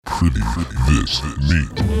pretty this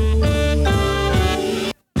meat.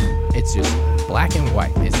 It's just black and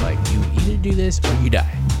white. It's like you either do this or you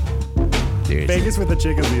die. Seriously. Vegas with a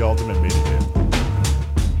chick is the ultimate meeting dude.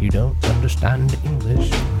 You don't understand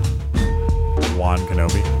English. Juan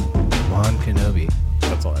Kenobi. Juan Kenobi.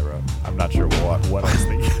 That's all I wrote. I'm not sure what I was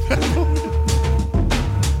thinking.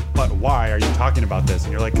 But why are you talking about this?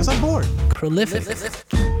 And you're like, because I'm bored. Prolific. This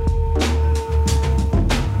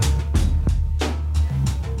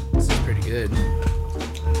is pretty good.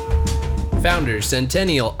 Founders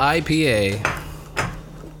Centennial IPA.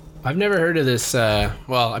 I've never heard of this. I've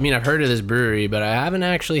heard of this brewery, but I haven't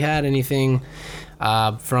actually had anything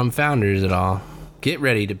from Founders at all. Get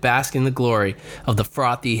ready to bask in the glory of the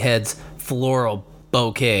frothy head's floral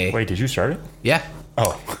bouquet. Wait, did you start it? Yeah.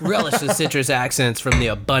 Oh. Relish the citrus accents from the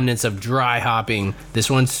abundance of dry hopping. This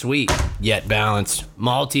one's sweet, yet balanced.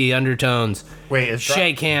 Malty undertones. Wait,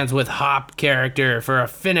 Shake hands with hop character for a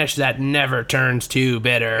finish that never turns too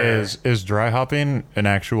bitter. Is dry hopping an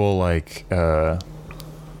actual,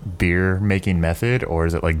 beer making method, or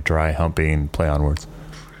is it like dry humping play on words?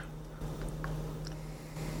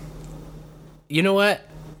 You know what?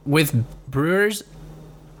 With brewers,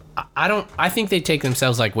 I think they take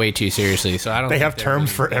themselves way too seriously. So I don't. They think have terms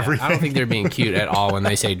for everything. I don't think they're being cute at all when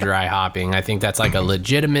they say dry hopping. I think that's a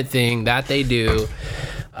legitimate thing that they do.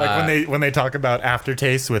 When they talk about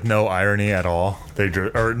aftertaste with no irony at all,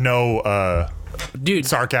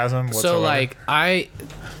 sarcasm whatsoever. So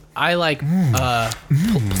I like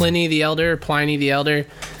Pliny the Elder.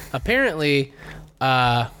 Apparently,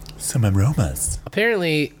 some aromas.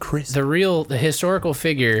 Apparently, the historical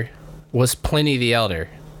figure was Pliny the Elder.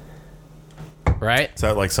 Right? Is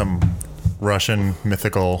that like some Russian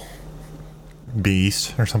mythical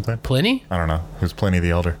beast or something? Pliny? I don't know. Who's Pliny the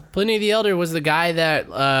Elder? Pliny the Elder was the guy that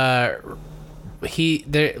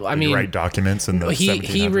write documents in the 1700s?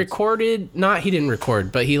 He recorded, he didn't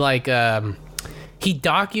record, but he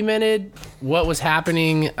documented what was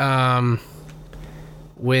happening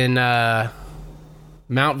when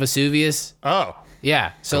Mount Vesuvius. Oh.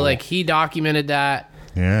 Yeah. So cool. He documented that.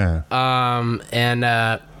 Yeah.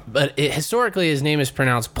 But historically his name is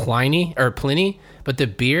pronounced Pliny, but the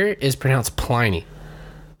beer is pronounced Pliny.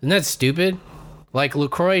 Isn't that stupid?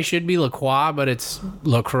 LaCroix should be LaCroix, but it's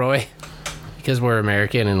LaCroix because we're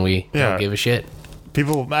American and we don't give a shit.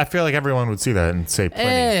 I feel like everyone would see that and say Pliny.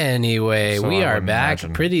 Anyway, so we are back.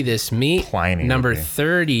 Pretty This Meat. Pliny number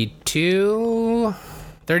 32.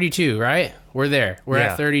 32, right? We're there. We're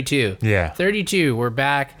at 32. Yeah. 32. We're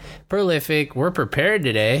back. Prolific. We're prepared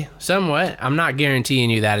today. Somewhat. I'm not guaranteeing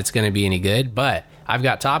you that it's going to be any good, but I've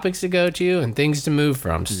got topics to go to and things to move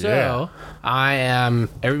from. So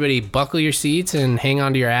everybody buckle your seats and hang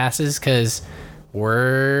on to your asses because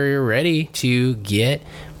we're ready to get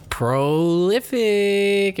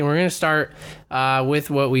prolific. And we're going to start with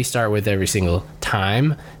what we start with every single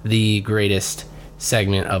time. The greatest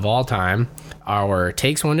segment of all time. Our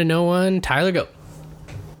Takes One to Know One. Tyler, go.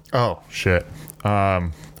 Oh, shit.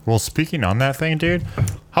 Well, speaking on that thing, dude,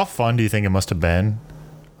 how fun do you think it must have been?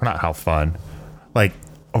 Or not how fun.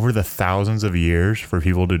 Over the thousands of years for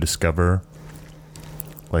people to discover,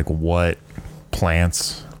 what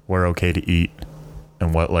plants were okay to eat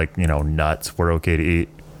and what, nuts were okay to eat.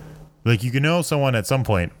 Someone at some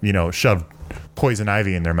point, shoved poison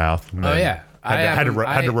ivy in their mouth. And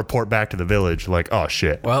had to report back to the village oh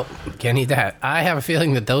shit. Well, can't eat that. I have a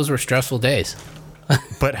feeling that those were stressful days.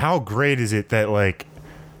 But how great is it that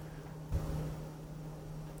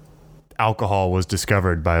alcohol was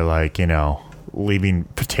discovered by leaving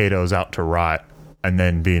potatoes out to rot and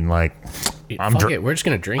then being we're just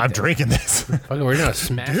gonna drink. I'm drinking this. We're gonna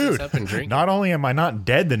smash this up and drink. Not only am I not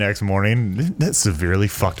dead the next morning, that severely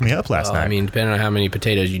fucked me up last night. I mean, depending on how many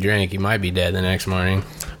potatoes you drank, you might be dead the next morning.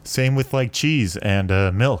 Same with cheese and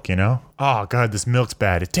milk, Oh God, this milk's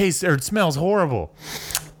bad. It tastes or it smells horrible.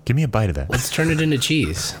 Give me a bite of that. Let's turn it into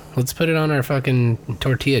cheese. Let's put it on our fucking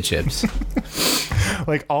tortilla chips.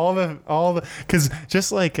 all the because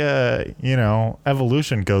just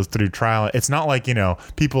evolution goes through trial. It's not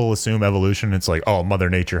people assume evolution. It's Mother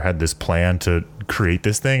Nature had this plan to create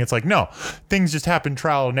this thing. It's no, things just happen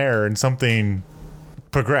trial and error and something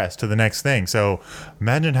progress to the next thing. So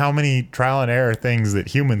imagine how many trial and error things that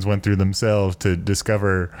humans went through themselves to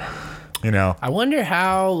discover, I wonder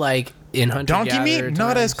how in hunter-gatherer donkey meat times,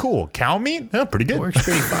 not as cool. Cow meat, pretty good. It works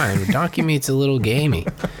pretty fine. Donkey meat's a little gamey.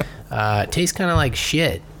 It tastes kind of like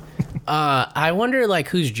shit. I wonder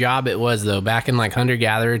whose job it was though back in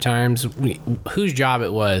hunter-gatherer times. Whose job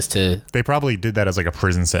it was to. They probably did that as a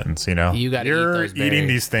prison sentence. You're eating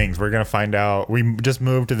these things. We're gonna find out. We just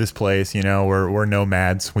moved to this place. We're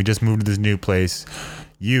nomads. We just moved to this new place.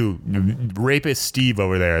 you rapist Steve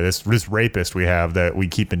over there, this rapist we have that we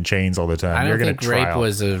keep in chains all the time. I You're don't gonna think rape trial.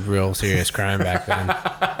 was a real serious crime back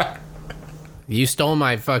then. You stole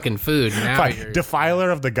my fucking food. Now Fine. you're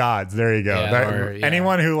Defiler of the gods. There you go. Yeah,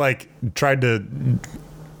 Anyone who like tried to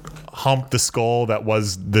hump the skull that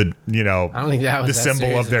was the I don't think that was the that symbol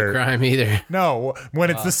serious of their crime either. No,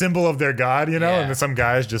 when it's the symbol of their god, Yeah. and then some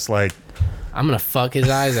guy's just like, I'm gonna fuck his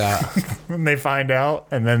eyes out. when they find out,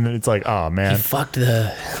 and then it's like, oh man, He fucked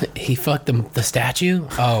the statue.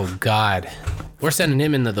 Oh God, we're sending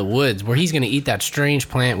him into the woods where he's gonna eat that strange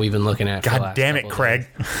plant we've been looking at. For the god last damn it, couple of Craig.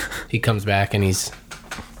 days. He comes back and his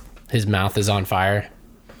mouth is on fire.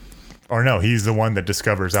 Or no, he's the one that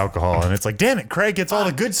discovers alcohol, and it's like, damn it, Craig gets all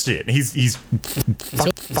the good shit. He's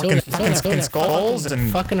fucking skulls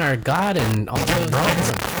and fucking our god and all those.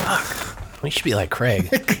 Fuck. We should be like Craig.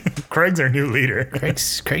 Craig's our new leader.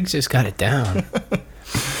 Craig's just got it down.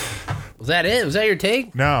 Was that it? Was that your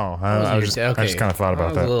take? No, I just kind of thought I about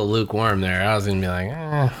was that. a little lukewarm there. I was gonna be like,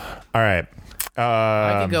 All right.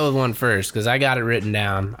 I could go with one first because I got it written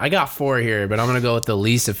down. I got 4 here, but I'm gonna go with the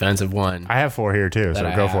least offensive one. I have 4 here too, so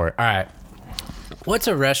that I go have. for it. All right. What's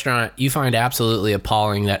a restaurant you find absolutely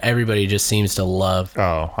appalling that everybody just seems to love?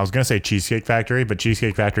 Oh, I was gonna say Cheesecake Factory, but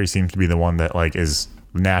Cheesecake Factory seems to be the one that like is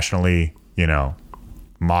nationally,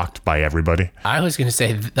 mocked by everybody. I was gonna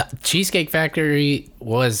say the Cheesecake Factory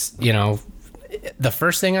was, the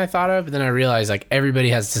first thing I thought of, but then I realized like everybody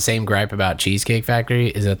has the same gripe about Cheesecake Factory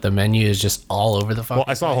is that the menu is just all over the fucking Well,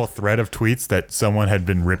 I saw a whole thread of tweets that someone had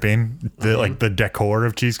been ripping the decor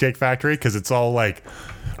of Cheesecake Factory because it's all like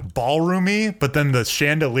ballroomy, but then the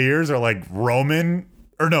chandeliers are like Roman.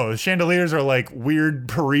 Or no, the chandeliers are like weird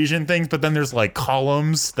Parisian things, but then there's like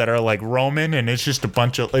columns that are like Roman, and it's just a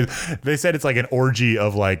bunch of. They said it's like an orgy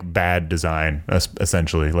of like bad design,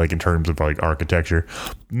 essentially, like in terms of like architecture.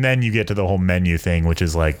 And then you get to the whole menu thing, which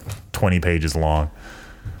is like 20 pages long.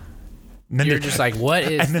 And then You're just like, what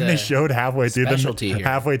is? And then they showed halfway through specialty here,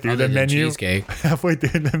 the other than menu. cheesecake? Halfway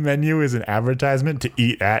through the menu is an advertisement to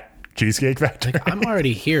eat at Cheesecake Factory. I'm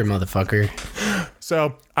already here, motherfucker.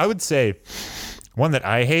 So I would say. One that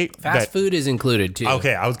I hate. Fast food is included too.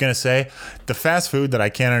 Okay, I was going to say the fast food that I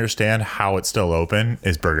can't understand how it's still open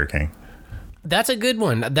is Burger King. That's a good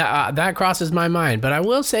one. That crosses my mind. But I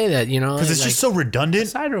will say that, Because it's just so redundant.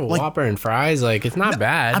 cider Like, Whopper and fries, like it's not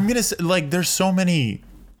bad. I'm going to say, like, there's so many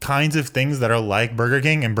kinds of things that are like Burger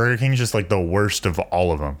King, and Burger King is just like the worst of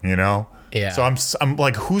all of them, Yeah. So I'm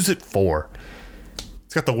like, who's it for?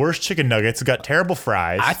 It's got the worst chicken nuggets. It's got terrible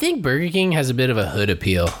fries. I think Burger King has a bit of a hood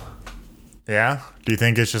appeal. Yeah? Do you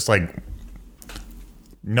think it's just like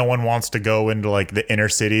no one wants to go into like the inner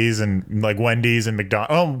cities and like Wendy's and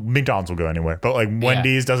McDonald's? Oh, McDonald's will go anywhere. But like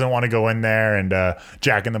Wendy's doesn't want to go in there, and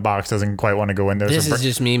Jack in the Box doesn't quite want to go in there. This So is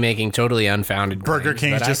just me making totally unfounded Burger claims,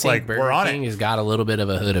 King's but I just think like, Burger we're on King it. has got a little bit of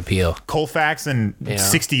a hood appeal. Colfax and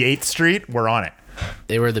 68th Street, we're on it.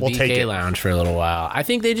 They were the We'll take BK it. Lounge for a little while. I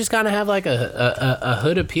think they just kind of have like a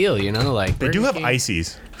hood appeal, like They do have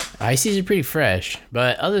ices. Ices are pretty fresh,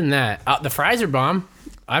 but other than that, the fries are bomb.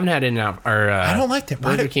 I haven't had In-N-Out or I don't like them.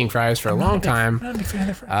 Burger King fries for a long time, I'm not a big fan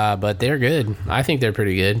of fries. but they're good. I think they're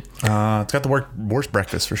pretty good. It's got the worst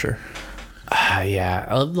breakfast for sure. Yeah,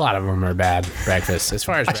 a lot of them are bad breakfast. As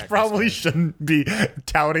far as I breakfast probably goes. shouldn't be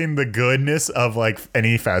touting the goodness of like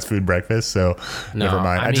any fast food breakfast, so never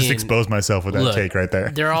mind. I I just mean, exposed myself with that look, take right there.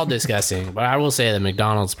 They're all disgusting, but I will say that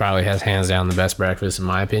McDonald's probably has hands down the best breakfast in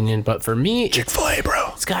my opinion. But for me, Chick-fil-A, bro.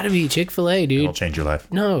 it's got to be Chick-fil-A, dude. It'll change your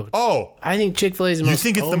life. No, Oh, I think Chick-fil-A is the You most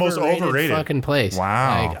think it's the most overrated? fucking place.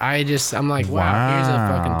 Wow. Like I'm like, wow, here's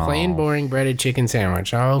a fucking plain, boring breaded chicken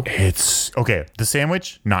sandwich. Oh, it's okay. The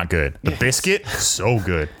sandwich, not good. The biscuit, so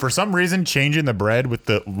good. For some reason, changing the bread with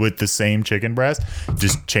the same chicken breast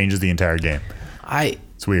just changes the entire game.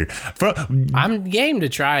 It's weird. I'm game to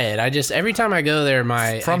try it. I just every time I go there,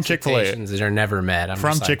 my From Chick-fil-A. expectations are never met. I'm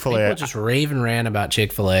From just like, Chick-fil-A. people just rave and rant about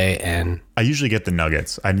Chick-fil-A, and I usually get the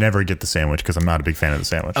nuggets. I never get the sandwich because I'm not a big fan of the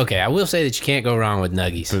sandwich. okay, I will say that you can't go wrong with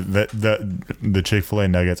nuggies. The Chick-fil-A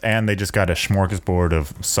nuggets, and they just got a smorgasbord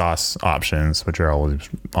of sauce options, which are always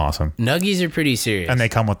awesome. Nuggies are pretty serious, And they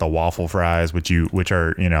come with the waffle fries, which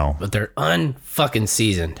are but they're unfucking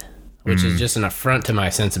seasoned, which is just an affront to my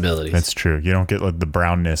sensibilities. That's true. You don't get like the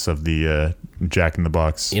brownness of the Jack in the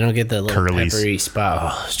Box. You don't get the little Curly's. peppery spot.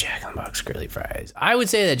 Oh, it's Jack in the Box curly fries. I would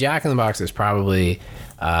say that Jack in the Box is probably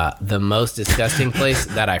the most disgusting place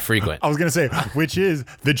that I frequent. I was gonna say, which is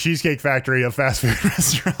the Cheesecake Factory of fast food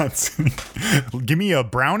restaurants. Give me a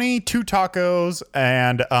brownie, 2 tacos,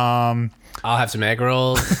 and I'll have some egg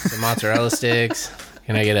rolls, some mozzarella sticks.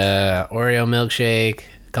 Can I get a Oreo milkshake,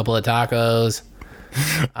 a couple of tacos?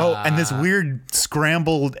 Oh, and this weird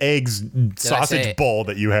scrambled eggs sausage say- bowl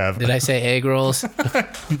that you have. Did I say egg rolls?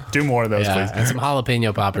 2 more of those, Yeah, please. and some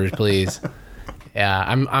jalapeno poppers, please. Yeah,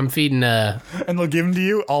 I'm feeding. And they'll give them to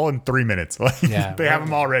you all in 3 minutes. Like, Yeah. they have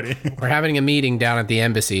them already. We're having a meeting down at the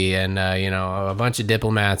embassy, and a bunch of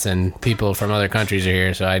diplomats and people from other countries are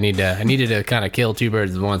here. So I needed to kind of kill 2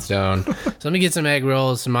 birds with 1 stone. So let me get some egg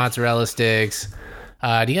rolls, some mozzarella sticks.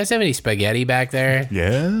 Do you guys have any spaghetti back there?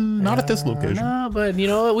 Yeah, not at this location. No, but you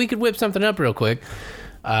know what? We could whip something up real quick.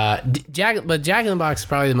 Jack in the Box is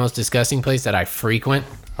probably the most disgusting place that I frequent.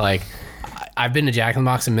 Like, I've been to Jack in the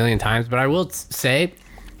Box a million times, but I will say,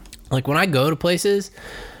 like, when I go to places,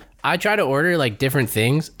 I try to order like different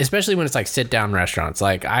things, especially when it's like sit down restaurants.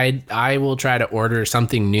 Like I will try to order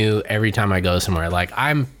something new every time I go somewhere. Like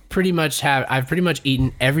I've pretty much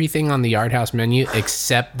eaten everything on the Yard House menu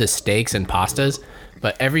except the steaks and pastas.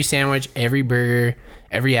 But every sandwich, every burger,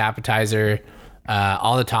 every appetizer,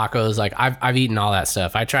 all the tacos, like I've eaten all that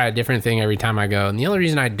stuff. I try a different thing every time I go. And the only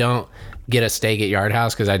reason I don't get a steak at Yard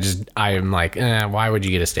House because I am like, why would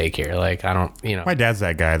you get a steak here? Like I don't, My dad's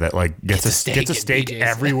that guy that like gets a steak BJ's.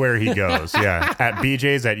 everywhere he goes. Yeah, at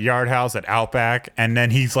BJ's, at Yard House, at Outback, and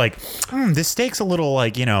then he's like, this steak's a little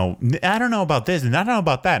like I don't know about this and I don't know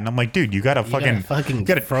about that, and I'm like, dude, you got a fucking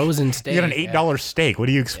frozen steak. You got an $8 steak. What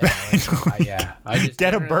do you expect? I just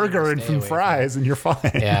Get a don't really burger and stay some away from fries, and you're fine.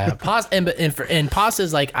 Yeah, pasta and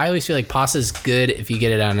pasta's like I always feel like pasta's good if you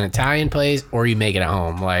get it at an Italian place or you make it at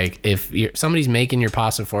home. Like if somebody's making your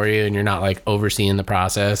pasta for you and you're not like overseeing the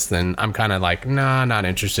process, then I'm kind of like, nah, not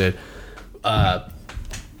interested. But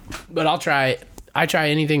I try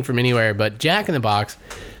anything from anywhere. But Jack in the Box,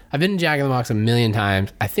 I've been to Jack in the Box a million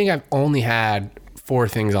times. I think I've only had 4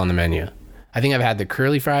 things on the menu. I think I've had the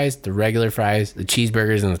curly fries, the regular fries, the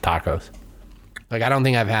cheeseburgers, and the tacos. Like I don't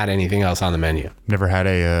think I've had anything else on the menu. Never had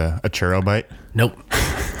a churro bite? Nope.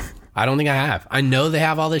 I don't think I have. I know they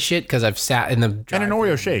have all this shit because I've sat in the And an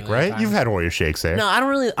Oreo shake, right? You've had Oreo shakes there. No, I don't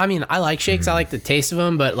really. I mean, I like shakes. I like the taste of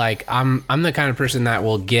them, but like, I'm the kind of person that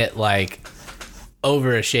will get like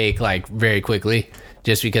over a shake like very quickly,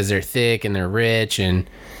 just because they're thick and they're rich, and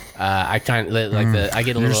I kind of like I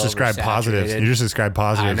get a little. You just describe positives. oversaturated. You just describe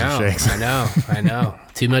positives I know. of shakes. I know.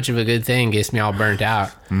 Too much of a good thing gets me all burnt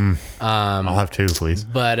out. I'll have 2, please.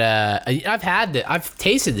 But I've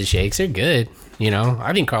tasted the shakes. They're good.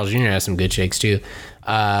 I think Carl's Jr. has some good shakes too.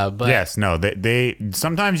 But Yes, no, they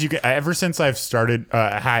sometimes you get, ever since I've started,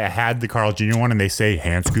 I had the Carl Jr. one, and they say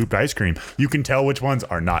hand scooped ice cream. You can tell which ones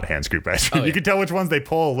are not hand scooped ice cream. Oh, yeah. You can tell which ones they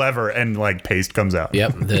pull a lever and like paste comes out.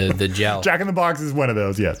 Yep, the gel. Jack in the Box is one of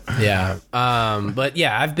those. Yes. Yeah. But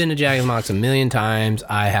yeah, I've been to Jack in the Box a million times.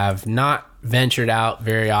 I have not ventured out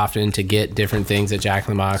very often to get different things at Jack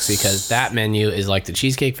in the Box because that menu is like the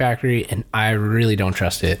Cheesecake Factory, and I really don't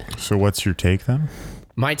trust it. So what's your take then?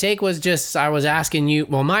 My take was just, I was asking you,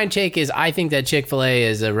 well, my take is I think that Chick-fil-A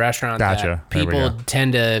is a restaurant Gotcha. that There we people go.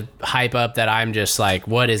 tend to hype up that I'm just like,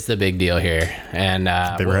 what is the big deal here? And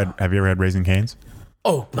Have you ever had Raising Cane's?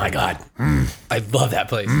 oh my God. I love that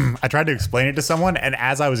place. I tried to explain it to someone, and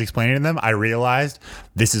as I was explaining to them, I realized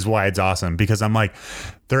this is why it's awesome, because I'm like,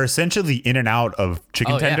 they're essentially in and out of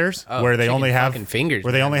chicken Oh, yeah. tenders Oh, where they chicken only have fucking fingers,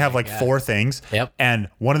 where they man. only have like Yeah. 4 things. Yep. And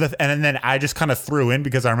and then I just kind of threw in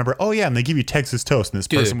because I remember, oh yeah, and they give you Texas toast, and this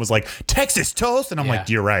person was like, Texas toast, and I'm Yeah. like,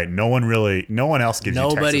 you're right. No one else gives you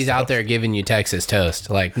Texas Nobody's out toast. there giving you Texas toast.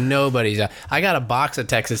 Like nobody's out. I got a box of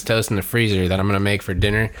Texas toast in the freezer that I'm gonna make for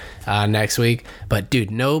dinner next week. But dude,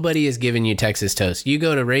 nobody is giving you Texas toast. You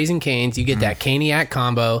go to Raising Cane's, you get that Caniac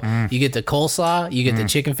combo, you get the coleslaw, you get the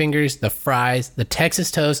chicken fingers, the fries, the Texas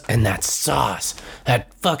toast, and that sauce.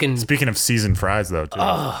 That fucking Speaking of seasoned fries, though, too.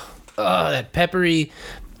 that peppery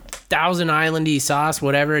Thousand Islandy sauce,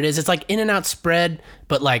 whatever it is. It's like In-N-Out spread,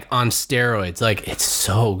 but like on steroids. Like it's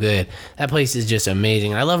so good. That place is just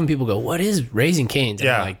amazing. I love when people go, "What is Raising Cane's?" And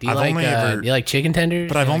I'm Yeah, like, do you I've like only ever- do you like chicken tenders?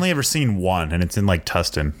 But I've only ever seen one, and it's in like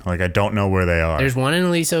Tustin. Like I don't know where they are. There's one in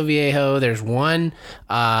Aliso Viejo. There's one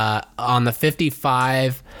on the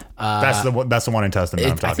 55. That's the one in Tustin that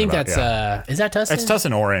I'm talking I think about. that's yeah. is that Tustin? It's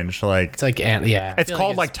Tustin Orange. Like It's like yeah. I It's feel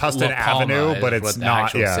called, like, Tustin La Palma Avenue, is but what it's the not-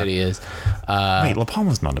 actual yeah. city is. wait, La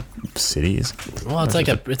Palma's not a city. Well, it's like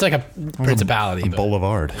a principality. but-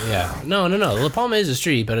 boulevard. Yeah. No. La Palma is a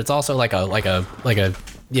street, but it's also like a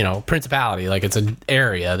principality. Like it's an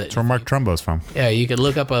area that. That's where Mark Trumbo's from. Yeah, you could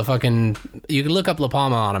look up La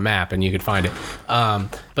Palma on a map and you could find it.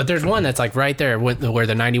 But there's one that's like right there where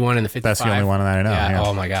the 91 and the 55. That's the only one that I know. Yeah.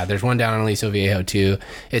 Oh my God. There's one down in Aliso Viejo too.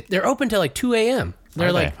 They're open till like 2 a.m. They're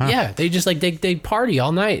Are they? like, Huh. yeah, they just like they party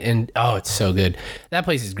all night, and oh, it's so good. That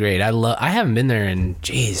place is great. I haven't been there in,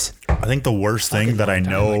 jeez, I think the worst thing that I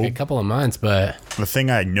know, like a couple of months, but the thing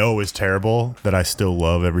I know is terrible that I still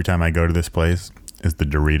love every time I go to this place is the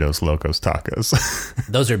Doritos Locos Tacos.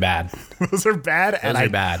 those are bad. Those are bad. Those are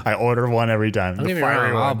bad. I order one every time. Don't get me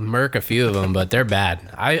wrong, I'll murk a few of them, but they're bad.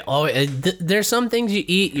 There's some things you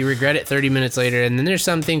eat, you regret it 30 minutes later, and then there's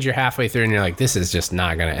some things you're halfway through and you're like, this is just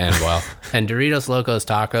not going to end well. And Doritos Locos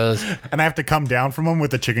Tacos. And I have to come down from them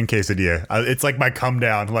with a chicken quesadilla. It's like my come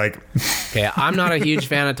down. Like, okay, I'm not a huge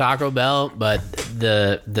fan of Taco Bell, but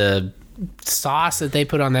the sauce that they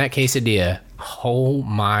put on that quesadilla, oh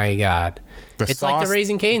my God. It's sauce, like the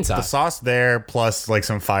Raising Cane sauce. The sauce there plus like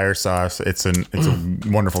some fire sauce. It's a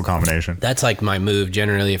wonderful combination. That's like my move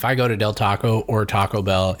generally. If I go to Del Taco or Taco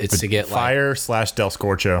Bell, it's to get fire / Del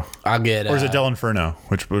Scorcho. I'll get or is it Del Inferno?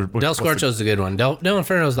 Which Del Scorcho's the good one. Del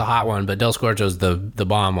Inferno's the hot one, but Del Scorcho's the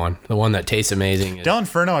bomb one. The one that tastes amazing. Del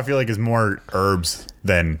Inferno I feel like is more herbs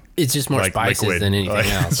than it's just more like spices liquid. Than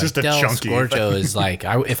anything else. It's just a Del chunky. Scorcho is like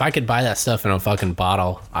if I could buy that stuff in a fucking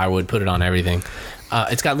bottle, I would put it on everything.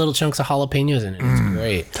 It's got little chunks of jalapenos in it. It's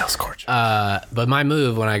great. Del Scorcho. But my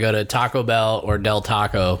move when I go to Taco Bell or Del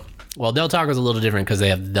Taco, well, Del Taco's a little different because they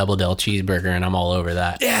have the double Del cheeseburger, and I'm all over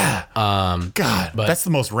that. Yeah. God, but that's the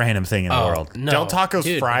most random thing in the world. No, Del Taco's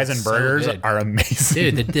fries and burgers are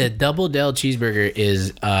amazing. Dude, the double Del cheeseburger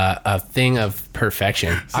is a thing of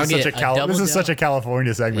perfection. This is such a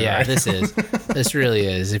California segment. Yeah, right? This really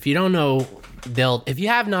is. If you don't know if you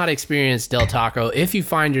have not experienced Del Taco, if you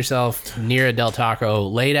find yourself near a Del Taco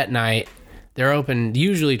late at night, they're open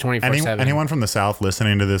usually 24/7. Anyone from the South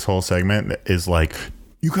listening to this whole segment is like,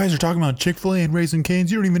 you guys are talking about Chick-fil-A and Raising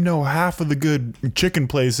Cane's. You don't even know half of the good chicken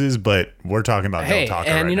places, but we're talking about Del Taco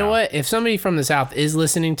and right you know now. what? If somebody from the South is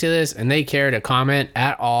listening to this and they care to comment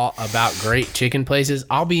at all about great chicken places,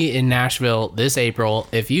 I'll be in Nashville this April.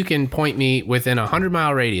 If you can point me within a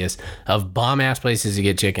 100-mile radius of bomb-ass places to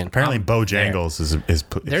get chicken. Apparently Bojangles is There's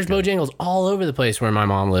good. Bojangles all over the place where my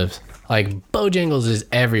mom lives. Like, Bojangles is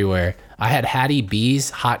everywhere. I had Hattie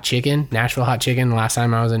B's hot chicken, Nashville hot chicken, last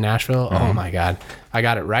time I was in Nashville. Mm-hmm. Oh, my God. I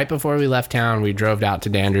got it right before we left town. We drove out to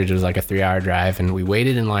Dandridge. It was like a 3-hour drive, and we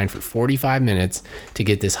waited in line for 45 minutes to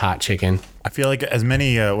get this hot chicken. I feel like as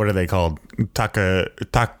many, what are they called? Taco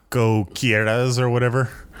quieras or whatever?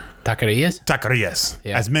 Taquerias.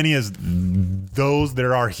 Yeah. As many as those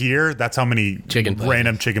there are here, that's how many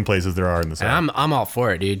random chicken places there are in the South. And I'm all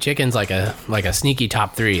for it, dude. Chicken's like a sneaky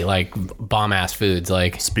top 3, like bomb ass foods.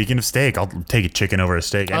 Like, speaking of steak, I'll take a chicken over a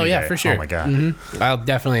steak. Oh yeah, day. for sure. Oh my God. Mm-hmm. I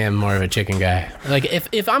definitely am more of a chicken guy. Like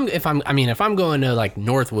if I'm going to like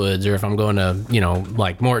Northwoods, or if I'm going to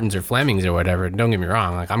like Morton's or Fleming's or whatever, don't get me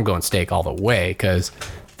wrong. Like, I'm going steak all the way because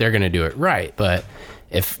they're gonna do it right. But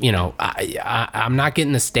if I'm not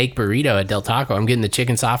getting the steak burrito at Del Taco, I'm getting the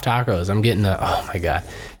chicken soft tacos. I'm getting oh my God.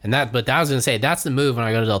 But I was gonna say, that's the move when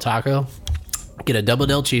I go to Del Taco. Get a double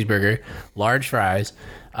Del cheeseburger, large fries,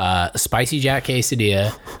 a spicy jack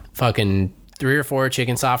quesadilla, fucking 3 or 4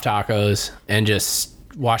 chicken soft tacos, and just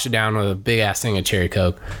wash it down with a big ass thing of cherry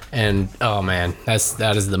Coke. And oh man,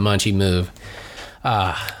 that is the munchy move.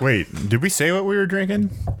 Wait, did we say what we were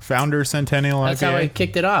drinking? Founder Centennial IPA? That's how I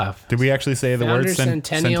kicked it off. Did we actually say the Founder word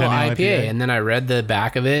Centennial IPA? And then I read the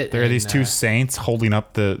back of it. There are these 2 saints holding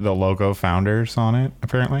up the logo Founders on it,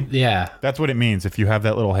 apparently. Yeah. That's what it means. If you have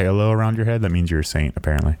that little halo around your head, that means you're a saint,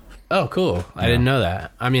 apparently. Oh, cool. I didn't know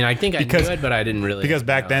that. I mean, I think I knew it, but I didn't really. Because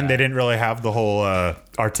back then, they didn't really have the whole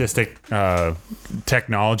artistic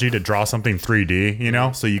technology to draw something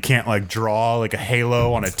 3D, So you can't like draw like a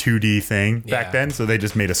halo on a 2D thing back then. So they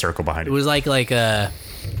just made a circle behind it. It was like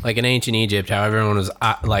in ancient Egypt, how everyone was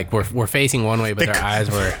like, we're facing one way, but their eyes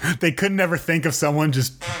were. They could never think of someone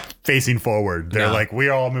just facing forward. They're like, we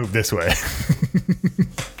all move this way.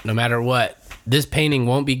 No matter what. This painting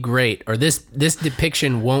won't be great, or this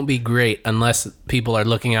depiction won't be great unless people are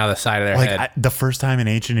looking out of the side of their head. The first time an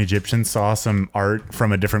ancient Egyptian saw some art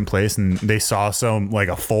from a different place and they saw some like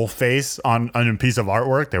a full face on a piece of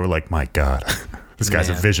artwork, they were like, "My God, this guy's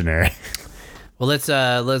a visionary." Well,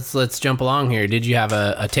 let's jump along here. Did you have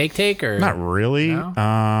a take or not really?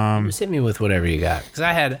 No? Just hit me with whatever you got, because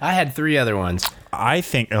I had 3 other ones. I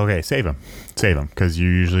think save them because you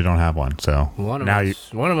usually don't have one. So one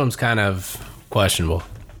of them's kind of questionable.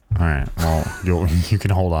 All right. Well, you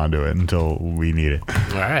can hold on to it until we need it.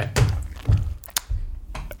 All right.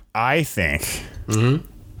 I think. Mm-hmm.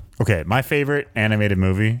 Okay, my favorite animated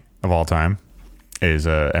movie of all time is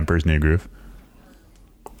Emperor's New Groove.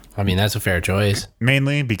 I mean, that's a fair choice.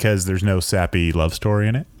 Mainly because there's no sappy love story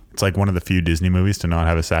in it. It's like one of the few Disney movies to not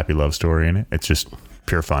have a sappy love story in it. It's just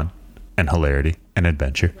pure fun and hilarity and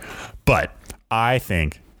adventure. But I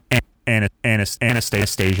think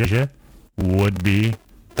Anastasia would be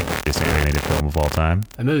scariest animated film of all time.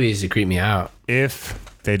 That movie used to creep me out. If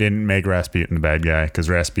they didn't make Rasputin the bad guy, because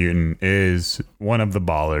Rasputin is one of the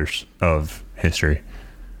ballers of history.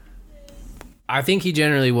 I think he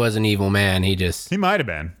generally was an evil man. He might have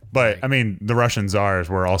been. But, I mean, the Russian czars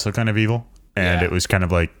were also kind of evil. And it was kind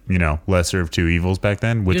of like, lesser of two evils back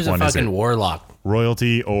then. Which one is it? He was a fucking warlock.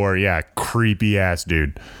 Royalty or, creepy ass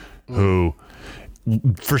dude who,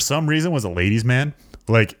 for some reason, was a ladies' man.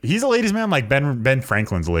 Like, he's a ladies' man like Ben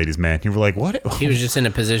Franklin's a ladies' man. You were like, what? He was just in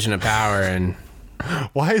a position of power and...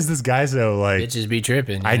 Why is this guy so like... Bitches be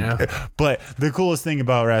tripping, But the coolest thing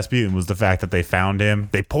about Rasputin was the fact that they found him.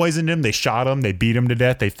 They poisoned him. They shot him. They beat him to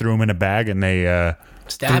death. They threw him in a bag and they...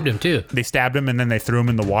 stabbed him too. They stabbed him and then they threw him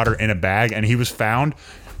in the water in a bag and he was found...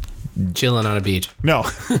 Chilling on a beach. No.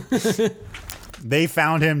 They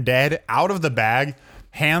found him dead out of the bag.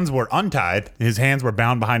 Hands were untied. His hands were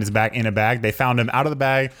bound behind his back in a bag. They found him out of the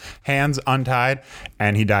bag, hands untied,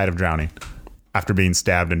 and he died of drowning. After being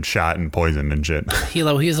stabbed and shot and poisoned and shit. He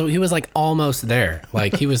was like almost there.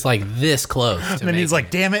 Like he was like this close. And then he's like,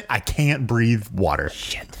 damn it, I can't breathe water.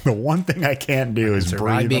 Shit. The one thing I can't do is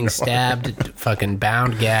breathe being underwater. Stabbed, fucking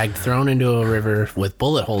bound, gagged, thrown into a river with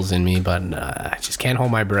bullet holes in me, but I just can't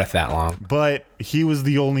hold my breath that long. But he was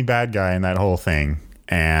the only bad guy in that whole thing.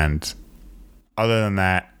 And other than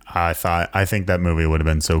that, I think that movie would have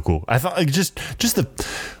been so cool. I thought like just the...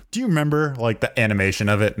 Do you remember like the animation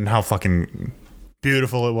of it and how fucking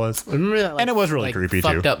beautiful it was? Remember that, and it was really creepy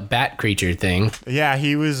fucked too. Up bat creature thing. Yeah,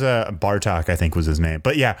 he was Bartok, I think was his name.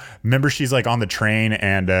 But yeah, remember she's like on the train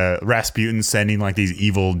and Rasputin's sending like these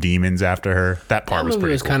evil demons after her. That part was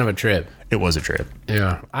pretty cool. Kind of a trip. It was a trip.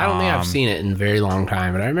 Yeah, I don't think I've seen it in a very long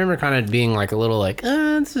time, but I remember kind of being like a little like,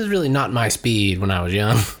 this is really not my speed when I was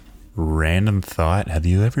young. Random thought: have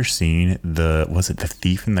you ever seen The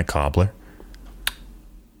Thief and the Cobbler?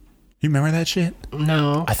 You remember that shit?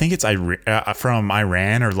 No. I think it's from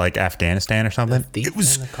Iran or like Afghanistan or something. The Thief and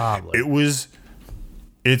the Cobbler.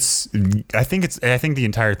 I think the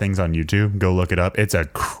entire thing's on YouTube. Go look it up. It's a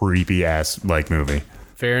creepy ass like movie.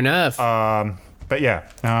 Fair enough. But yeah,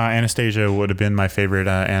 Anastasia would have been my favorite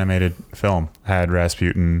animated film had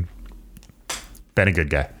Rasputin been a good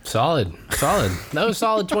guy. Solid. That was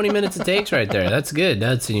solid 20 minutes it takes right there. That's good.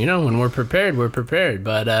 That's, when we're prepared, we're prepared.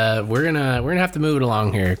 But we're gonna have to move it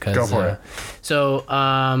along here. Go for it. So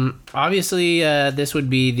obviously this would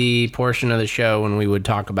be the portion of the show when we would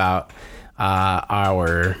talk about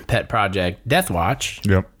our pet project, Death Watch.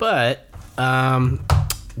 Yep. But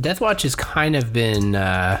Death Watch has kind of been...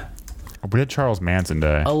 we had Charles Manson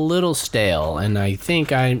die. A little stale. And I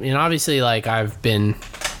think obviously like I've been...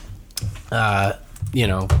 a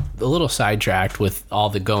little sidetracked with all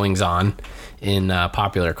the goings on in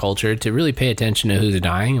popular culture to really pay attention to who's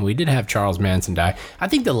dying. And we did have Charles Manson die. I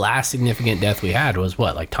think the last significant death we had was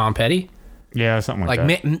like Tom Petty? Yeah, something like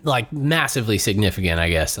that. Like massively significant, I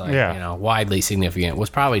guess. Widely significant was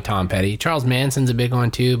probably Tom Petty. Charles Manson's a big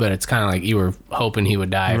one too, but it's kind of like you were hoping he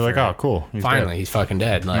would die. You were like, oh, cool. Finally, he's fucking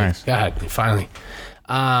dead. Like, nice. God, finally.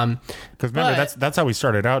 Because remember, that's how we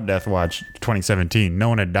started out Death Watch 2017. No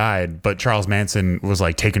one had died, but Charles Manson was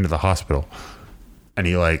like taken to the hospital, and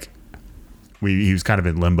he was kind of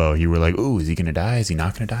in limbo. You were like, "Ooh, is he gonna die? Is he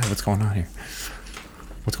not gonna die? What's going on here?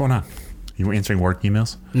 What's going on?" You were answering work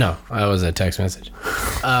emails? No, that was a text message.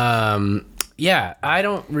 Yeah, I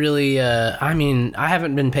don't really. I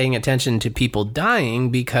haven't been paying attention to people dying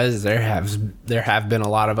because there have been a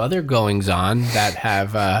lot of other goings on that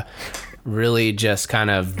have. Really just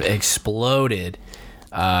kind of exploded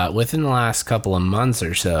within the last couple of months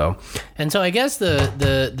or so. And so I guess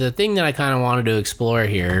the thing that I kind of wanted to explore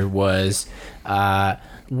here was,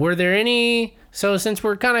 were there any... So since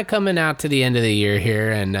we're kind of coming out to the end of the year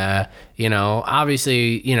here and,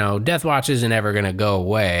 obviously, Death Watch isn't ever going to go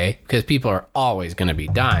away because people are always going to be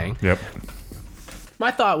dying. Yep.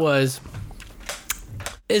 My thought was,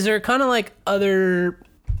 is there kind of like other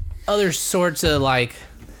sorts of like...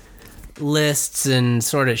 lists and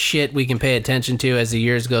sort of shit we can pay attention to as the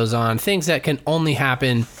years goes on, things that can only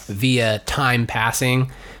happen via time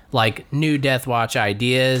passing, like new Death Watch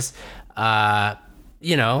ideas. The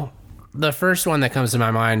first one that comes to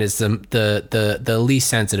my mind is the least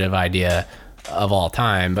sensitive idea of all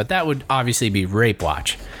time, but that would obviously be Rape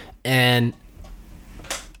Watch. And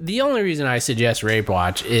the only reason I suggest Rape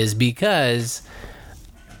Watch is because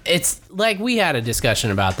it's like we had a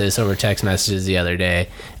discussion about this over text messages the other day.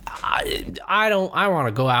 I want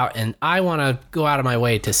to go out of my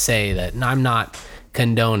way to say that I'm not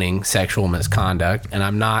condoning sexual misconduct and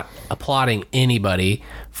I'm not applauding anybody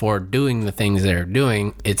for doing the things they're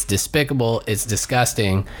doing. It's despicable, it's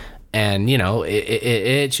disgusting, and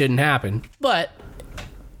it shouldn't happen. But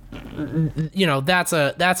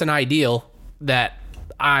that's an ideal that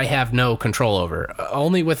I have no control over.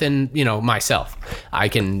 Only within, myself. I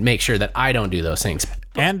can make sure that I don't do those things.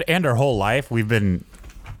 And our whole life we've been,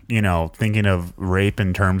 thinking of rape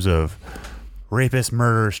in terms of rapists,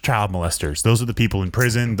 murderers, child molesters. Those are the people in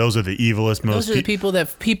prison. Those are the evilest, most. Those are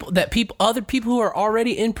the other people who are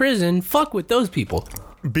already in prison. Fuck with those people.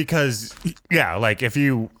 Because like if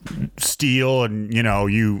you steal and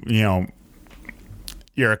you're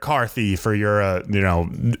a car thief or you're a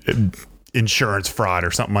insurance fraud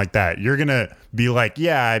or something like that, you're gonna be like,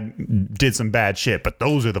 yeah, I did some bad shit, but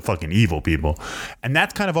those are the fucking evil people. And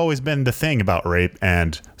that's kind of always been the thing about rape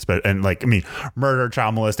and murder,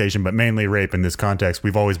 child molestation, but mainly rape in this context.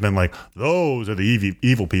 We've always been like, those are the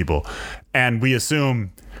evil people, and we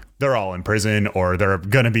assume they're all in prison or they're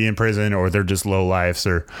gonna be in prison or they're just low lifes.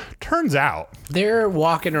 Or turns out they're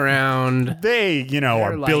walking around, they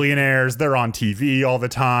are billionaires, they're on TV all the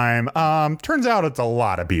time. Turns out it's a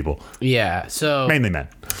lot of people. Yeah, so mainly men.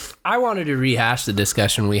 I wanted to rehash the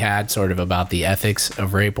discussion we had sort of about the ethics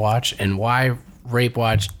of Rape Watch and why Rape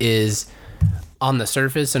Watch is on the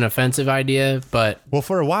surface an offensive idea, but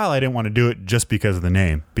for a while I didn't want to do it just because of the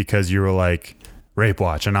name, because you were like Rape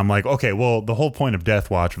Watch, and I'm like, okay, well, the whole point of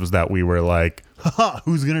Death Watch was that we were like,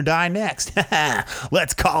 who's gonna die next?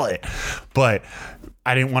 Let's call it. But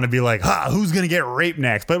I didn't want to be like, who's gonna get raped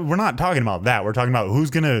next? But we're not talking about that. We're talking about who's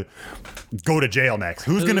gonna go to jail next.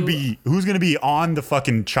 Who's gonna be on the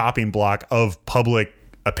fucking chopping block of public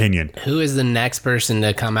opinion? Who is the next person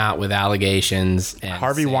to come out with allegations? And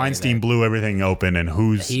Harvey Weinstein blew everything open, and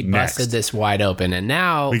he busted next? This wide open, and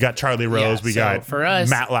now we got Charlie Rose. We got for us,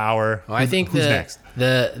 Matt Lauer. Well, I think who's next?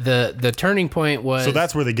 The turning point was, so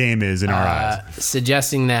that's where the game is in our eyes,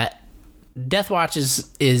 suggesting that Death Watch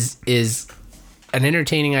is an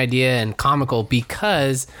entertaining idea and comical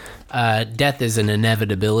because death is an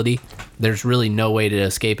inevitability. There's really no way to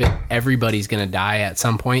escape it. Everybody's gonna die at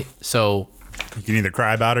some point, so you can either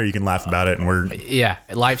cry about it or you can laugh about it. And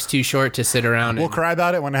life's too short to sit around. We'll cry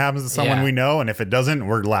about it when it happens to someone we know, and if it doesn't,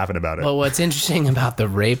 we're laughing about it. But what's interesting about the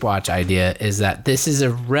Rape Watch idea is that this is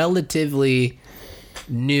a relatively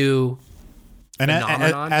new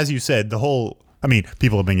phenomenon. And as you said, people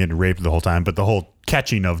have been getting raped the whole time, but the whole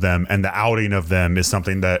catching of them and the outing of them is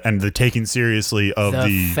something that, and the taking seriously of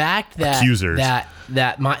the fact that accusers.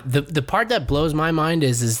 The part that blows my mind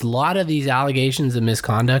is a lot of these allegations of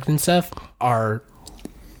misconduct and stuff are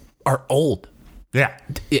old. Yeah.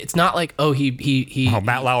 It's not like,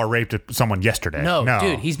 Matt Lauer raped someone yesterday. No,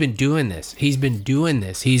 dude, he's been doing this. He's,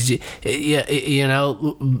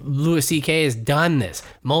 Louis C.K. has done this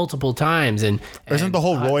multiple times. And isn't the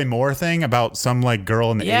whole Roy Moore thing about some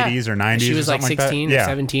girl in the 80s or 90s? She was or something 16 like or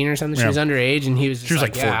 17 or something. She was underage, and he was just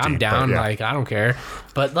 14, I'm down. I don't care.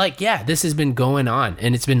 But this has been going on,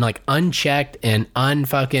 and it's been unchecked and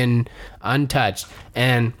untouched.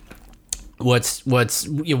 And what's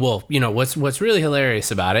really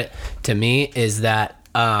hilarious about it to me is that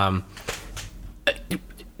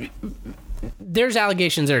there's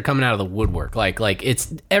allegations that are coming out of the woodwork. Like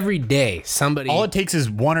it's every day somebody. All it takes is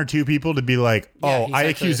one or two people to be like, I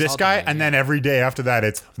accuse this guy, and then every day after that,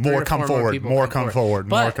 it's more come forward, more come forward.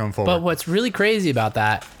 But what's really crazy about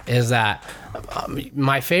that is that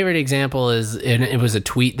my favorite example is, and it was a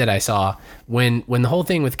tweet that I saw when the whole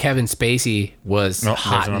thing with Kevin Spacey was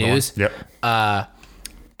hot news. Yep.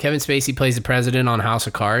 Kevin Spacey plays the president on House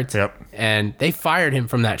of Cards. Yep. And they fired him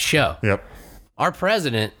from that show. Yep. Our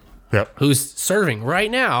president, Yep. who's serving right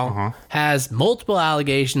now, has multiple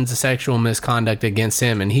allegations of sexual misconduct against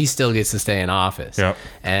him, and he still gets to stay in office. Yep.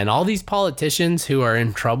 And all these politicians who are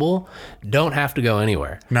in trouble don't have to go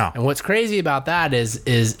anywhere. No. And what's crazy about that is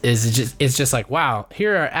just like, wow,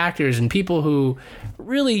 here are actors and people who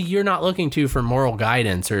really you're not looking to for moral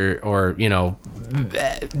guidance or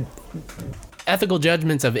ethical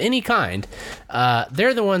judgments of any kind.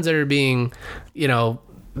 They're the ones that are being,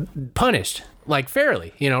 punished.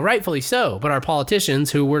 Fairly, rightfully so. But our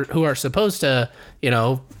politicians who are supposed to,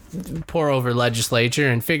 pour over legislature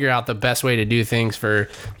and figure out the best way to do things for,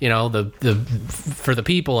 for the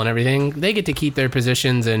people and everything, they get to keep their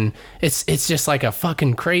positions, and it's just like a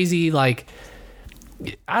fucking crazy, I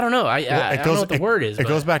don't know. I don't know what the word is. It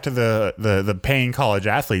goes back to the paying college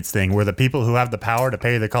athletes thing, where the people who have the power to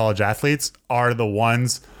pay the college athletes are the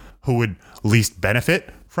ones who would least benefit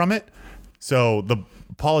from it. So the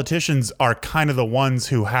politicians are kind of the ones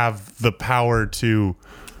who have the power to,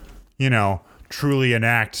 truly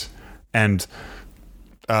enact and,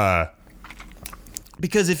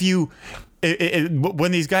 because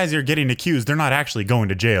when these guys are getting accused, they're not actually going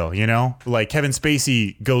to jail, Like Kevin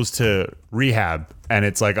Spacey goes to rehab and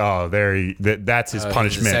it's like, oh, that's his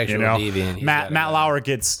punishment, you know. Deviant. Matt Lauer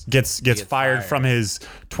gets fired from his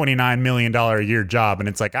 $29 million a year job, and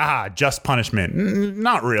it's like, just punishment.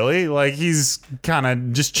 Not really. Like, he's kind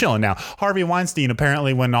of just chilling now. Harvey Weinstein,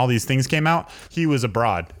 apparently, when all these things came out, he was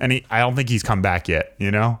abroad, and I don't think he's come back yet,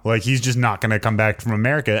 you know. Like, he's just not going to come back from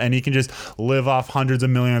America, and he can just live off hundreds of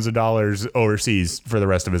millions of dollars overseas for the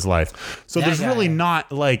rest of his life. So there's really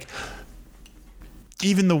not, like,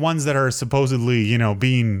 even the ones that are supposedly, you know,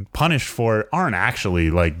 being punished for it aren't actually,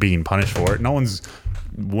 like, being punished for it. No one's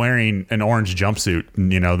wearing an orange jumpsuit,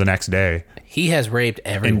 you know, the next day. He has raped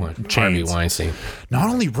everyone. Harvey Weinstein. Not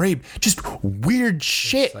only rape, just weird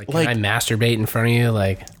shit. Like, can I masturbate in front of you?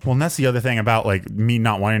 Like, well, and that's the other thing about, like, me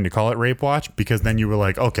not wanting to call it Rape Watch, because then you were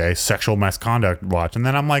like, okay, Sexual Misconduct Watch. And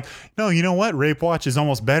then I'm like, no, you know what? Rape Watch is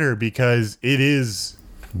almost better because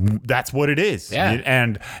that's what it is.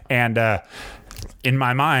 Yeah. And in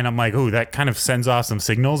my mind, I'm like, oh, that kind of sends off some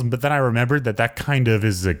signals. But then I remembered that kind of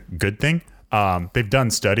is a good thing. They've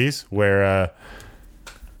done studies where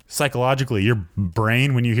psychologically, your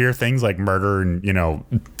brain, when you hear things like murder and, you know,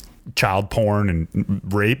 child porn and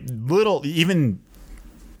rape, even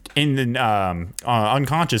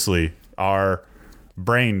unconsciously, our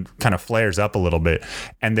brain kind of flares up a little bit.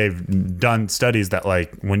 And they've done studies that,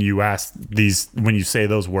 like, when you say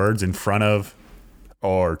those words in front of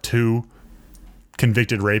or to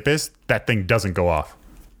convicted rapists, that thing doesn't go off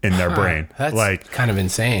in their brain. That's like, kind of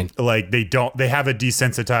insane. Like, they have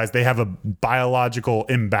a biological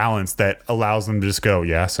imbalance that allows them to just go,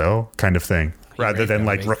 yeah, so kind of thing, rather than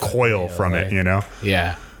like recoil from it, you know?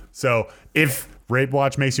 Yeah. So if Rape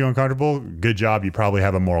Watch makes you uncomfortable, good job. You probably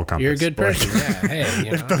have a moral compass. You're a good person. Yeah. Hey,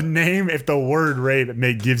 you know. If the word rape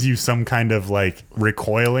gives you some kind of like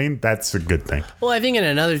recoiling, that's a good thing. Well, I think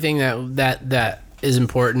another thing that is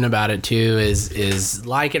important about it too is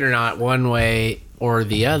like it or not, one way or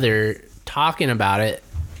the other, talking about it,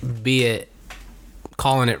 be it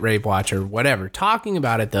calling it Rape Watch or whatever, talking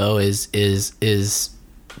about it though is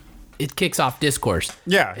it kicks off discourse.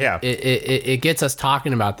 Yeah. It gets us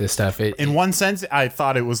talking about this stuff. In one sense, I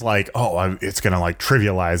thought it was like, it's going to like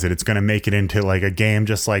trivialize it. It's going to make it into like a game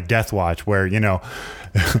just like Death Watch, where, you know,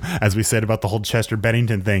 as we said about the whole Chester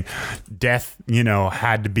Bennington thing, death, you know,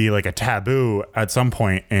 had to be like a taboo at some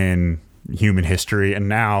point in human history. And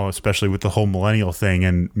now, especially with the whole millennial thing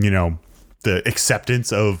and, you know, the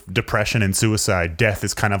acceptance of depression and suicide, death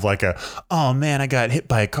is kind of like oh man, I got hit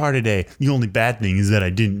by a car today. The only bad thing is that I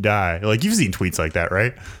didn't die. Like, you've seen tweets like that,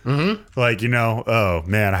 right? Mm-hmm. Like, you know, oh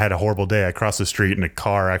man, I had a horrible day. I crossed the street and a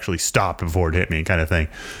car actually stopped before it hit me, kind of thing.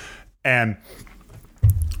 And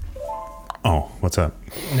what's up?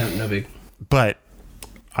 No big. But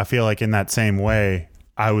I feel like in that same way,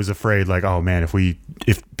 I was afraid, like, oh man,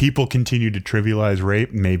 if people continue to trivialize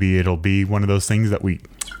rape, maybe it'll be one of those things that we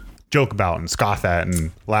joke about and scoff at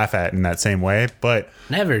and laugh at in that same way. But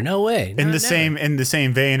never, no way. In the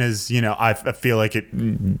same vein as, you know, I feel like it,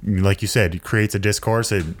 like you said, it creates a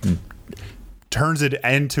discourse. It turns it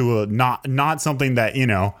into not something that, you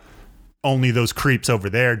know, only those creeps over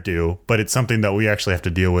there do, but it's something that we actually have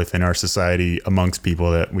to deal with in our society amongst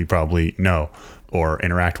people that we probably know or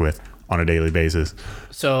interact with on a daily basis.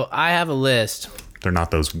 So I have a list. They're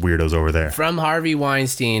not those weirdos over there. From Harvey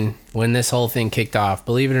Weinstein, when this whole thing kicked off,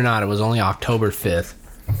 believe it or not, it was only October 5th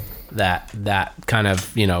that kind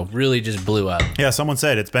of, you know, really just blew up. Yeah, someone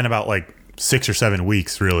said it's been about like 6 or 7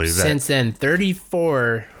 weeks, really. Since then,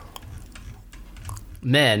 34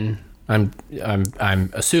 men, I'm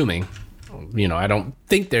assuming, you know, I don't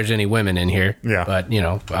think there's any women in here. Yeah. But, you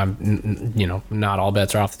know, not all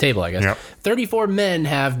bets are off the table, I guess. Yep. 34 men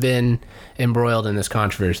have been embroiled in this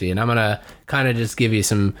controversy, and I'm going to kind of just give you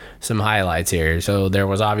some highlights here. So there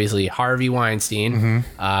was obviously Harvey Weinstein.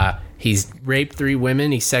 Mm-hmm. He's raped 3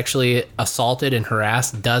 women. He sexually assaulted and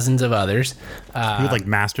harassed dozens of others. He would like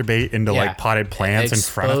masturbate into like potted plants in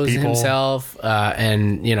front of people. Himself,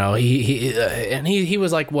 and you know he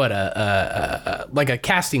was like what like a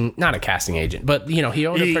casting, not a casting agent, but you know he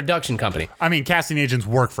owned a production company. I mean, casting agents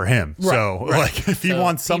work for him, right, so like if he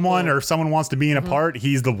wants someone or someone wants to be in a part,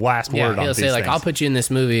 he's the last word on these things. He'll say like, "I'll put you in this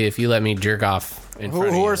movie if you let me jerk off."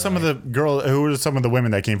 Who are some of the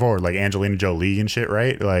women that came forward, like Angelina Jolie and shit,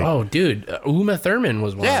 right? Like, oh, dude, Uma Thurman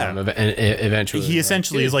was one of them. Eventually, he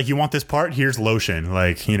essentially is like, "You want this part? Here's lotion."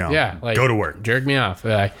 Like, you know, like, go to work, jerk me off.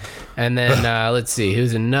 And then let's see,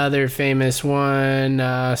 who's another famous one?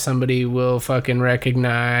 Somebody will fucking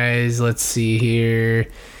recognize. Let's see here.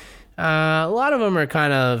 A lot of them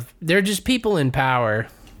are they're just people in power.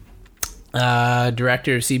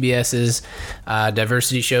 Director of CBS's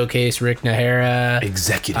Diversity Showcase, Rick Nahara.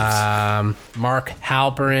 Executives. Mark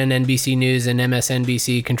Halperin, NBC News and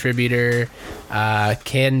MSNBC contributor.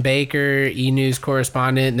 Ken Baker, E! News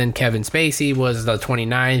correspondent. And then Kevin Spacey was the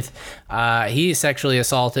 29th. He sexually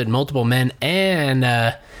assaulted multiple men and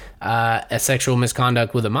a sexual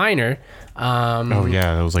misconduct with a minor. Oh,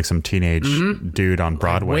 yeah. That was like some teenage dude on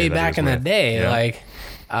Broadway. Way that back he in was the with. day. Yeah. Like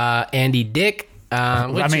Andy Dick.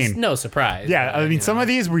 Which is no surprise. Yeah, I mean, some of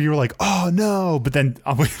these where you were like, oh no, but then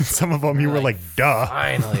some of them you were like, duh.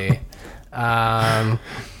 Finally. I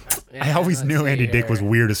always knew Andy Dick was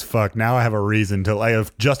weird as fuck. Now I have a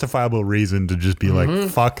justifiable reason to just be like,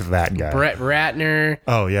 fuck that guy. Brett Ratner.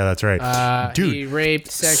 Oh yeah, that's right. Dude, he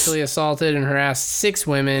raped, sexually assaulted, and harassed 6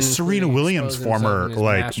 women. Serena Williams' exposed himself former and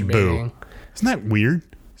is boo. masturbating. Isn't that weird?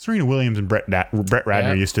 Serena Williams and Brett Ratner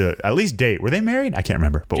Yep. used to at least date. Were they married? I can't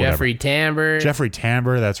remember. But Jeffrey whatever. Tambor. Jeffrey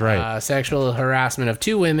Tambor, that's right. Sexual harassment of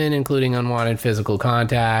 2 women, including unwanted physical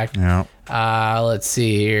contact. Yeah. Let's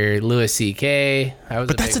see here. Louis C.K.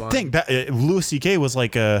 But that's the thing. That Louis C.K. was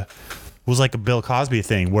like a Bill Cosby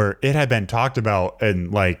thing where it had been talked about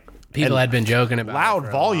and like People had been joking about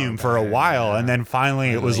loud volume for a while, and then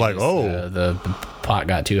finally it was like, oh, the pot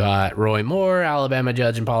got too hot. Roy Moore, Alabama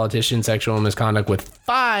judge and politician, sexual misconduct with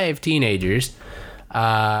 5 teenagers.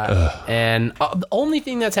 And the only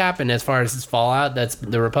thing that's happened as far as this fallout, that's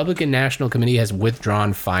the Republican National Committee has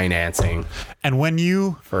withdrawn financing and when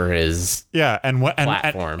you for his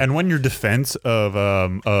platform. And when your defense of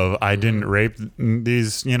I didn't rape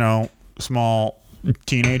these small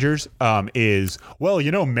teenagers is, well,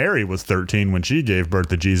 Mary was 13 when she gave birth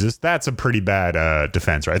to Jesus. That's a pretty bad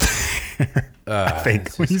defense right there. I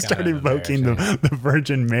think when you start invoking the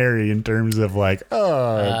Virgin Mary in terms of like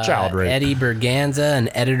child rape. Eddie Berganza, an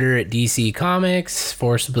editor at DC Comics,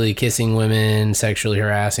 forcibly kissing women, sexually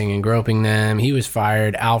harassing and groping them. He was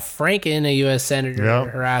fired. Al Franken, a U.S. senator,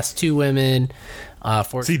 harassed 2 women. I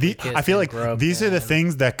feel like these are the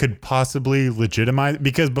things that could possibly legitimize,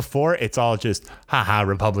 because before it's all just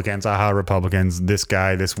Republicans, this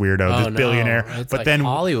guy, this weirdo, this billionaire. It's but like then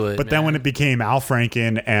Hollywood. But then when it became Al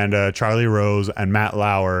Franken and Charlie Rose and Matt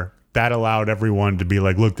Lauer, that allowed everyone to be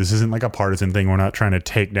like, look, this isn't like a partisan thing. We're not trying to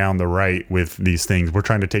take down the right with these things. We're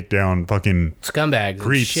trying to take down fucking scumbags,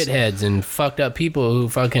 creeps, and shitheads, and fucked up people who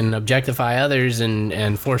fucking objectify others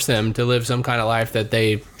and force them to live some kind of life that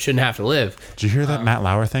they shouldn't have to live. Did you hear that Matt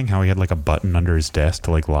Lauer thing? How he had like a button under his desk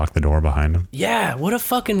to like lock the door behind him? Yeah, what a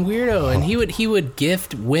fucking weirdo. And he would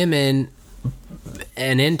gift women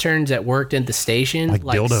and interns that worked at the station like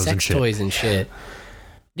dildos sex and shit. toys and shit.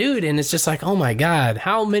 Dude, and it's just like, oh my God,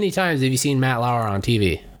 how many times have you seen Matt Lauer on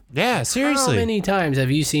TV? Yeah, seriously. How many times have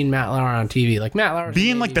you seen Matt Lauer on TV? Like Matt Lauer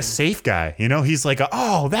being like the safe guy, he's like,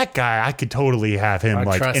 oh, that guy, I could totally have him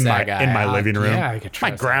like in my living room. Yeah, I could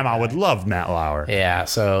trust my grandma would love Matt Lauer. Yeah,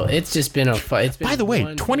 so it's just been By the way,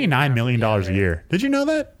 $29 million a year. Did you know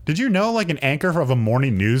that? Did you know like an anchor of a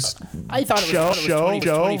morning news I thought it was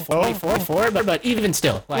 24, but even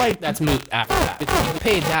still, like that's moot after that. It's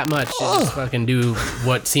paid that much to just fucking do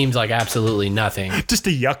what seems like absolutely nothing. Just to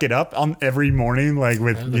yuck it up on every morning, like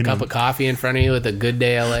with a cup of coffee in front of you with a Good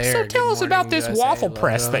Day LA. So tell us about this USA waffle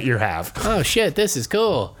press that you have. Oh shit, this is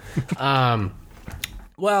cool.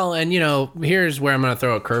 Well, and here's where I'm gonna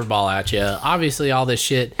throw a curveball at you. Obviously, all this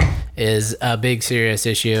shit is a big serious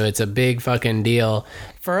issue. It's a big fucking deal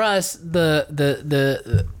for us.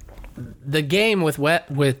 The game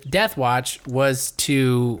with Death Watch was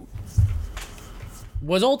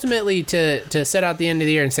ultimately to set out the end of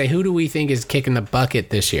the year and say, who do we think is kicking the bucket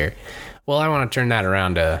this year? Well, I want to turn that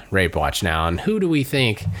around to Rape Watch now. And who do we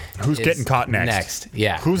think who's getting caught next?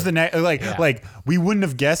 Yeah. Who's the next? Like we wouldn't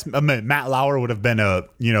have guessed. Matt Lauer would have been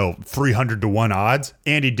 300-1 odds.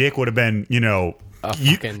 Andy Dick would have been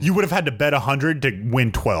you would have had to bet 100 to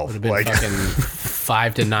win 12. Would have been fucking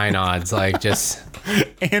 5 to 9 odds. Like just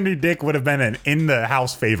Andy Dick would have been an in the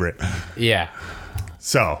house favorite. Yeah.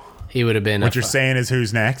 So he would have been. What you're saying is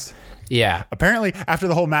who's next? Yeah. Apparently, after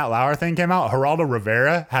the whole Matt Lauer thing came out, Geraldo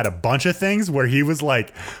Rivera had a bunch of things where he was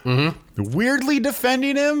like weirdly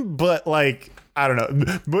defending him, but like, I don't know.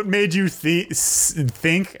 What made you think,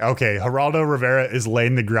 okay, Geraldo Rivera is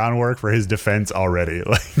laying the groundwork for his defense already?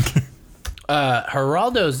 Like,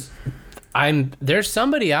 Geraldo's. There's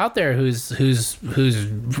somebody out there who's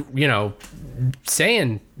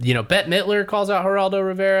saying, Bette Midler calls out Geraldo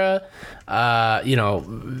Rivera.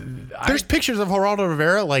 There's pictures of Geraldo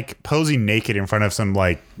Rivera like posing naked in front of some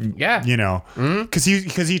because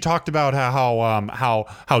he talked about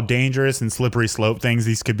how dangerous and slippery slope things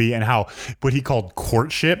these could be, and how what he called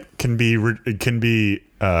courtship can be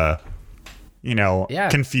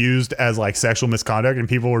confused as like sexual misconduct, and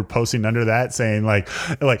people were posting under that saying like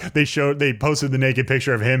they posted the naked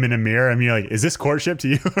picture of him in a mirror. I mean, like, is this courtship to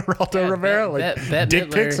you, Geraldo Rivera?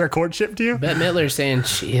 Dick pics are courtship to you? Bette Midler saying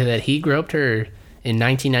that he groped her in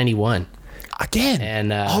 1991. Again,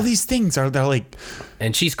 and all these things they're like,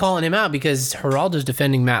 and she's calling him out because Geraldo's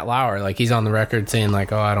defending Matt Lauer, like he's on the record saying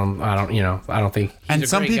like, oh, I don't think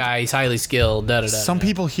he's a great guy, he's highly skilled. Some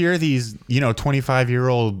people hear these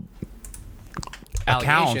 25-year-old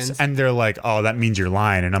accounts and they're like, oh, that means you're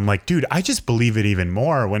lying, and I'm like, dude, I just believe it even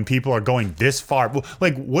more when people are going this far.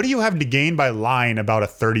 Like, what do you have to gain by lying about a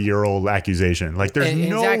 30-year-old accusation? Like, there's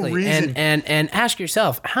no reason. And ask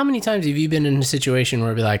yourself, how many times have you been in a situation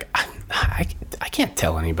where it'd be like, I can't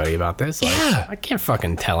tell anybody about this. Like, I can't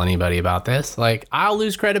fucking tell anybody about this. Like, I'll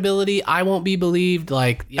lose credibility. I won't be believed.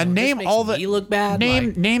 Like, and name all the look bad.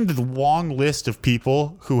 Name the long list of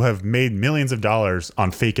people who have made millions of dollars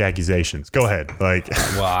on fake accusations. Go ahead. Like,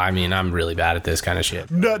 well, I mean, I'm really bad at this kind of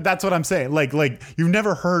shit. No, that's what I'm saying. Like you've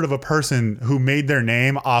never heard of a person who made their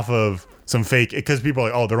name off of some fake, because people are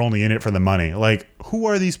like, oh, they're only in it for the money. Like, who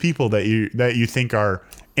are these people that you think are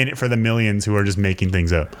in it for the millions who are just making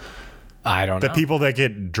things up? I don't know. The people that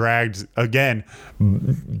get dragged, again,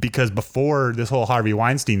 because before this whole Harvey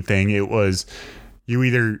Weinstein thing, it was you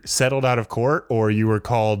either settled out of court or you were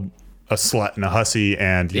called a slut and a hussy,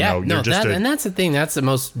 and you're just and that's the thing. That's the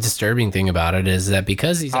most disturbing thing about it, is that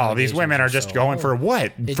because these women are just going for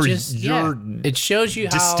what? It shows you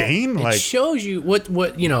disdain. It shows you what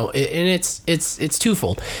and it's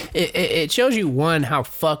twofold. It shows you, one, how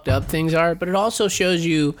fucked up things are, but it also shows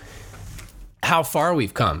you how far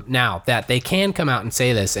we've come now that they can come out and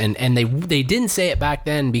say this, and they didn't say it back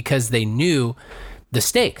then because they knew the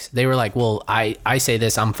stakes. They were like, well, I say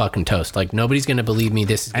this, I'm fucking toast. Like, nobody's gonna believe me.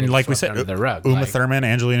 This is, and like we said, under the rug. Uma Thurman,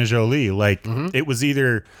 Angelina Jolie, like it was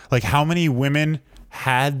either like, how many women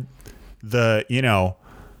had the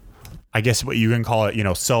I guess what you can call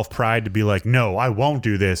it, self-pride to be like, no, I won't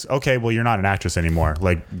do this. Okay, well, you're not an actress anymore.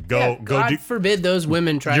 Like, go God forbid those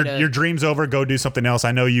women try your dream's over. Go do something else.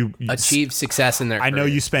 I know you achieve success in their I know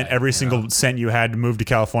you spent every single cent you had to move to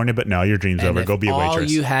California, but no, your dream's over. Go be a waitress. All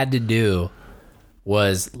you had to do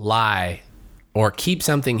was lie or keep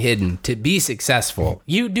something hidden to be successful.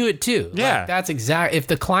 You do it too. Yeah. Like, that's exactly, if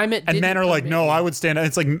the climate and men are like, no, I would stand.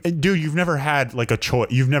 It's like, dude, you've never had like a choice.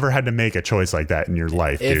 You've never had to make a choice like that in your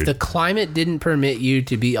life, dude. If the climate didn't permit you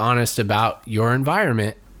to be honest about your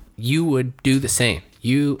environment, you would do the same.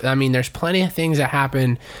 There's plenty of things that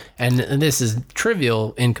happen, and this is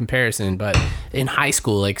trivial in comparison, but in high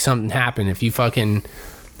school, like, something happened. If you fucking,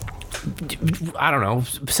 I don't know,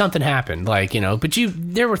 something happened, like, but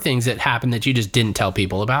there were things that happened that you just didn't tell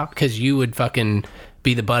people about because you would fucking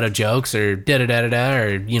be the butt of jokes or da-da-da-da-da,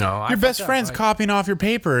 or, your best friend's copying off your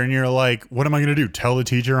paper and you're like, what am I going to do? Tell the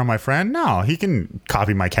teacher on my friend? No, he can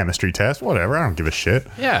copy my chemistry test, whatever. I don't give a shit.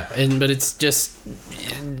 Yeah. But it's just,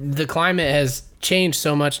 the climate has changed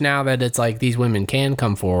so much now that it's like these women can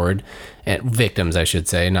come forward, and victims, I should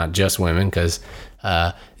say, not just women, because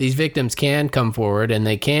these victims can come forward and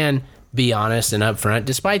they can be honest and upfront,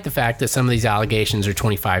 despite the fact that some of these allegations are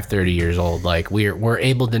 25, 30 years old. Like, we're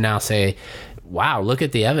able to now say, wow, look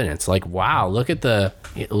at the evidence. Like, wow, look at the,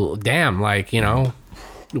 damn, like,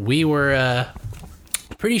 we were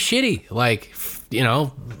pretty shitty. Like,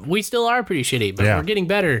 we still are pretty shitty, but we're getting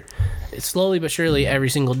better slowly but surely every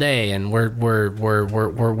single day, and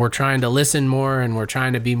we're trying to listen more, and we're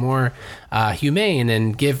trying to be more humane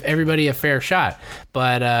and give everybody a fair shot.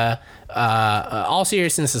 But all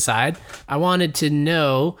seriousness aside, I wanted to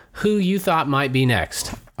know who you thought might be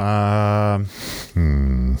next.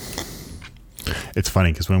 It's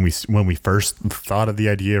funny because when we first thought of the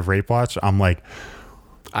idea of Rape Watch, I'm like,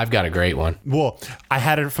 I've got a great one. Well, I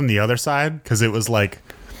had it from the other side because it was like,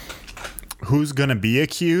 who's gonna be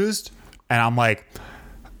accused? And I'm like,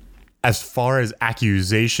 as far as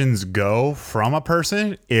accusations go from a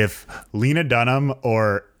person, if Lena Dunham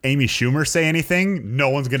or Amy Schumer say anything,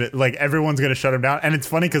 everyone's gonna shut them down. And it's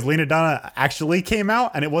funny because Lena Dunham actually came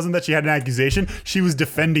out, and it wasn't that she had an accusation. She was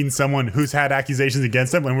defending someone who's had accusations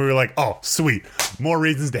against them, and we were like, oh, sweet, more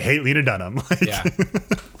reasons to hate Lena Dunham. Like, yeah.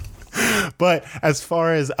 But as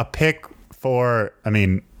far as a pick for,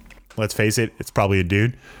 let's face it, it's probably a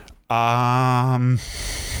dude. I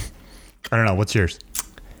don't know. What's yours?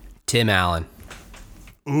 Tim Allen.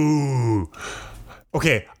 Ooh.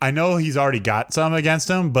 Okay, I know he's already got some against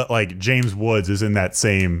him, but like James Woods is in that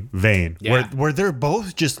same vein, where they're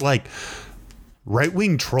both just like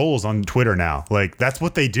right-wing trolls on Twitter now. Like, that's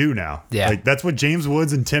what they do now. Yeah, like that's what James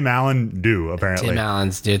Woods and Tim Allen do. Apparently, Tim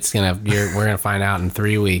Allen's. We're gonna find out in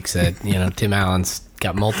 3 weeks that Tim Allen's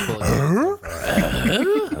got multiple.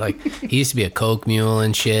 Like he used to be a coke mule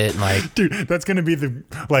and shit. Like, dude, that's gonna be the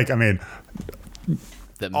like. I mean,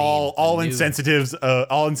 all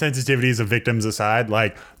insensitivities of victims aside,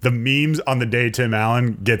 like the memes on the day Tim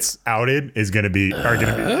Allen gets outed are gonna be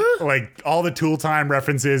like all the Tool Time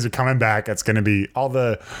references are coming back. It's gonna be all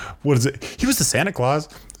the what is it? He was the Santa Claus.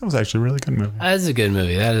 That was actually a really good movie. That is a good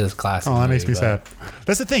movie. That is a classic. Oh, that movie, makes me sad.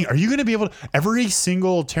 That's the thing. Are you going to be able to? Every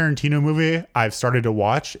single Tarantino movie I've started to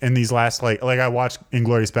watch in these last like I watched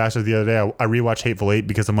Inglourious Basterds the other day. I rewatched Hateful Eight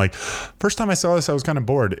because I'm like, first time I saw this, I was kind of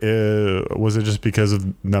bored. Was it just because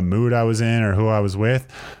of the mood I was in or who I was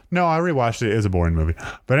with? No, I rewatched it. It was a boring movie.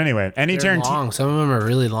 But anyway, any Tarantino, some of them are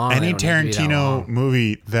really long. Any Tarantino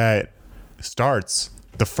movie that starts,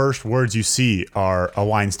 the first words you see are a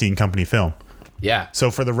Weinstein Company film. Yeah. So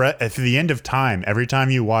for the end of time, every time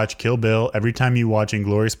you watch Kill Bill, every time you watch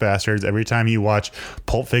Inglourious Basterds, every time you watch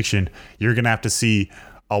Pulp Fiction, you're going to have to see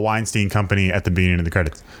a Weinstein Company at the beginning of the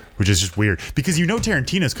credits, which is just weird because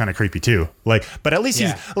Tarantino's kind of creepy too. Like, but at least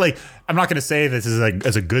he's like, I'm not going to say this is like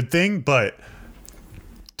as a good thing, but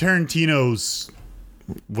Tarantino's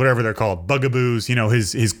whatever they're called, bugaboos,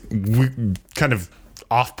 his kind of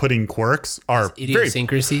off-putting quirks are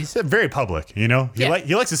idiosyncrasies. Very public, he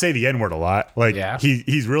likes to say the N-word a lot. Like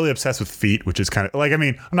he's really obsessed with feet, which is kind of like, I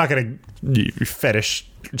mean, I'm not gonna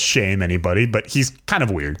fetish shame anybody, but he's kind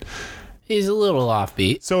of weird. He's a little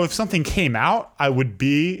offbeat. So if something came out, I would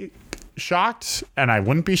be shocked and I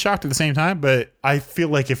wouldn't be shocked at the same time, but I feel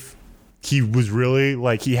like if he was really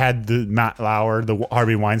like he had the Matt Lauer, the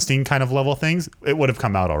Harvey Weinstein kind of level things, it would have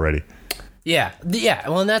come out already. Yeah.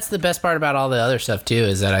 Well, and that's the best part about all the other stuff too,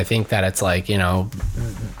 is that I think that it's like, you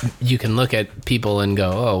can look at people and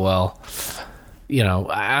go, oh well,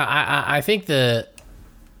 I think the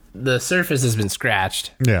surface has been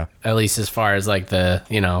scratched. Yeah. At least as far as like the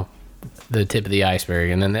tip of the iceberg,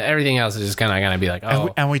 and then everything else is just kind of gonna be like,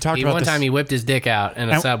 oh. And we talked about one time he whipped his dick out in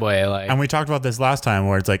a subway, like. And we talked about this last time,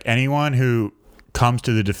 where it's like anyone who comes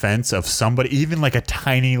to the defense of somebody, even like a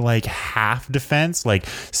tiny like half defense, like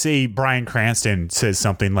say Bryan Cranston says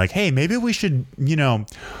something like, hey, maybe we should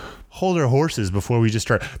hold our horses before we just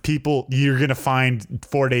start. People, you're gonna find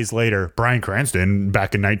 4 days later, Bryan Cranston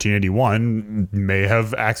back in 1981 may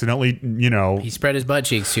have accidentally he spread his butt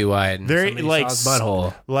cheeks too wide and somebody saw his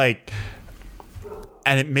butthole, like.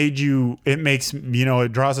 And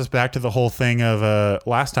it draws us back to the whole thing of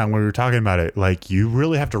last time when we were talking about it. Like, you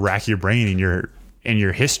really have to rack your brain in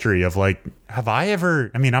your history of like, have I ever,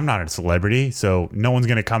 I mean, I'm not a celebrity, so no one's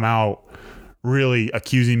going to come out really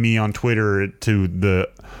accusing me on Twitter to the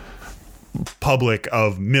public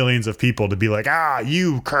of millions of people to be like,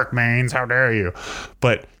 you Kirk Maines, how dare you?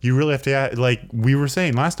 But you really have to, like we were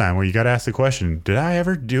saying last time, where you got to ask the question, did I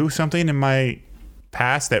ever do something in my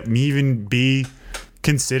past that may even be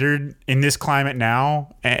considered in this climate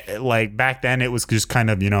now? Like back then it was just kind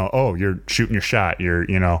of you're shooting your shot,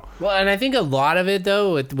 well, and I think a lot of it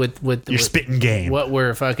though with your spitting game, what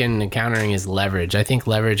we're fucking encountering is leverage. I think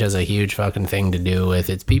leverage has a huge fucking thing to do with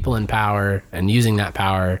it's people in power and using that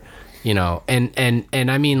power, and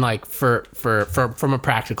I mean, like for from a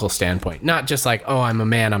practical standpoint, not just like, oh, I'm a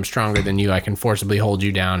man, I'm stronger than you, I can forcibly hold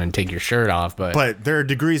you down and take your shirt off, but there are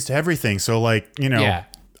degrees to everything. So like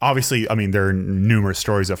obviously, I mean, there are numerous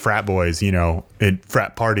stories of frat boys, at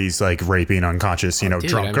frat parties, like raping unconscious,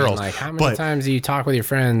 drunk girls. Like, how many times do you talk with your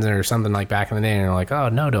friends or something like back in the day, and they're like, "Oh,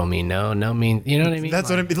 no, don't mean no, no mean," you know what I mean? That's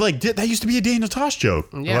what I mean. Like that used to be a Daniel Tosh joke.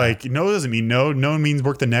 Yeah. Like, no doesn't mean no. No means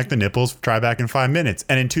work the neck, the nipples. Try back in 5 minutes.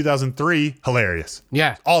 And in 2003, hilarious.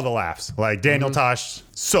 Yeah, all the laughs. Like Daniel Tosh,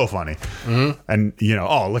 so funny. And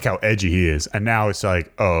look how edgy he is. And now it's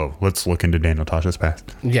like, oh, let's look into Daniel Tosh's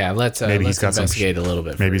past. Yeah, let's investigate a little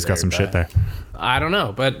bit. Maybe he's got some shit there. I don't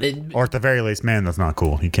know, but or at the very least, man, that's not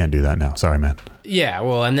cool. You can't do that now. Sorry, man. Yeah,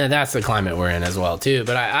 well, and then that's the climate we're in as well too.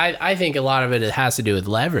 But I think a lot of it has to do with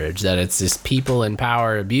leverage. That it's just people in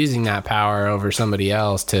power abusing that power over somebody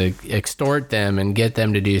else to extort them and get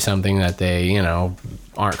them to do something that they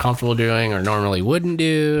aren't comfortable doing or normally wouldn't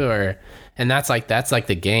do, and that's like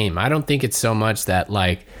the game. I don't think it's so much that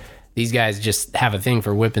like these guys just have a thing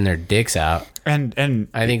for whipping their dicks out, and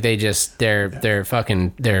I think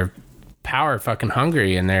they're power fucking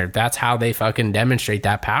hungry, and that's how they fucking demonstrate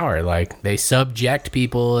that power. Like, they subject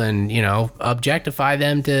people and objectify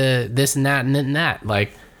them to this and that and that.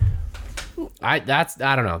 Like, I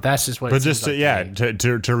don't know, that's just what. But just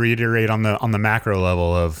to reiterate on the macro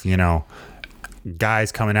level of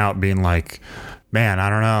guys coming out being like, man, I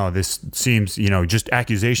don't know, this seems just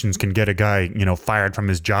accusations can get a guy fired from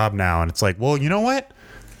his job now, and it's like, well, you know what,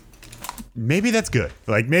 maybe that's good.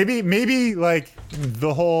 Like maybe like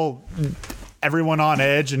the whole everyone on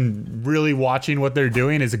edge and really watching what they're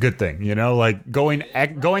doing is a good thing, you know, like going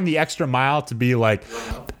the extra mile to be like,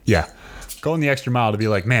 going the extra mile to be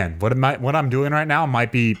like, man, what I'm doing right now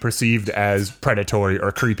might be perceived as predatory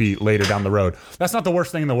or creepy later down the road. That's not the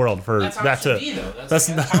worst thing in the world for that's how that it should to be, though. That's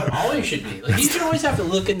how it always should be. Like, you should always have to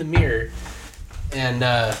look in the mirror and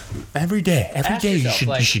every day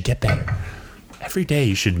yourself, you should get better. Every day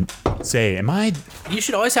you should say, you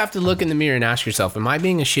should always have to look in the mirror and ask yourself, am I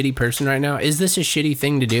being a shitty person right now? Is this a shitty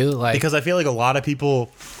thing to do? Like, because I feel like a lot of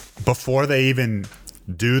people, before they even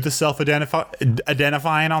do the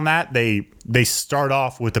self-identifying on that, they start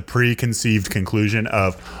off with the preconceived conclusion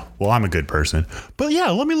of, well, I'm a good person, but yeah,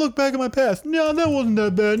 let me look back at my past. No, that wasn't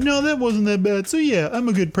that bad. No, that wasn't that bad. So yeah, I'm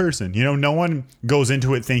a good person. You know, no one goes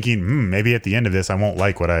into it thinking, maybe at the end of this I won't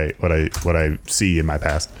like what I see in my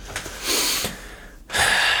past.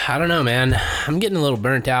 I don't know, man. I'm getting a little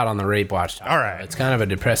burnt out on the rape watch talk. All right. It's kind of a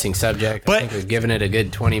depressing subject. But I think we've given it a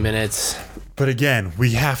good 20 minutes. But again,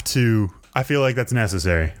 we have to. I feel like that's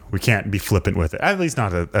necessary. We can't be flippant with it. At least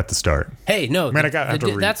not at the start. Hey, no, Man,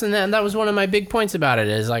 that was one of my big points about it.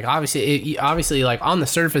 Is like obviously, like on the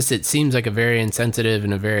surface, it seems like a very insensitive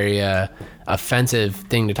and a very offensive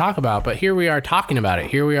thing to talk about. But here we are talking about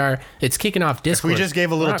it. Here we are. It's kicking off discourse. If we just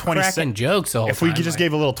gave a little 20-second jokes, the whole if we time, just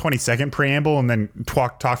gave a little 20-second preamble and then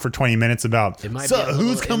talk for 20 minutes about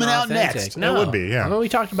who's coming out next, no, it would be. Yeah. I mean, we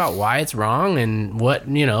talked about why it's wrong and what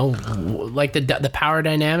like the power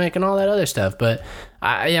dynamic and all that other stuff. But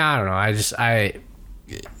I don't know.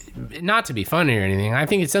 Not to be funny or anything. I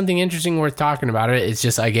think it's something interesting worth talking about it. It's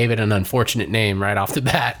just I gave it an unfortunate name right off the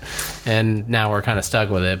bat, and now we're kind of stuck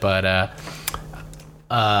with it. But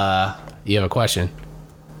you have a question?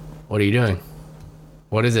 What are you doing?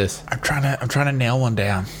 What is this? I'm trying to nail one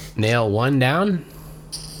down. Nail one down?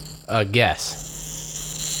 A guess.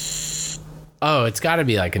 Oh, it's got to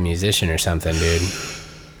be like a musician or something, dude.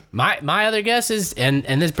 My other guess is, and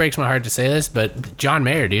this breaks my heart to say this, but John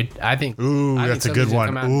Mayer, dude. I think. Ooh, that's a good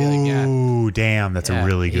one. Ooh, damn, that's a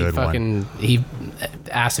really good one. He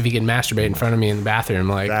asked if he could masturbate in front of me in the bathroom.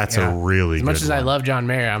 Like, that's a really good one. As much as I love John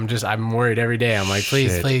Mayer, I'm worried every day. I'm like,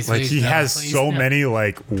 please. Like, he has so many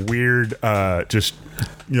like weird, just.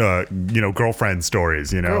 Girlfriend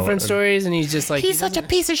stories, girlfriend stories, and he's just like, he's such a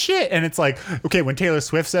piece of shit. And it's like, okay, when Taylor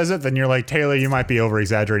Swift says it, then you're like, Taylor, you might be over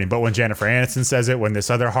exaggerating. But when Jennifer Aniston says it, when this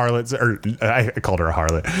other harlot, or I called her a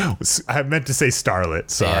harlot, I meant to say starlet.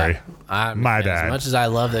 Sorry, my bad. As much as I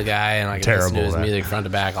love the guy and I can listen to his music front to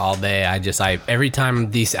back all day, every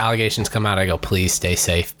time these allegations come out, I go, please stay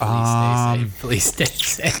safe. Please stay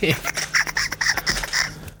safe.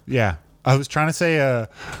 Yeah, I was trying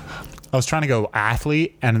to go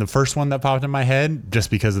athlete, and the first one that popped in my head,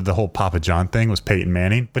 just because of the whole Papa John thing, was Peyton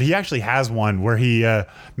Manning. But he actually has one where he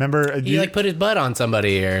put his butt on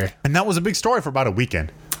somebody, and that was a big story for about a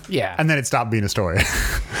weekend. Yeah, and then it stopped being a story.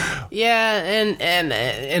 Yeah,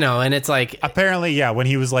 and it's like, apparently, yeah, when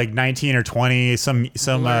he was like 19 or 20, some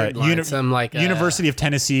University of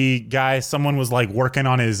Tennessee guy, someone was like working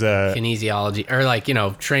on his kinesiology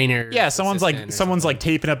or trainer. Yeah, someone's like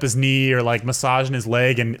taping up his knee or like massaging his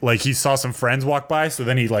leg, and like he saw some friends walk by, so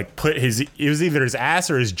then he like put it was either his ass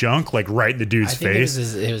or his junk like right in the dude's face.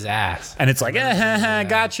 It was ass, and it's like,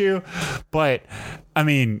 got you. But I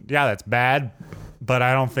mean, yeah, that's bad. But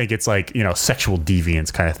I don't think it's like, sexual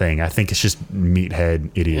deviance kind of thing. I think it's just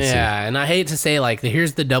meathead idiocy. Yeah, and I hate to say, like,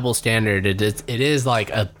 here's the double standard. It is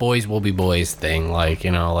like a boys will be boys thing. Like,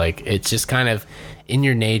 like it's just kind of in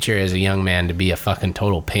your nature as a young man to be a fucking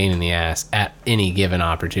total pain in the ass at any given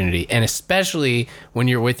opportunity. And especially when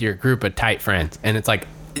you're with your group of tight friends. And it's like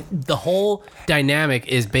the whole dynamic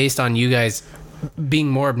is based on you guys being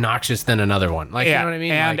more obnoxious than another one. Like, yeah, you know what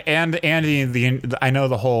I mean? And I know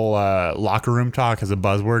the whole locker room talk is a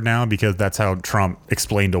buzzword now because that's how Trump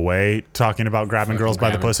explained away talking about grabbing girls by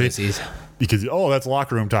the pussy. Pussies. Because, that's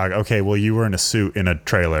locker room talk. Okay, well, you were in a suit in a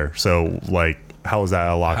trailer. So, like, how is that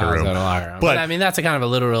a locker room? But I mean, that's a kind of a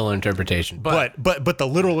literal interpretation. But the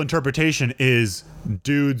literal interpretation is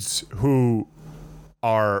dudes who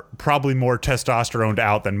are probably more testosteroned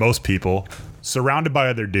out than most people, surrounded by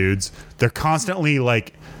other dudes. They're constantly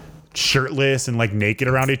like shirtless and like naked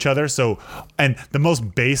around each other. So, and the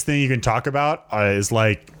most base thing you can talk about is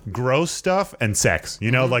like gross stuff and sex,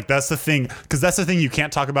 like that's the thing, because that's the thing you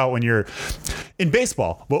can't talk about when you're in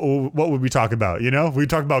baseball. What would we talk about? We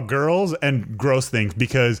talk about girls and gross things,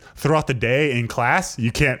 because throughout the day in class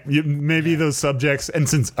maybe those subjects, and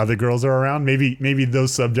since other girls are around, maybe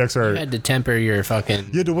those subjects are, you had to temper your fucking,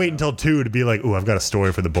 you had to wait until 2 to be like, I've got a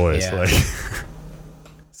story for the boys. Yeah. Like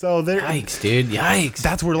So there, Yikes, dude. Yikes.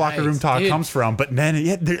 that's where locker room Yikes, talk dude. comes from. But then,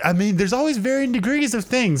 there's always varying degrees of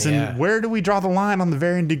things. Yeah. And where do we draw the line on the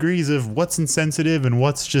varying degrees of what's insensitive and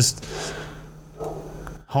what's just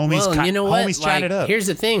homies, Well, and you know what? homies chat it up? Here's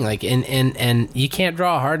the thing, like, and you can't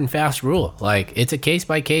draw a hard and fast rule. Like, it's a case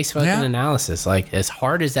by case fucking Yeah. analysis. Like, as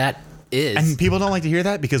hard as that is. And people don't like to hear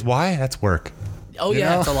that because why? That's work. Oh, you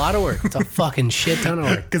yeah, know? it's a lot of work. It's a fucking shit ton of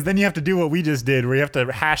work. Because then you have to do what we just did, where you have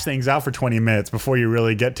to hash things out for 20 minutes before you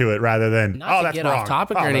really get to it, rather than Not to that's get wrong. off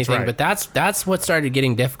topic Oh, or that's anything, right. but that's what started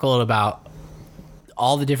getting difficult about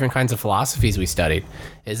all the different kinds of philosophies we studied.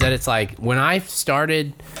 Is that it's like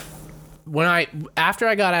after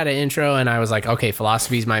I got out of intro and I was like, okay,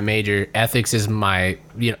 philosophy is my major, ethics is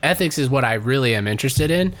ethics is what I really am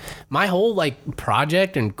interested in. My whole like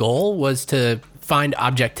project and goal was to find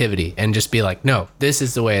objectivity and just be like, no, this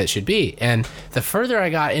is the way it should be. And the further I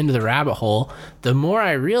got into the rabbit hole, the more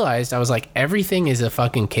I realized I was like, everything is a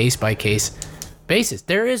fucking case by case basis.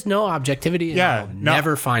 There is no objectivity. And Yeah, I'll no,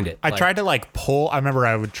 never find it. I tried to I remember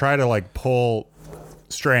I would try to pull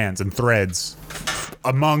strands and threads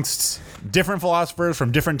amongst different philosophers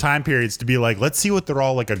from different time periods to be like, let's see what they're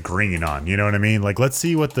all like agreeing on. You know what I mean? Like, let's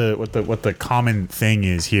see what the common thing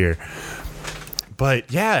is here.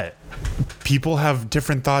 But yeah, people have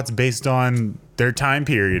different thoughts based on their time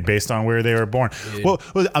period, based on where they were born. Dude. Well,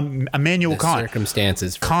 Immanuel the Kant.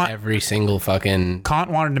 circumstances for Kant- every single fucking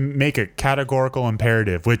Kant wanted to make a categorical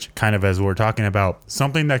imperative, which kind of, as we're talking about,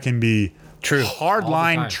 something that can be True. hard All the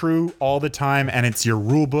line, time. true all the time, and it's your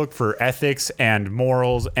rule book for ethics and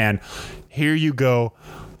morals. And here you go.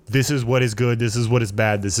 This is what is good. This is what is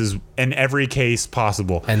bad. This is in every case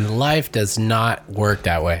possible. and life does not work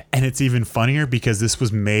that way. And it's even funnier because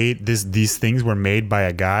these things were made by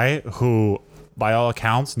a guy who, by all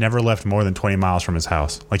accounts, never left more than 20 miles from his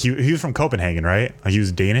house. Like he was from Copenhagen, right? Like he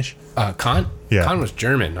was Danish. Kant? Yeah. Kant was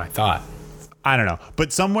German, I thought. I don't know,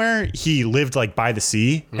 but somewhere he lived like by the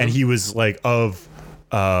sea, and he was like of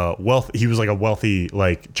wealth. He was like a wealthy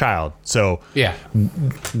like child. So Yeah.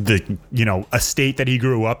 the estate that he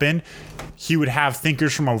grew up in, he would have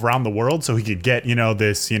thinkers from around the world, so he could get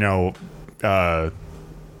this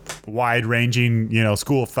wide ranging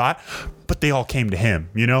school of thought. But they all came to him.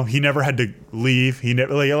 He never had to leave. He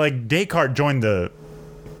never like Descartes joined the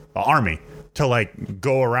army to like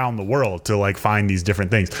go around the world to like find these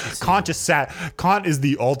different things. Kant is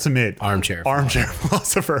the ultimate Armchair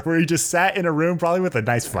philosopher, where he just sat in a room probably with a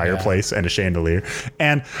nice fireplace and a chandelier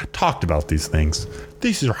and talked about these things.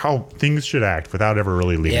 These are how things should act without ever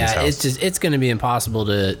really leaving his Yeah, house. it's going to be impossible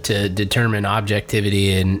to determine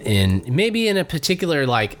objectivity in maybe in a particular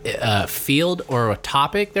like field or a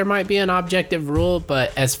topic. There might be an objective rule,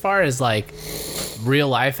 but as far as like real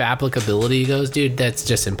life applicability goes, dude, that's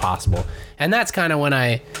just impossible. And that's kind of when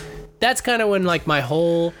like my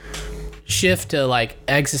whole shift to like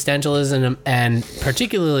existentialism and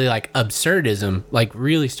particularly like absurdism like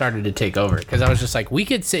really started to take over, because I was just like, we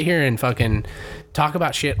could sit here and fucking talk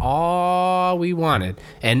about shit all we wanted,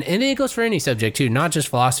 and it goes for any subject too, not just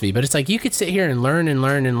philosophy, but it's like you could sit here and learn and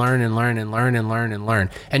learn and learn and learn and learn and learn and learn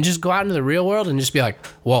and just go out into the real world and just be like,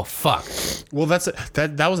 well, fuck. Well,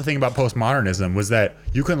 that was the thing about postmodernism, was that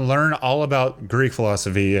you can learn all about Greek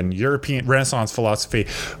philosophy and European Renaissance philosophy,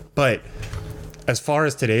 but as far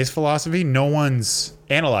as today's philosophy, no one's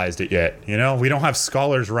analyzed it yet. We don't have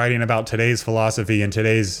scholars writing about today's philosophy and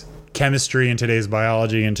today's chemistry and today's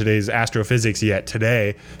biology and today's astrophysics yet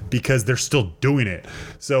today, because they're still doing it.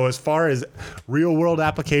 So as far as real world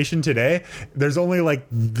application today, there's only like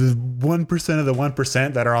the 1% of the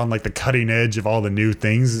 1% that are on like the cutting edge of all the new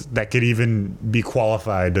things that could even be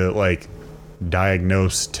qualified to like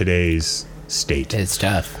diagnose today's state. It's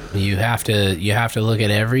tough. You have to look at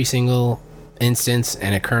every single instance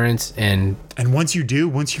and occurrence, and once you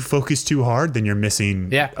focus too hard, then you're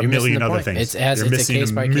missing a million other things. You're missing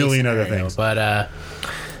a million other things. But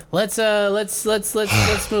let's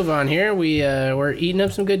move on here. We're eating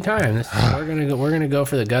up some good time. We're gonna go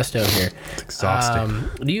for the gusto here. It's exhausting.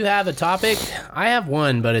 Do you have a topic? I have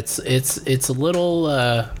one, but it's a little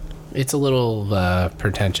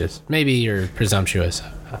pretentious, maybe, or presumptuous.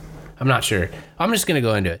 I'm not sure. I'm just gonna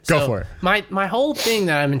go into it. Go for it. My whole thing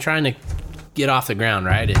that I've been trying to get off the ground,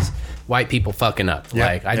 right, is white people fucking up.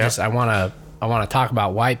 Yep, I want to talk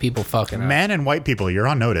about white people fucking up. Men and white people, you're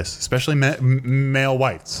on notice, especially male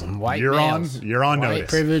whites. You're on White notice.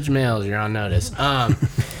 privileged males, you're on notice.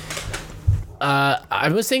 I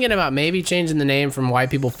was thinking about maybe changing the name from white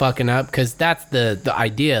people fucking up, because that's the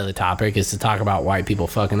idea of the topic, is to talk about white people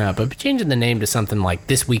fucking up. But changing the name to something like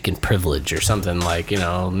This Week in Privilege, or something like,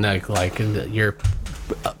 like your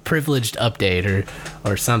privileged update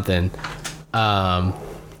or something.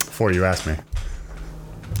 before you ask me.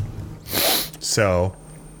 So,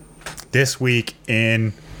 this week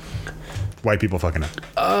in white people fucking up.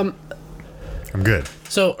 I'm good.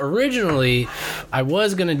 So originally, I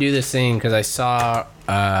was gonna do this thing because I saw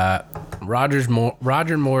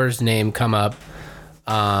Roger Moore's name come up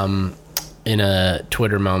in a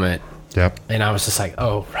Twitter moment. Yep. And I was just like,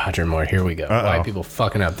 oh, Roger Moore, here we go. Uh-oh. White people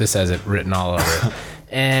fucking up. This has it written all over it.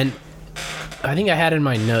 And I think I had in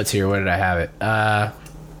my notes here. Where did I have it?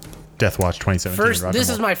 Death Watch 2017. First, Roger this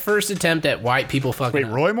Moore. is my first attempt at white people fucking Wait,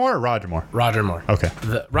 up. Roy Moore or Roger Moore? Roger Moore. Okay.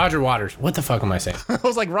 Roger Waters. What the fuck am I saying? I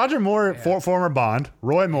was like, Roger Moore, former Bond.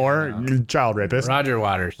 Roy Moore, child rapist. Roger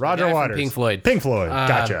Waters. The Roger guy from Waters. Pink Floyd. Pink Floyd.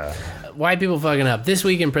 Gotcha. White people fucking up. This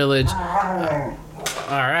week in privilege. All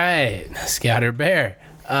right, Scouter Bear.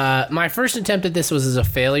 My first attempt at this was as a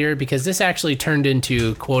failure because this actually turned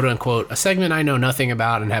into quote unquote a segment I know nothing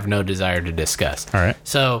about and have no desire to discuss. All right.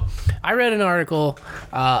 So I read an article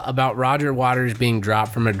about Roger Waters being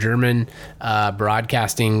dropped from a German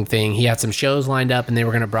broadcasting thing. He had some shows lined up and they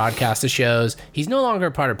were going to broadcast the shows. He's no longer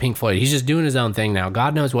a part of Pink Floyd. He's just doing his own thing now.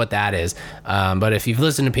 God knows what that is. But if you've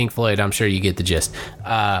listened to Pink Floyd, I'm sure you get the gist.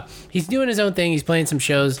 He's doing his own thing. He's playing some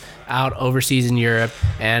shows out overseas in Europe.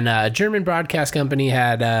 And a German broadcast company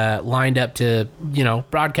had lined up to,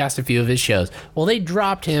 broadcast a few of his shows. Well, they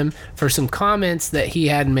dropped him for some comments that he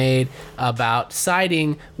had made about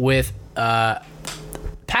siding with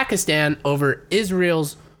Pakistan over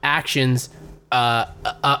Israel's actions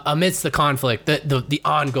amidst the conflict, the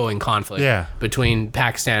ongoing conflict between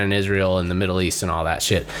Pakistan and Israel and the Middle East and all that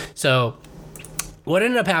shit. So what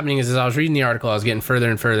ended up happening is, as I was reading the article, I was getting further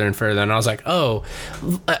and further and further, and I was like,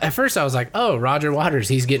 at first I was like, Roger Waters,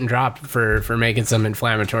 he's getting dropped for making some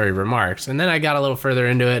inflammatory remarks. And then I got a little further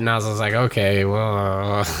into it, and I was like, okay,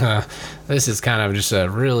 well, this is kind of just a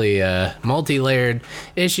really multi-layered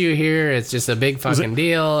issue here. It's just a big fucking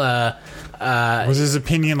deal. Was his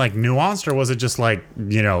opinion like nuanced, or was it just like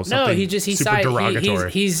something no? He super derogatory?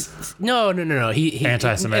 He's no. He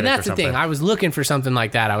anti-Semitic, and that's or the thing. something. I was looking for something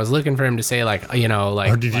like that. I was looking for him to say like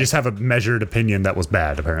or did you just have a measured opinion that was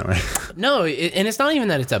bad? Apparently, no. And it's not even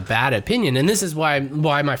that it's a bad opinion. And this is why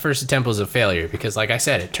my first attempt was a failure, because like I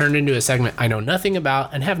said, it turned into a segment I know nothing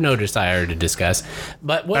about and have no desire to discuss.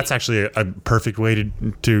 But that's actually a perfect way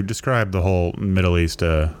to describe the whole Middle East.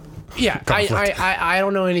 Yeah, I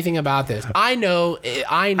don't know anything about this. I know.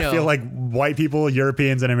 I feel like white people,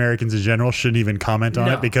 Europeans, and Americans in general shouldn't even comment on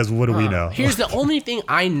it, because what do we know? Here's the only thing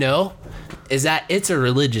I know is that it's a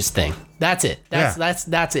religious thing. That's it.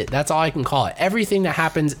 That's it. That's all I can call it. Everything that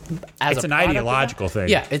happens as it's an ideological thing.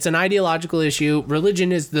 Yeah, it's an ideological issue.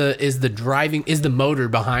 Religion is the motor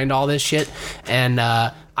behind all this shit, and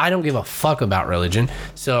I don't give a fuck about religion,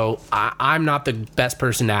 so I'm not the best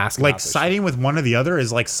person to ask. Like about this siding with one or the other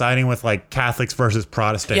is like siding with like Catholics versus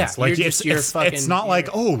Protestants. Yeah, like it's not like,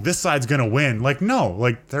 oh, this side's gonna win. Like, no,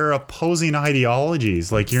 like they're opposing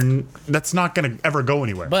ideologies. Like that's not gonna ever go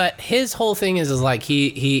anywhere. But his whole thing is like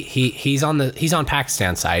he's on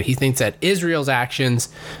Pakistan's side. He thinks that Israel's actions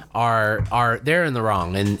are they're in the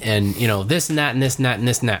wrong, and this and that and this and that and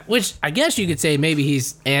this and that. Which I guess you could say maybe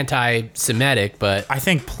he's anti-Semitic, but I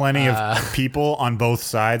think plenty of people on both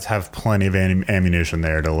sides have plenty of ammunition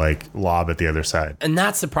there to like lob at the other side. And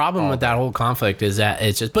that's the problem with that whole conflict, is that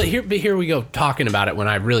it's just. But here we go talking about it when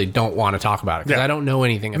I really don't want to talk about it, because I don't know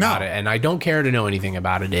anything about it, and I don't care to know anything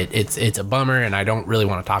about it. It's a bummer, and I don't really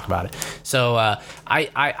want to talk about it. So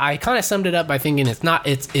I kind of summed it up by thinking it's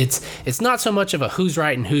not so much of a who's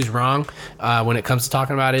right and who's wrong when it comes to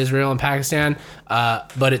talking about Israel and Pakistan,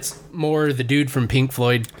 but it's more the dude from Pink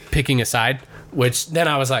Floyd picking a side. Which then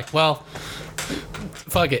I was like, well,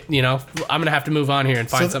 fuck it, I'm gonna have to move on here and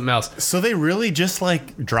find something else. So they really just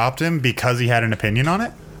like dropped him because he had an opinion on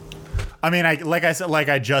it? I mean, like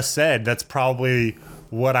I just said, that's probably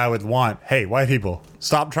what I would want. Hey, white people,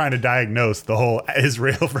 stop trying to diagnose the whole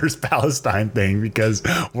Israel versus Palestine thing, because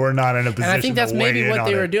we're not in a position. And I think that's maybe what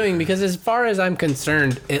they were doing, because as far as I'm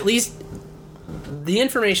concerned, at least the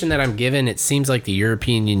information that I'm given, it seems like the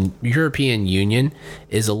European Union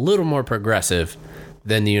is a little more progressive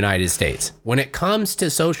than the United States when it comes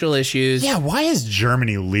to social issues. Yeah, why is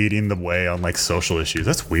Germany leading the way on like social issues?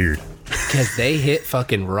 That's weird. Because they hit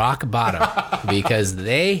fucking rock bottom. Because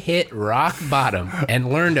they hit rock bottom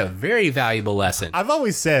and learned a very valuable lesson. I've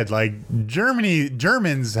always said like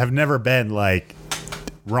Germans have never been like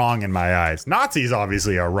wrong in my eyes. Nazis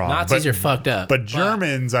obviously are wrong. Nazis are fucked up. But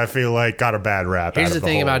Germans, I feel like, got a bad rap. Here's the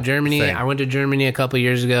thing about Germany. I went to Germany a couple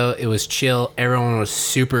years ago. It was chill. Everyone was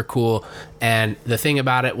super cool. And the thing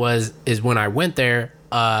about it is when I went there,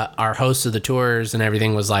 our host of the tours and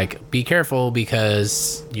everything was like, be careful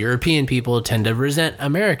because European people tend to resent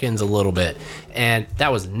Americans a little bit. And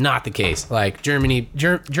that was not the case. Like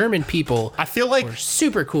German people, I feel like were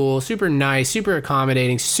super cool, super nice, super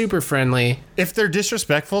accommodating, super friendly. if they're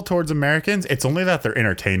disrespectful towards Americans, it's only that they're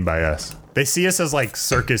entertained by us. They see us as like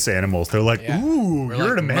circus animals. They're like, Yeah. ooh, We're you're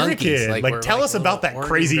like an American. monkeys. Like, Like, we're tell like us about that little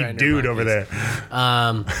crazy organ dude grinder over monkeys.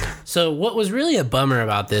 there. So what was really a bummer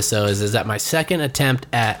about this though is that my second attempt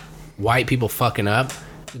at white people fucking up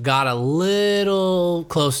got a little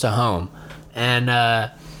close to home. And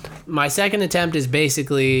my second attempt is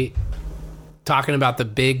basically talking about the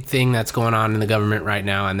big thing that's going on in the government right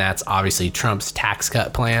now, and that's obviously Trump's tax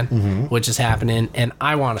cut plan, which is happening. And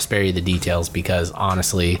I want to spare you the details because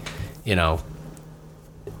honestly, you know,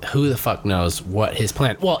 who the fuck knows what his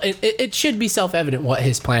plan? Well, it should be self-evident what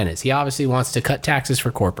his plan is. He obviously wants to cut taxes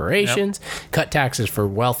for corporations, cut taxes for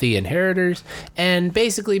wealthy inheritors, and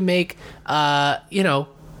basically make, privatize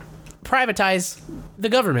the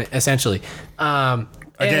government, essentially.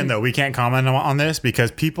 Again, though, we can't comment on this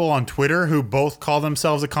because people on Twitter who both call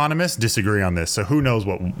themselves economists disagree on this. So who knows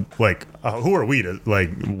what, like, who are we to,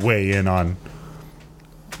 like, weigh in on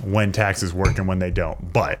when taxes work and when they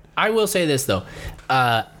don't? But I will say this, though.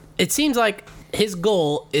 It seems like his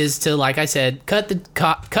goal is to, like I said, cut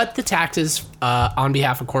the taxes on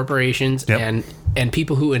behalf of corporations and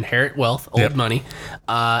people who inherit wealth, old money.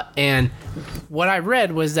 And what I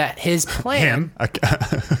read was that his plan,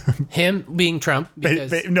 him being Trump, because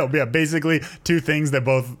basically two things that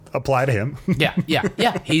both apply to him. yeah.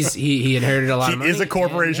 He inherited a lot of money. He is a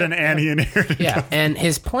corporation and he inherited. Yeah, and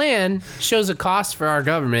his plan shows a cost for our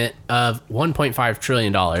government of $1.5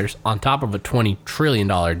 trillion on top of a $20 trillion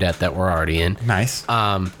debt that we're already in. Nice.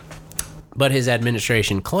 But his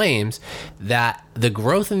administration claims that the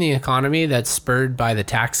growth in the economy that's spurred by the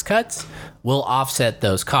tax cuts will offset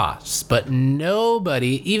those costs. But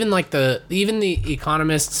nobody, even the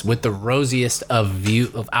economists with the rosiest of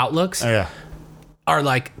outlooks, are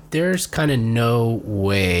like, there's kind of no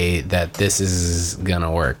way that this is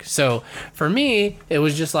gonna work. So for me, it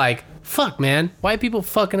was just like, fuck, man, white people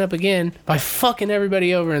fucking up again by fucking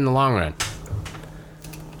everybody over in the long run.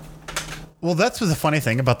 Well, that's the funny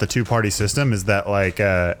thing about the two-party system is that, like,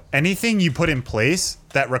 anything you put in place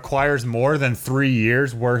that requires more than 3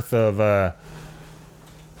 years worth of,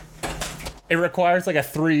 it requires like a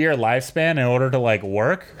 3-year lifespan in order to like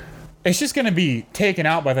work. It's just going to be taken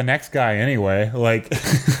out by the next guy anyway. Like,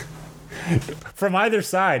 from either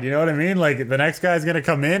side, you know what I mean? Like, the next guy's going to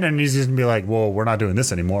come in and he's just going to be like, well, we're not doing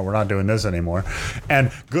this anymore. We're not doing this anymore.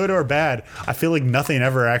 And good or bad, I feel like nothing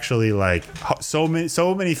ever actually, like, so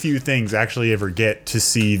many few things actually ever get to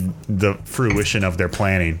see the fruition of their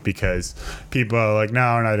planning because people are like,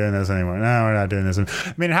 no, we're not doing this anymore. No, we're not doing this.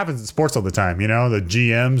 I mean, it happens in sports all the time, you know? The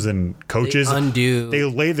GMs and coaches, they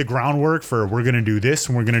lay the groundwork for we're going to do this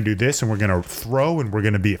and we're going to do this and we're going to throw and we're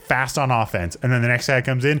going to be fast on offense. And then the next guy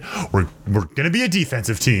comes in, we're going to be a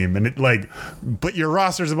defensive team. And it, like, but your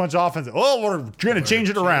roster's a bunch of offensive. Oh, we're going to change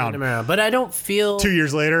it around. But I don't feel 2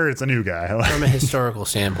 years later, it's a new guy. From a historical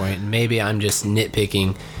standpoint, maybe I'm just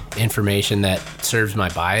nitpicking information that serves my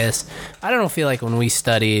bias. I don't feel like when we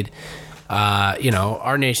studied,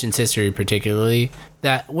 our nation's history particularly,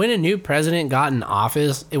 that when a new president got in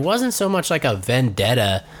office, it wasn't so much like a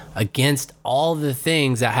vendetta against all the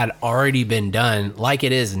things that had already been done like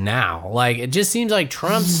it is now. Like, it just seems like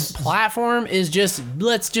Trump's platform is just,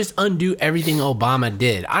 let's just undo everything Obama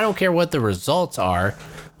did. I don't care what the results are.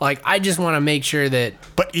 Like, I just want to make sure that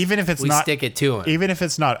but even if it's we not, stick it to him. Even if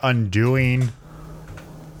it's not undoing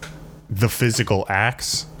the physical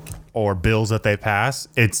acts or bills that they pass,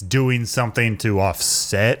 it's doing something to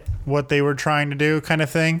offset what they were trying to do, kind of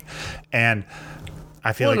thing. And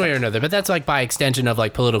I feel one like way or another, but that's like by extension of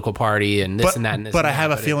like political party and this and that and this. But and I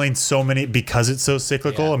have a feeling so many, because it's so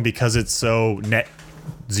cyclical and because it's so net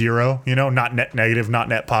zero, you know, not net negative, not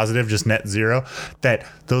net positive, just net zero, that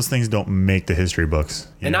those things don't make the history books.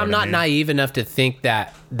 And I'm not naive enough to think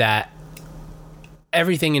that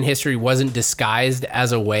everything in history wasn't disguised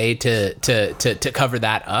as a way to cover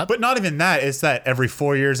that up. But not even that. It's that every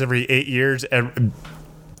 4 years, every 8 years,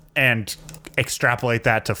 and extrapolate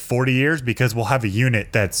that to 40 years because we'll have a unit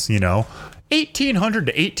that's, 1800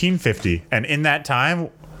 to 1850. And in that time,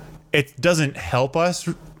 it doesn't help us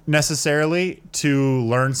necessarily to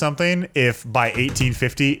learn something if by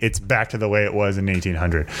 1850 it's back to the way it was in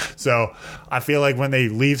 1800. So I feel like when they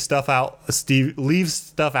leave stuff out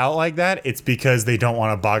like that, it's because they don't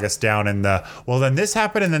want to bog us down in the, well, then this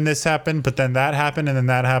happened and then this happened, but then that happened and then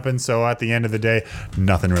that happened. So at the end of the day,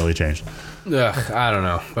 nothing really changed. Ugh, I don't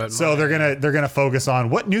know. But So they're gonna focus on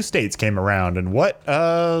what new states came around and what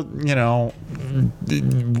who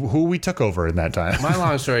we took over in that time. my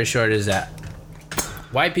long story short is that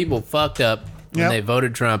white people fucked up when they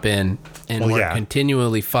voted Trump in and were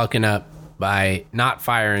continually fucking up by not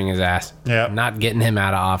firing his ass, not getting him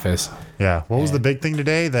out of office. Yeah. What was the big thing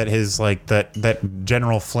today? That his that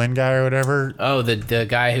General Flynn guy or whatever. Oh, the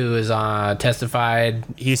guy who was testified.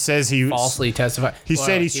 He says he falsely testified. He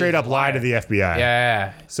said he straight up lied to the FBI.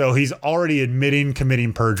 Yeah. So he's already admitting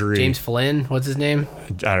committing perjury. James Flynn, what's his name?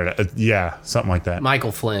 I don't know. Yeah, something like that.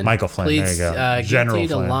 Michael Flynn. Michael Flynn. Pleads, there you go. General guilty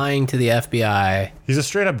to Flynn. lying to the FBI, He's a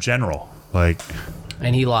straight up general.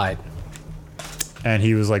 and he lied. And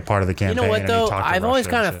he was like part of the campaign. You know what and he though? talked to I've always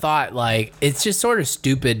Russia and kind of shit. thought like it's just sort of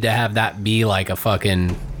stupid to have that be like a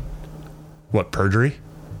fucking What, perjury?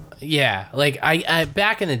 yeah. Like I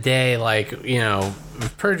back in the day, like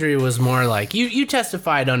perjury was more like you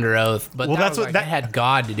testified under oath, but that had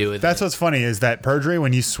God to do with That's it. what's funny is that perjury,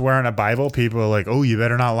 when you swear on a Bible, people are like, oh, you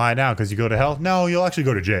better not lie now because you go to hell. No, you'll actually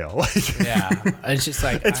go to jail. Yeah, it's just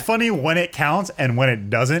like It's funny when it counts and when it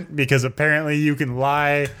doesn't, because apparently you can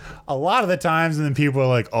lie a lot of the times, and then people are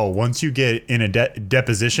like, oh, once you get in a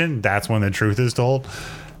deposition, that's when the truth is told.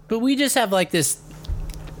 But we just have like this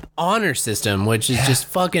honor system, which is just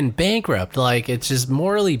fucking bankrupt. Like it's just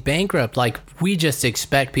morally bankrupt. Like we just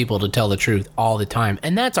expect people to tell the truth all the time,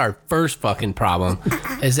 and that's our first fucking problem.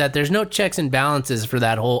 Is that there's no checks and balances for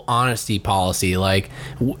that whole honesty policy. Like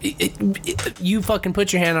you fucking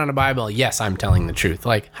put your hand on a Bible. Yes, I'm telling the truth.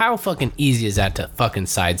 Like how fucking easy is that to fucking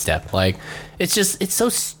sidestep? Like it's so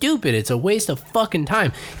stupid. It's a waste of fucking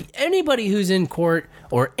time. Anybody who's in court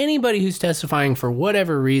or anybody who's testifying for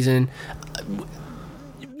whatever reason,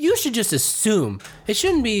 you should just assume. It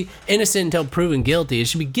shouldn't be innocent until proven guilty. It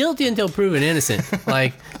should be guilty until proven innocent.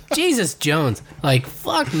 Like, Jesus Jones. Like,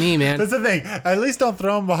 fuck me, man. That's the thing. At least don't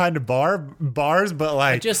throw him behind the bars, but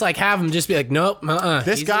like... Just like have him just be like, nope,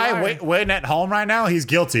 This guy waiting at home right now, he's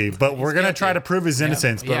guilty, but we're going to try to prove his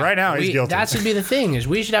innocence. But right now, he's guilty. That should be the thing, is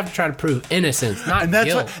we should have to try to prove innocence, not and that's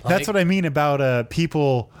guilt. That's what I mean about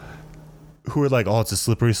people who are like, oh, it's a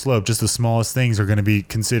slippery slope. Just the smallest things are going to be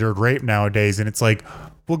considered rape nowadays. And it's like...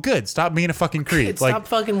 Well, good. Stop being a fucking creep. Stop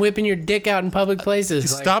fucking whipping your dick out in public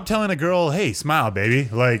places. Stop telling a girl, hey, smile, baby.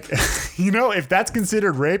 Like, if that's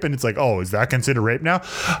considered rape and it's like, oh, is that considered rape now?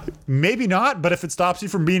 Maybe not, but if it stops you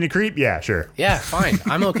from being a creep, yeah, sure. Yeah, fine.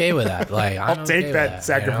 I'm okay with that. Like, I'll take that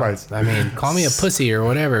sacrifice. I mean, call me a pussy or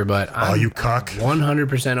whatever, but I'm you cuck.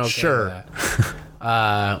 100% okay Sure. with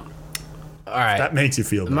that. All right. That makes you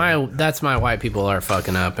feel better. That's my white people are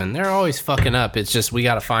fucking up, and they're always fucking up. It's just we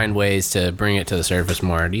got to find ways to bring it to the surface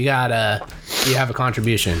more. Do you have a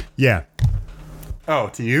contribution? Yeah. Oh,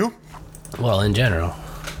 to you? Well, in general.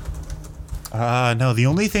 No, the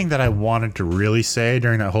only thing that I wanted to really say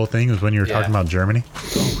during that whole thing was when you were talking about Germany.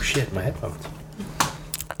 Oh, shit, my headphones.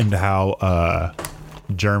 And how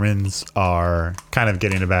Germans are kind of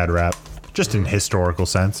getting a bad rap, just in historical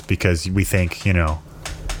sense, because we think,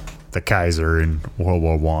 the Kaiser in World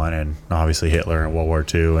War I and obviously Hitler in World War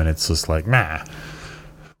II, and it's just like, nah.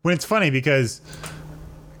 When it's funny because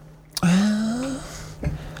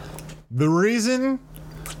the reason,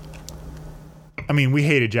 I mean, we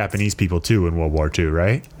hated Japanese people too in World War II,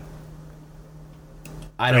 right?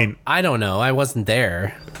 I don't know. I wasn't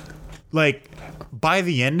there. Like, by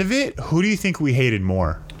the end of it, who do you think we hated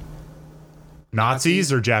more?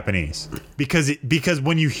 Nazis or Japanese? Because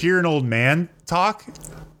when you hear an old man talk,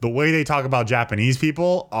 the way they talk about Japanese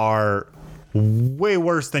people are way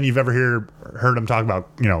worse than you've ever heard them talk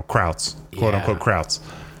about, Krauts, quote unquote Krauts,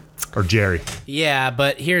 or Jerry. Yeah,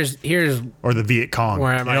 but here's or the Viet Cong.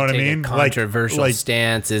 Where I you know what I mean? A controversial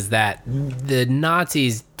stance is that the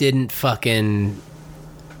Nazis didn't fucking.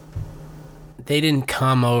 They didn't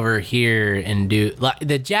come over here and do like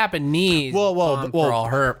the Japanese.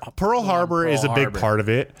 Pearl Harbor is a big part of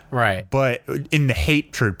it, right? But in the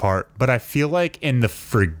hatred part, but I feel like in the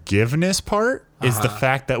forgiveness part is the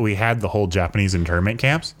fact that we had the whole Japanese internment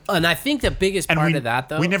camps. And I think the biggest part of that,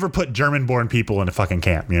 though, we never put German-born people in a fucking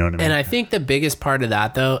camp. You know what I mean? And I think the biggest part of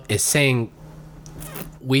that, though, is saying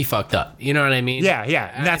we fucked up. You know what I mean? Yeah.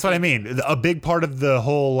 And that's what I mean. A big part of the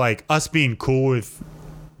whole like us being cool with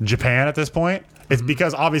Japan at this point, it's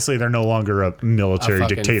because obviously they're no longer a military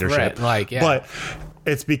dictatorship. Threat. Like, yeah. But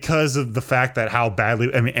it's because of the fact that how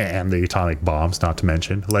badly, I mean, and the atomic bombs, not to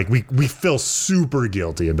mention, like we feel super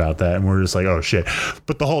guilty about that, and we're just like, oh shit.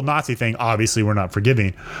 But the whole Nazi thing, obviously, we're not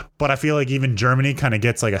forgiving. But I feel like even Germany kind of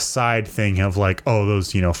gets like a side thing of like, oh,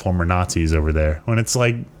 those former Nazis over there. When it's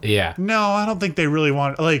like, Yeah. no, I don't think they really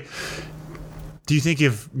want. Like, do you think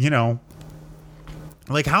if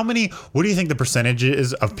like how many? What do you think the percentage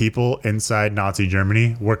is of people inside Nazi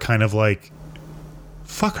Germany were kind of like,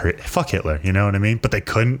 fuck Hitler, you know what I mean? But they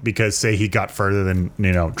couldn't because say he got further than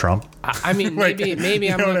Trump. I mean, Like,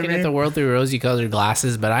 maybe I'm you know what I looking at mean? the world through rosy-colored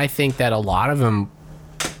glasses, but I think that a lot of them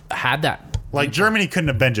had that. Like Germany couldn't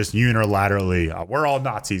have been just unilaterally, we're all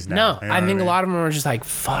Nazis now. No, You know I what think mean? a lot of them are just like,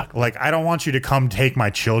 fuck. Like, I don't want you to come take my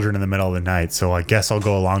children in the middle of the night, so I guess I'll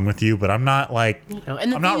go along with you. But I'm not like, And the I'm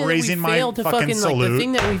thing not that raising we my failed to fucking like, salute. the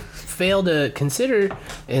thing that we fail to consider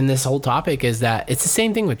in this whole topic is that it's the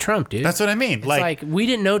same thing with Trump, dude. That's what I mean. It's like we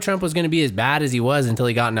didn't know Trump was going to be as bad as he was until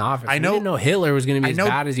he got in office. I know- We didn't know Hitler was going to be I as know-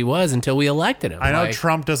 bad as he was until we elected him. I know Like,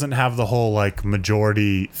 Trump doesn't have the whole like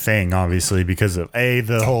majority thing, obviously, because of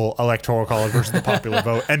the whole electoral college versus the popular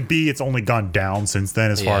vote, and B, it's only gone down since then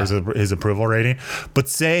as far Yeah. as his approval rating. But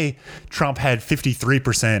say Trump had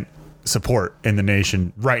 53% support in the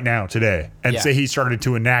nation right now today, and Yeah. say he started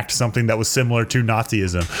to enact something that was similar to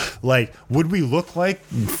Nazism, like would we look like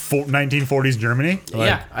 1940s Germany? Like,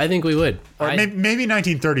 yeah, I think we would. Or maybe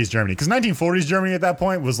 1930s Germany, because 1940s Germany at that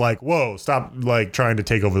point was like, whoa, stop like trying to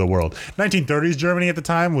take over the world. 1930s Germany at the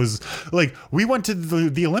time was like, we went to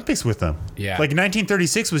the Olympics with them. Yeah. Like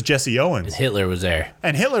 1936 was Jesse Owens. Hitler was there.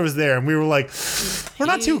 And Hitler was there, and we were like, we're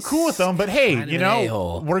not too He's cool with them, but hey, kind of an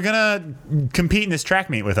a-hole. we're going to compete in this track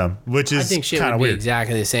meet with them, which I is think shit kind would of be weird.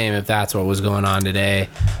 exactly the same if that's what was going on today.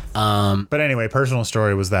 But anyway, personal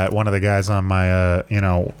story was that one of the guys on my,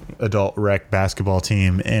 adult rec basketball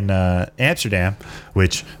team in Amsterdam,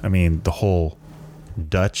 which, I mean, the whole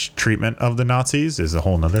Dutch treatment of the Nazis is a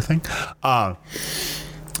whole nother thing.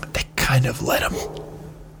 They kind of let him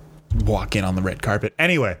walk in on the red carpet.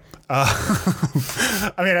 Anyway,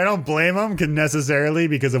 I mean, I don't blame them necessarily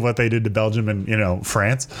because of what they did to Belgium and,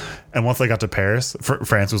 France. And once they got to Paris,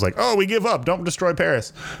 France was like, oh, we give up. Don't destroy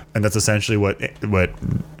Paris. And that's essentially what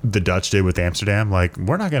the Dutch did with Amsterdam. Like,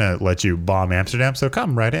 we're not going to let you bomb Amsterdam. So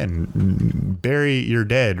come right in, bury your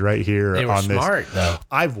dead right here They were on smart, this. though.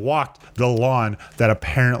 I've walked the lawn that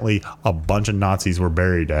apparently a bunch of Nazis were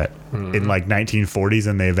buried at in like 1940s,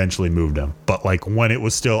 and they eventually moved them. But like when it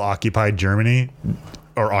was still occupied Germany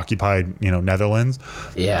or occupied, Mm-hmm. Netherlands,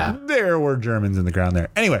 Yeah. there were Germans in the ground there.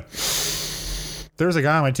 Anyway, there was a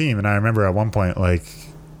guy on my team, and I remember at one point, like,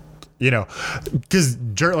 because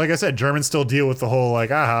like I said, Germans still deal with the whole like,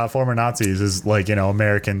 former Nazis is like,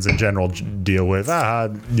 Americans in general deal with,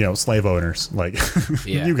 slave owners. Like,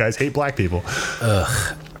 Yeah. you guys hate black people.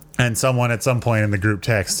 Ugh. And someone at some point in the group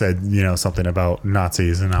text said, something about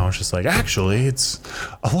Nazis. And I was just like, actually, it's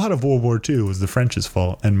a lot of World War II was the French's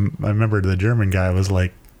fault. And I remember the German guy was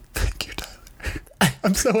like, thank you, Tyler.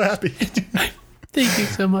 I'm so happy. Thank you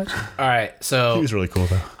so much. All right, so He was really cool,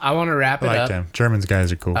 though. I want to wrap I it liked up, him. Germans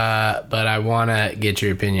guys are cool. but I want to get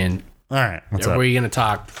your opinion. All right. What's up? Were you going to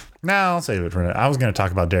talk? No, I'll save it for now. I was going to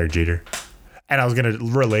talk about Derek Jeter. And I was going to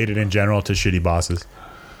relate it in general to shitty bosses.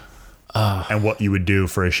 And what you would do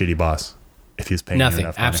for a shitty boss if he was paying you Nothing.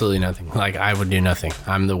 enough money. Absolutely nothing. Like, I would do nothing.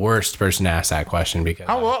 I'm the worst person to ask that question because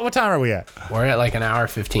What time are we at? we're at like an hour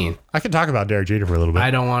 15. I can talk about Derek Jeter for a little bit.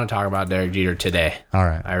 I don't want to talk about Derek Jeter today. All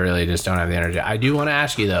right. I really just don't have the energy. I do want to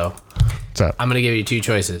ask you, though. What's up? I'm going to give you two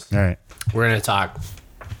choices. All right. We're going to talk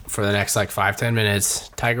for the next like 5-10 minutes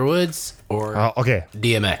Tiger Woods or Okay.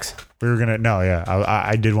 DMX. We were gonna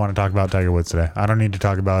I did want to talk about Tiger Woods today. I don't need to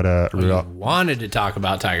talk about Rudolph. You wanted to talk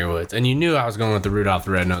about Tiger Woods, and you knew I was going with the Rudolph the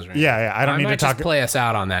Red-Nosed Reindeer. Yeah, I don't need to might talk. just play us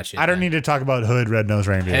out on that shit. I don't need to talk about Hood Red-Nosed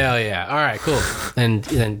Reindeer. Hell yeah. All right, cool. Then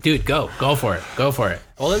dude, go for it. Go for it.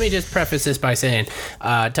 Well, let me just preface this by saying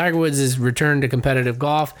Tiger Woods has returned to competitive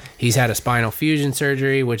golf. He's had a spinal fusion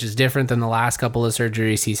surgery, which is different than the last couple of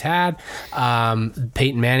surgeries he's had.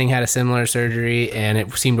 Peyton Manning had a similar surgery, and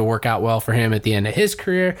it seemed to work out well for him at the end of his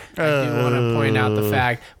career. I do want to point out the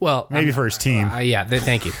fact, Maybe for his team.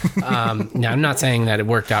 Thank you. No, I'm not saying that it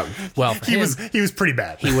worked out well for him. He was pretty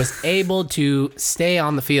bad. He was able to stay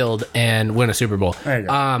on the field and win a Super Bowl. There you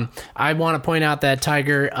go. I want to point out that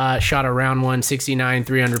Tiger shot a round 1 69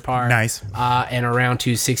 3 under par. Nice. And a round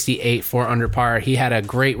 2 68 4 under par. He had a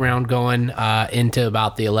great round going into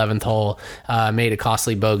about the 11th hole. Made a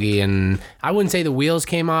costly bogey, and I wouldn't say the wheels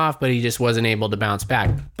came off, but he just wasn't able to bounce back.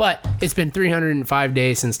 But it's been 305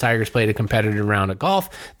 days since Tiger's played a competitive round of golf.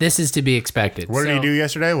 This is to be expected. What did he do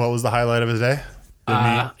yesterday? What was the highlight of his day?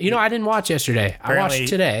 I didn't watch yesterday. I watched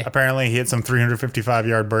today. Apparently, he hit some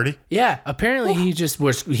 355-yard birdie. Yeah, apparently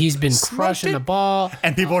he's been crushing the ball.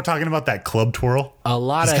 And people are talking about that club twirl. A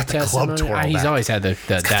lot He's of got the club testimony. twirl He's back. always had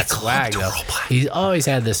that swag though. He's always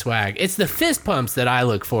had the swag. It's the fist pumps that I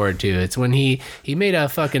look forward to. It's when he made a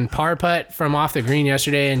fucking par putt from off the green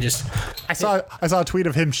yesterday and just. I saw a tweet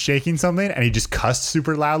of him shaking something and he just cussed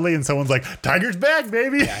super loudly and someone's like, "Tiger's back,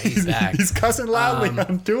 baby." Yeah, he's back. He's cussing loudly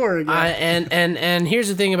on tour again. And here's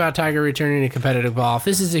the thing about Tiger returning to competitive golf.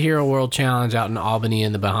 This is a Hero World Challenge out in Albany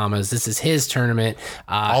in the Bahamas. This is his tournament.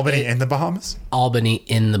 Albany in the Bahamas? Albany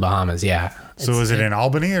in the Bahamas, yeah. So is it in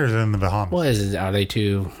Albany or is it in the Bahamas? What is it? Are they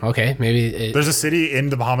two? Okay, maybe. There's a city in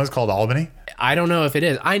the Bahamas called Albany? I don't know if it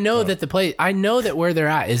is. I know that the place. I know that where they're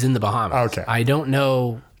at is in the Bahamas. Okay. I don't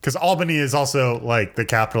know. Because Albany is also like the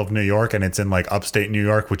capital of New York, and it's in like upstate New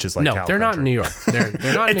York, which is like No, cow they're not in country. New York.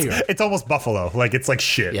 They're not in New York. It's almost Buffalo. Like it's like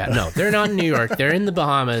shit. Yeah, no, they're not in New York. They're in the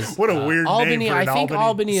Bahamas. What a weird name Albany. for an I think Albany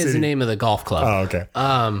Albany is the city. name of the golf club. Oh, okay.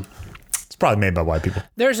 It's probably made by white people.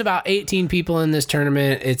 There's about 18 people in this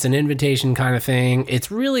tournament. It's an invitation kind of thing. It's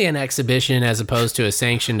really an exhibition as opposed to a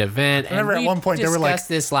sanctioned event. And remember at we one point they were like- discussed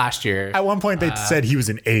this last year. At one point, they said he was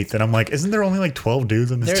an eighth, and I'm like, isn't there only like 12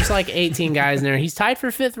 dudes in this? There's like 18 guys in there. He's tied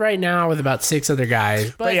for fifth right now with about 6 other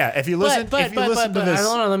guys. But yeah, if you listen to this,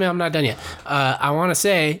 hold on, I'm not done yet. I want to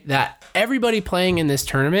say that everybody playing in this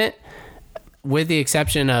tournament, with the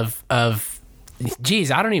exception of geez,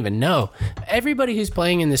 I don't even know. Everybody who's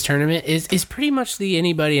playing in this tournament is pretty much the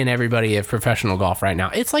anybody and everybody of professional golf right now.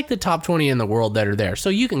 It's like the top 20 in the world that are there. So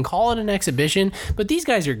you can call it an exhibition, but these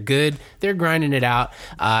guys are good. They're grinding it out.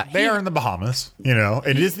 they are in the Bahamas. You know,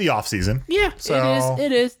 it is the off season. Yeah, So-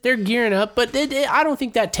 it is. They're gearing up, but I don't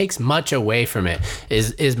think that takes much away from it.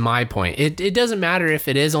 Is my point. It doesn't matter if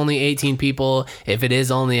it is only 18 people, if it is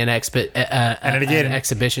only an an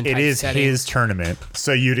exhibition. It type is setting. his tournament,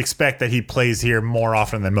 so you'd expect that he plays here more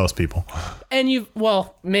often than most people. And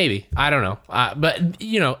maybe, I don't know, but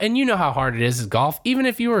you know how hard it is golf. Even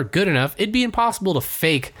if you were good enough, it'd be impossible to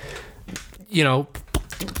fake,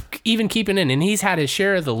 even keeping in. And he's had his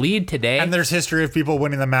share of the lead today. And there's history of people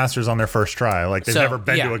winning the Masters on their first try. Like they've never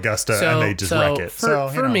been to Augusta and they just wreck it.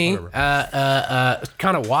 For me,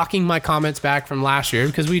 kind of walking my comments back from last year,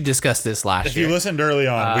 because we discussed this last If year. you listened early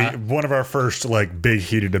on, one of our first like big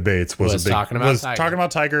heated debates was talking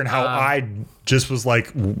about Tiger and how I just was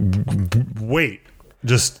like, wait,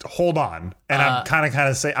 just hold on. And I'm gonna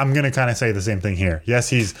kind of say the same thing here. Yes,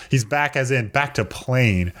 he's back, as in back to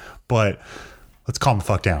playing, but let's calm the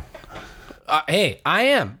fuck down. Hey, I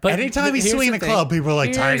am. But anytime he's here's swinging the the thing. club, people are like,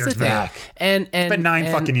 Here's Tiger's the thing. back. And It's been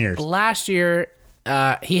 9 fucking years. Last year,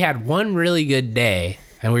 he had one really good day,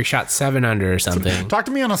 and we shot 7 under or something. Talk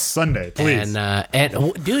to me on a Sunday, please. And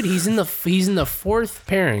dude, he's in the 4th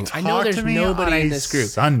pairing. I know Talk there's to me nobody on a in this group.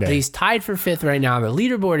 Sunday. But he's tied for 5th right now. The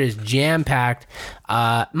leaderboard is jam packed.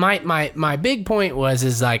 My big point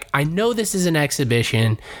is like, I know this is an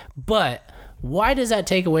exhibition, but why does that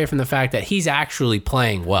take away from the fact that he's actually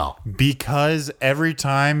playing well? Because every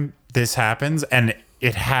time this happens, and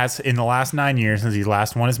it has in the last 9 years since he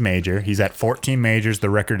last won his major, he's at 14 majors.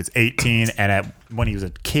 The record is 18. And when he was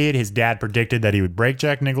a kid, his dad predicted that he would break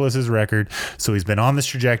Jack Nicklaus's record. So he's been on this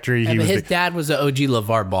trajectory. Yeah, but his dad was the OG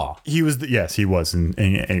LeVar Ball. He was. Yes, he was.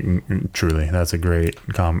 And truly, that's a great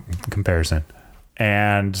comparison.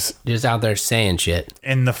 And Just out there saying shit.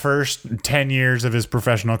 in the first 10 years of his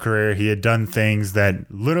professional career, he had done things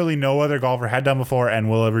that literally no other golfer had done before and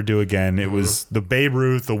will ever do again. It was the Babe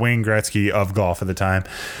Ruth, the Wayne Gretzky of golf at the time.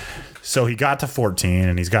 So he got to 14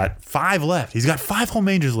 and he's got 5 left. He's got 5 whole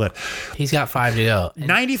majors left. He's got 5 to go.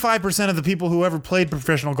 95% of the people who ever played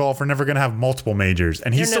professional golf are never going to have multiple majors.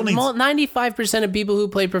 And he still needs... 95% of people who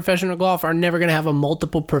play professional golf are never going to have a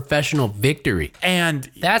multiple professional victory. And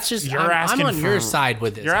That's just, I'm on your side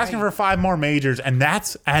with this. You're asking for 5 more majors,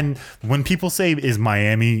 and when people say, is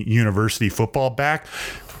Miami University football back?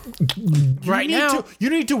 You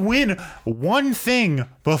need to win one thing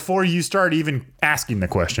before you start even asking the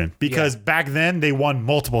question, because back then they won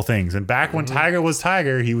multiple things, and back when Tiger was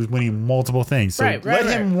Tiger, he was winning multiple things. So let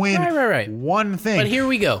him win one thing. But here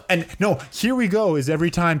we go. And no, here we go is every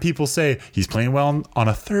time people say he's playing well on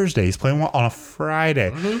a Thursday, he's playing well on a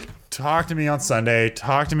Friday. Talk to me on Sunday.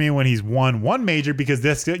 Talk to me when he's won one major, because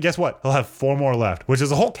guess what? He'll have 4 more left, which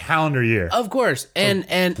is a whole calendar year. Of course. And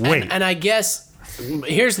I guess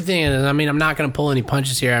here's the thing. I mean, I'm not going to pull any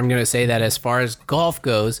punches here. I'm going to say that as far as golf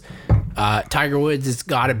goes, Tiger Woods has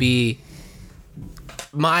got to be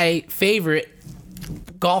my favorite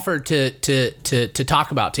golfer to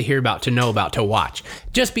talk about, to hear about, to know about, to watch,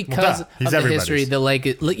 just because He's of the everybody's.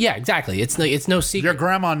 history. Yeah, exactly. It's no secret. Your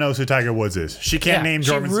grandma knows who Tiger Woods is. She can't name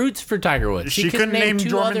Jordan. She roots for Tiger Woods. She couldn't name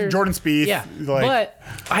Jordan Spieth. Yeah, like, but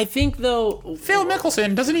I think though Phil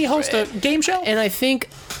Mickelson, doesn't he host a game show? and I think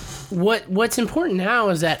what's important now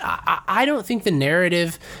is that I don't think the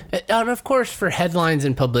narrative, and of course for headlines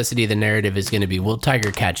and publicity, the narrative is going to be, will Tiger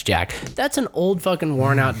catch Jack? That's an old fucking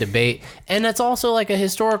worn out debate, and that's also like a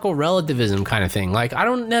historical relativism kind of thing. Like, I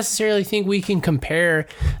don't necessarily think we can compare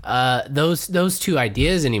those two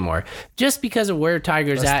ideas anymore, just because of where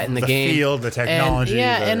Tiger's at in the game, field, the technology,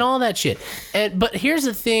 and all that shit. But here's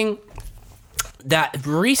the thing. That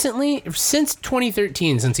recently, since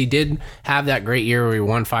 2013, since he did have that great year where he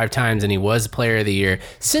won 5 times and he was player of the year,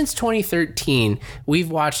 since 2013, we've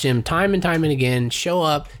watched him time and time and again show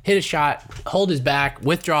up, hit a shot, hold his back,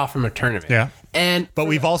 withdraw from a tournament. Yeah. But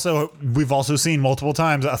we've also seen multiple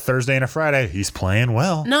times a Thursday and a Friday. He's playing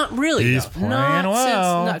well. not really. He's though. playing Not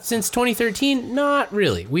well. Not since 2013. Not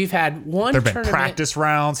really. We've had one There've been tournament. practice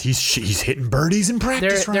rounds. He's hitting birdies in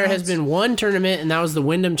practice rounds. There has been one tournament, and that was the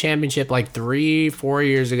Wyndham Championship like 3-4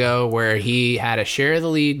 years ago, where he had a share of the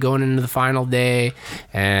lead going into the final day,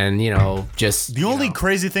 and just The only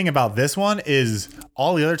crazy thing about this one is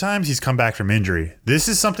all the other times he's come back from injury. This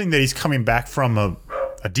is something that he's coming back from a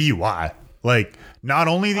DUI. Like, not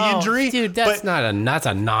only the injury, dude, but that's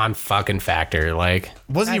a non-fucking factor. Like,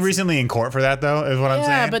 wasn't he recently in court for that though? Is what I'm saying.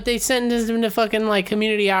 yeah, but they sentenced him to fucking like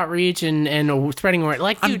community outreach and spreading word.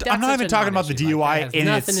 Like, dude, I'm not even talking about the DUI in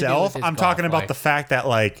itself. I'm talking about the fact that,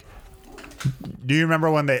 like, do you remember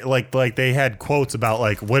when they like they had quotes about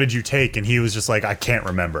like, what did you take, and he was just like, I can't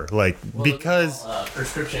remember, like, because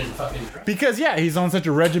prescription fucking. because he's on such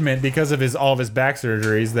a regimen because of all of his back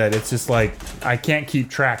surgeries that it's just like, I can't keep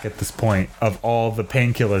track at this point of all the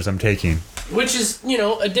painkillers I'm taking. Which is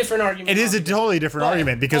a different argument. It is a totally different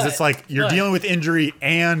argument because it's like you're dealing with injury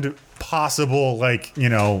and possible, like,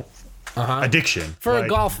 addiction for like, a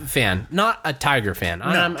golf fan, not a Tiger fan.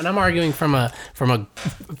 And I'm arguing from a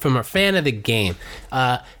fan of the game.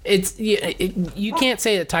 You can't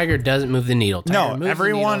say that Tiger doesn't move the needle. Tiger moves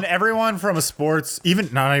the needle. Everyone from a sports,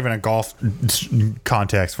 not even a golf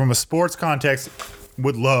context, from a sports context,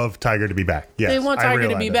 would love Tiger to be back. Yes, They want I Tiger to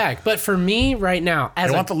realize be that. back. But for me right now, They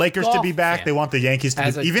want the Lakers to be back. They want the Yankees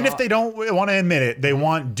to be, even if they don't want to admit it, they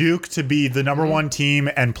want Duke to be the number one team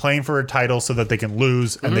and playing for a title so that they can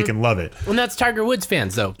lose and they can love it. And that's Tiger Woods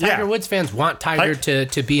fans, though. Tiger Woods fans want Tiger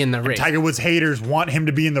to be in the race. Tiger Woods haters want him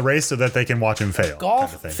to be in the race so that they can watch him fail.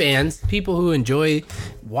 Golf kind of thing. fans, people who enjoy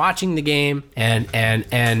watching the game and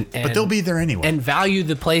But they'll be there anyway. and value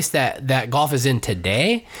the place that golf is in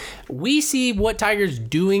today. We see what Tiger's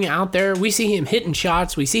doing out there. We see him hitting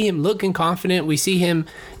shots. We see him looking confident. We see him,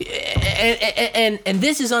 and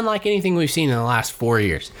this is unlike anything we've seen in the last 4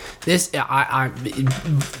 years. This, I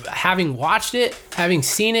having watched it, having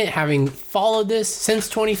seen it, having followed this since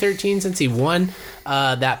 2013, since he won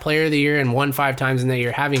that Player of the Year and won 5 times in that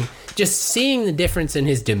year, having just seeing the difference in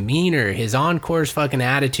his demeanor, his on-course fucking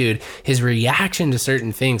attitude, his reaction to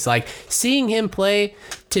certain things, like seeing him play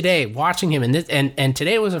today, watching him, and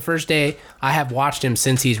today was the first day I have watched him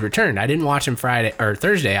since he's returned. I didn't watch him Friday or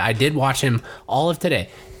Thursday. I did watch him all of today.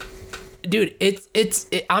 Dude,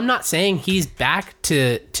 I'm not saying he's back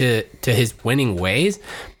to his winning ways,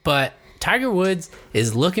 but Tiger Woods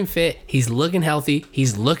is looking fit. He's looking healthy.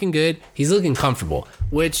 He's looking good. He's looking comfortable,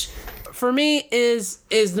 which for me is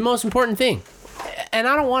the most important thing. And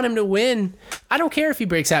I don't want him to win. I don't care if he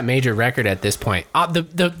breaks that major record at this point.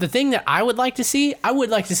 The thing that I would like to see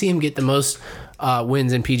him get the most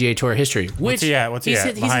wins in PGA Tour history. Which What's he at? He's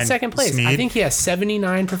in Behind second place. Snead? I think he has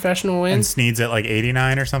 79 professional and wins. Snead's at like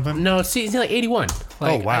 89 or something. No, he's like 81.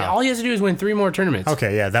 Like, Oh, wow. all he has to do is win 3 more tournaments.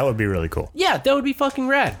 Okay, yeah, that would be really cool. Yeah, that would be fucking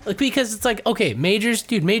rad. Like, because it's like, okay, majors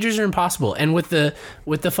are impossible. And with the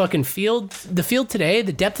fucking field, the field today,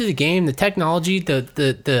 the depth of the game, the technology,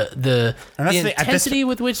 the intensity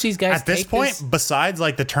with which these guys At this take point, besides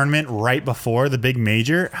like the tournament right before the big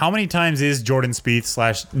major, how many times is Jordan Spieth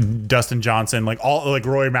 / Dustin Johnson, like all like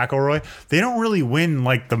Rory McIlroy? They don't really win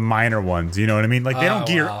like the minor ones. You know what I mean? Like they don't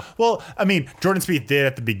gear. Wow. Well, I mean, Jordan Spieth did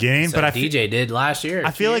at the beginning, So but DJ did last year.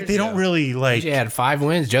 I feel like they don't really like. DJ had 5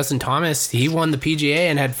 wins. Justin Thomas, he won the PGA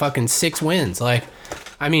and had fucking 6 wins. Like,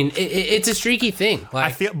 I mean, it's a streaky thing. Like,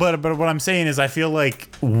 I feel, but what I'm saying is, I feel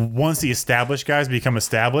like once the established guys become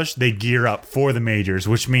established, they gear up for the majors,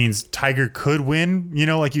 which means Tiger could win. You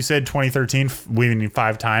know, like you said, 2013, winning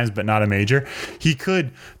 5 times, but not a major. He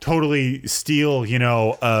could totally steal,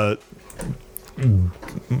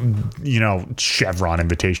 Chevron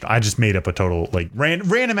Invitational. I just made up a total like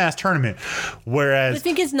random ass tournament. Whereas I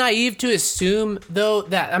think it's naive to assume though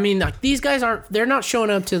that like these guys they're not showing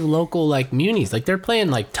up to the local like munis. Like they're playing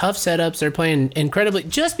like tough setups. They're playing incredibly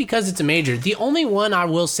just because it's a major. The only one I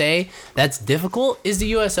will say that's difficult is the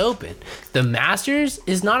US Open. The Masters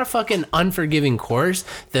is not a fucking unforgiving course.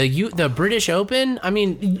 The British Open,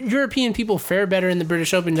 European people fare better in the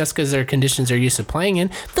British Open just because their conditions they're used to playing in.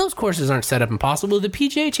 Those courses aren't set up impossible. The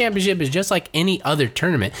PGA Championship is just like any other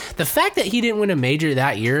tournament. The fact that he didn't win a major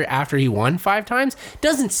that year after he won 5 times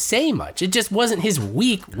doesn't say much. It just wasn't his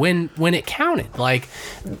week when it counted. Like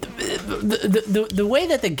the way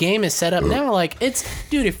that the game is set up now, like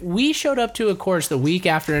dude, if we showed up to a course the week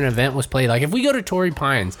after an event was played, like if we go to Torrey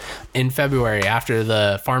Pines in February after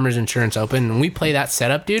the Farmers Insurance Open and we play that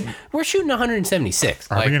setup, dude, we're shooting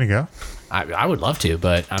 176. Are we gonna go? I would love to,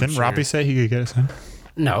 but didn't Robbie say he could get us in?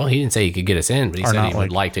 No, he didn't say he could get us in, but he said he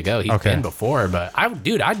would like to go. He's been before, but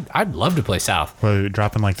I'd love to play South. Well,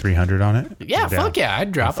 dropping like 300 on it? Yeah, fuck yeah,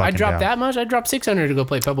 I'd drop that much. I'd drop 600 to go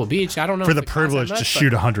play Pebble Beach. I don't know for the privilege to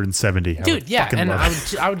shoot 170. Dude, yeah, and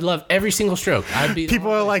I would love every single stroke. I'd be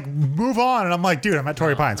people are like, move on, and I'm like, dude, I'm at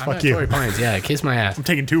Torrey Pines. Fuck you. Torrey Pines, yeah, kiss my ass. I'm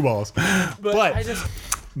taking 2 balls, but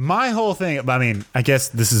my whole thing. I guess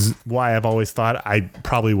this is why I've always thought I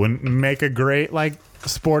probably wouldn't make a great like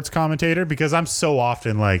sports commentator, because I'm so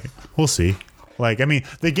often like, we'll see. Like,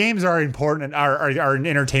 the games are important and are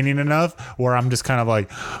entertaining enough where I'm just kind of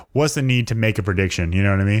like, what's the need to make a prediction? You know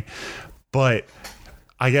what I mean? But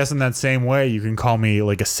I guess in that same way, you can call me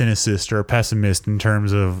like a cynicist or a pessimist in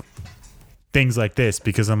terms of things like this,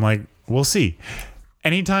 because I'm like, we'll see.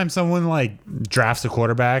 Anytime someone like drafts a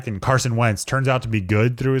quarterback and Carson Wentz turns out to be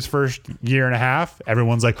good through his first year and a half,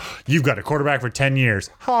 everyone's like, you've got a quarterback for 10 years.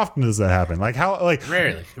 How often does that happen? Like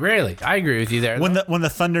Rarely. I agree with you there. When the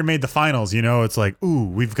Thunder made the finals, it's like, ooh,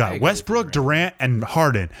 we've got Westbrook, Durant, and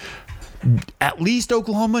Harden. At least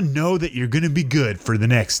Oklahoma know that you're going to be good for the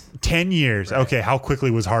next 10 years. Right. Okay, how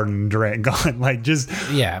quickly was Harden and Durant gone? Like, just...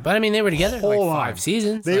 Yeah, but they were together for like 5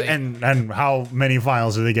 seasons. And how many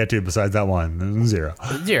finals did they get to besides that one? 0.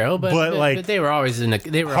 But they were always in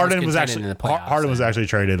the... Harden was actually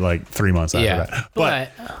traded like 3 months after that.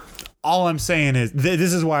 But all I'm saying is,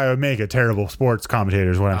 this is why I would make a terrible sports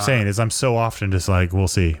commentator, is what I'm saying, is I'm so often just like, we'll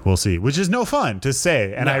see, which is no fun to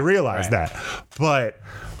say, and I realize that. But...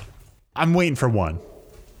 I'm waiting for one.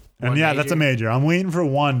 And major? That's a major. I'm waiting for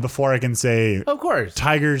one before I can say, of course,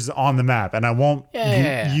 Tiger's on the map. And I won't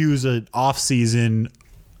use an off-season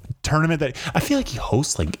tournament that I feel like he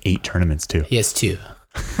hosts like 8 tournaments too. He has 2.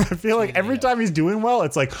 I feel like every time he's doing well,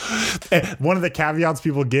 it's like one of the caveats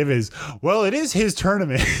people give is, well, it is his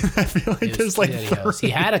tournament. I feel like there's like he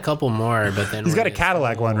had a couple more, but then he's got a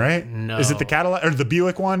Cadillac one, right? No, is it the Cadillac or the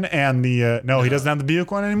Buick one? And the no, he doesn't have the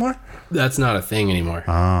Buick one anymore. That's not a thing anymore.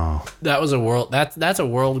 Oh, that was a world. That's a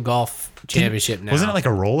world golf championship now. Wasn't it like a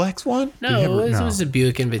Rolex one? No, it was a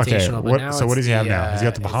Buick Invitational. Okay, what does he have now? He's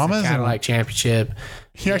got the Bahamas. Cadillac championship.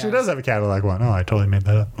 He actually does have a Cadillac one. Oh, I totally made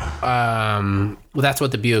that up. Well, that's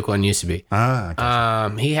what the Buick one used to be.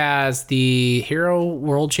 Gotcha. He has the Hero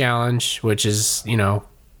World Challenge, which is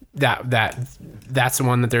that's the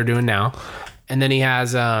one that they're doing now, and then he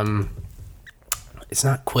has it's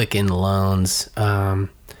not Quicken Loans.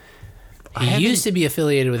 He used to be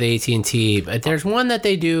affiliated with AT&T, but there's one that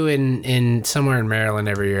they do in somewhere in Maryland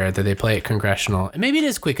every year that they play at Congressional. And maybe it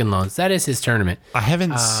is Quicken Loans. That is his tournament. I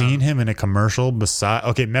haven't seen him in a commercial beside.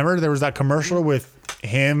 Okay, remember there was that commercial with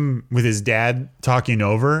him with his dad talking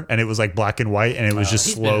over, and it was like black and white, and it was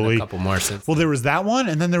just slowly. Been in a couple more since. Well, there was that one,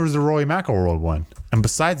 and then there was the Rory McIlroy one. And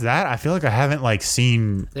besides that, I feel like I haven't like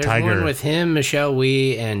seen There's Tiger. One with him, Michelle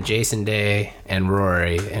Wee, and Jason Day, and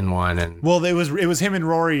Rory in one. And well, it was him and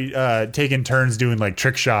Rory taking turns doing like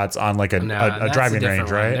trick shots on like a driving range,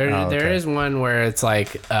 right? There is one where it's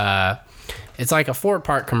like a Fort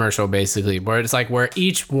Park commercial basically, where it's like where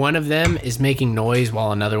each one of them is making noise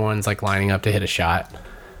while another one's like lining up to hit a shot.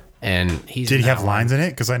 And did he have lines in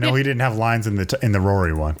it? Because I know he didn't have lines in the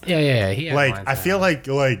Rory one. Yeah. He had like lines I feel like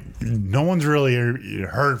no one's really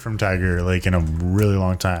heard from Tiger like in a really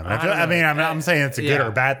long time. I'm saying it's a good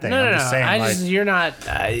or bad thing. I'm just saying you're not.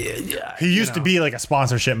 He used to be like a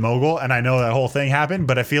sponsorship mogul, and I know that whole thing happened.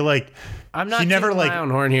 But I feel like I'm not never my own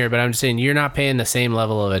horn here, but I'm just saying you're not paying the same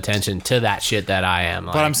level of attention to that shit that I am.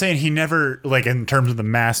 But I'm saying he never, like, in terms of the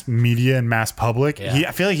mass media and mass public,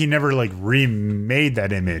 I feel like he never like remade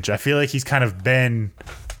that image. I feel like he's kind of been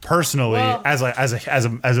personally, Well- as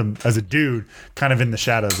a dude, kind of in the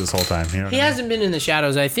shadows this whole time. You know what He I mean? hasn't been in the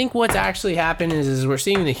shadows. I think what's actually happened is we're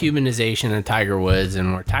seeing the humanization of Tiger Woods,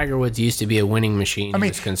 and where Tiger Woods used to be a winning machine. I mean, he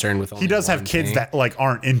was concerned with only he does have one kids thing. that like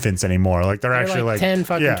aren't infants anymore. Like they're actually like 10,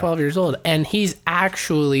 fucking yeah. 12 years old. And he's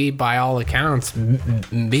actually, by all accounts,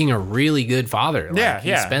 being a really good father. Like, Yeah, he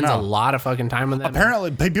yeah, spends no. a lot of fucking time with them.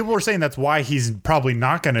 Apparently, people were saying that's why he's probably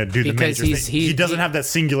not going to do the Because majors. he- He doesn't have that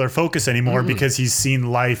singular focus anymore because he's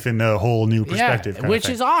seen life in a whole new perspective. kind of which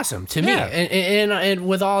thing. is awesome to me. Yeah. And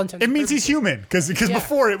with all intents It and means he's human because Yeah.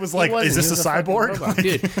 before it was He like, wasn't. is this He was a fucking cyborg? robot,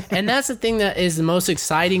 dude? And that's the thing that is the most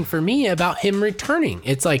exciting for me about him returning.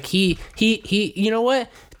 It's like he you know what?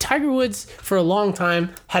 Tiger Woods for a long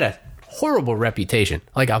time had a horrible reputation,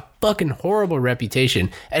 like a fucking horrible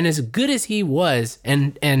reputation. And as good as he was,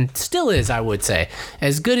 and still is, I would say,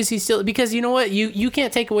 as good as he still, because you know what, you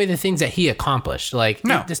can't take away the things that he accomplished. Like,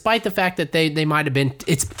 No. despite the fact that they might have been,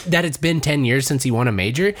 it's been 10 years since he won a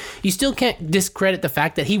major, you still can't discredit the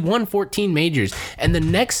fact that he won 14 majors, and the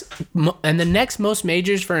next most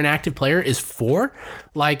majors for an active player is 4.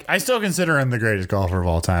 Like, I still consider him the greatest golfer of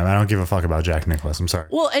all time. I don't give a fuck about Jack Nicklaus. I'm sorry.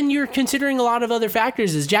 well, and you're considering a lot of other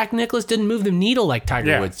factors. Is Jack Nicklaus didn't move the needle like Tiger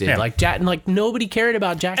Yeah, Woods did. yeah. Like nobody cared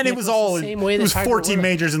about Jack. And it Nicklaus was all the same way it that was Tiger 14 Woods.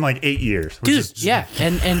 majors in like 8 years. Which Dude, is just, yeah,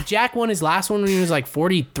 and Jack won his last one when he was like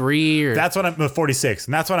 43 or That's what I'm 46,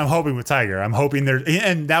 and that's what I'm hoping with Tiger. I'm hoping there,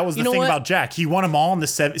 and that was the You know thing what? about Jack. He won them all in the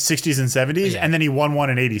 60s and 70s, Yeah. and then he won one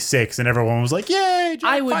in 86, and everyone was like, "Yay, Jack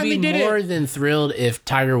I would finally be did more it." than thrilled if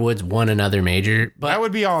Tiger Woods won another major. But That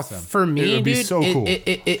would be awesome. for me, it would be dude, so cool.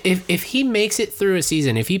 if he makes it through a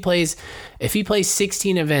season, if he plays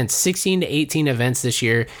 16 events, 16 to 18 events this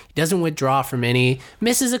year, he doesn't withdraw from any,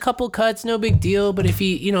 misses a couple cuts, no big deal. But if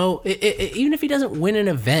he, even if he doesn't win an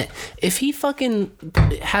event, if he fucking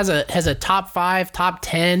has a top 5, top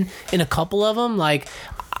 10 in a couple of them, like.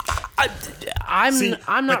 I'm See,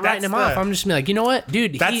 not but writing him that's off. I'm just gonna be like, you know what,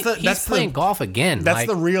 dude? He's playing golf again. That's like,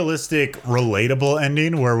 the realistic, relatable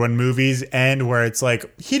ending where when movies end, where it's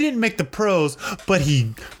like he didn't make the pros, but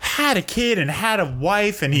he had a kid and had a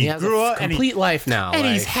wife, and he has grew a up and complete life now, and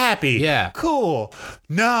like, he's happy. Yeah. Cool.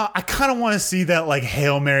 No, I kind of want to see that like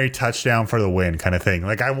Hail Mary touchdown for the win kind of thing.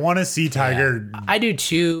 Like I want to see Tiger. I do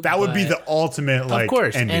too. That would be but- the ultimate, like, of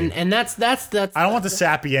course, ending. and that's I don't want the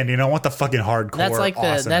sappy ending. I want the fucking hardcore. that's like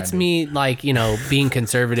awesome that's ending. me, like, being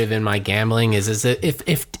conservative in my gambling is that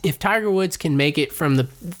if Tiger Woods can make it from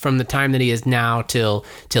the time that he is now till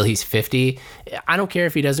he's 50, I don't care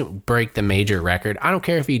if he doesn't break the major record. I don't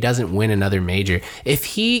care if he doesn't win another major. If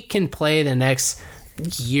he can play the next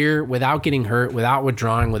year without getting hurt, without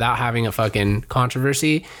withdrawing, without having a fucking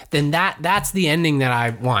controversy, then that's the ending that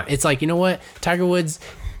I want. It's like, you know what, Tiger Woods,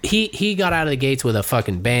 he got out of the gates with a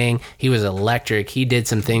fucking bang. He was electric. He did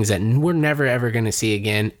some things that we're never ever going to see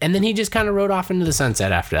again, and then he just kind of rode off into the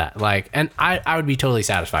sunset after that. Like, and I would be totally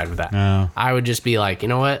satisfied with that. Yeah. I would just be like, you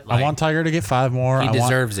know what, like, I want Tiger to get 5 more. he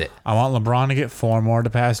deserves it. I want LeBron to get 4 more to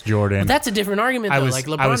pass Jordan. That's a different argument, though. Like,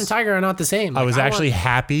 LeBron and Tiger are not the same. I Like, was actually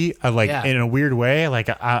happy, Yeah. in a weird way. Like,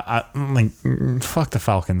 I'm like, fuck the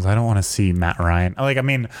Falcons. I don't want to see Matt Ryan. Like, I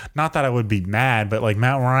mean, not that I would be mad, but like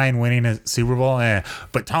Matt Ryan winning a Super Bowl,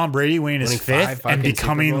 but Tom Brady winning his 5 5th fucking and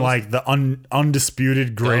becoming Super Bowls. like the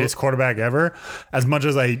undisputed greatest quarterback ever. As much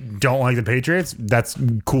as I don't like the Patriots, that's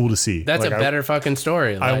cool to see. that's Like, a better fucking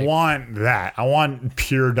story. I Like, want that. I want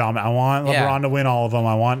pure dominant. I want LeBron Yeah. to win all of them.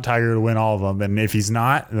 I want Tiger to win all of them. And if he's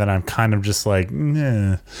not, then I'm kind of just like,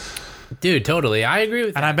 nah. dude, totally, I agree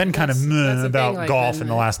with. And that. I've been kind of That's the about thing, like, golf man, in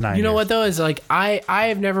the last 9 years. You know what though is like I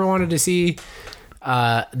have never wanted to see.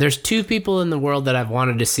 There's 2 people in the world that I've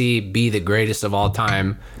wanted to see be the greatest of all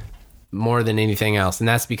time more than anything else, and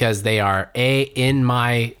that's because they are in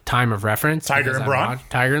my time of reference. Tiger because and I LeBron? watched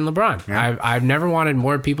Tiger and LeBron. I've never wanted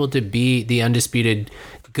more people to be the undisputed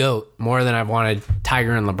GOAT more than I've wanted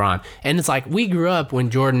Tiger and LeBron. And it's like we grew up when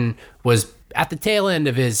Jordan was at the tail end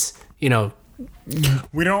of his,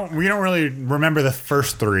 We don't really remember the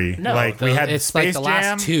first 3. No, like we had it's Space like the last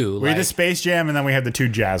Jam. 2, We had the like- Space Jam, and then we had the 2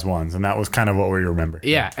 Jazz ones, and that was kind of what we remember.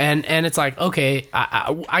 Yeah, and it's like, okay,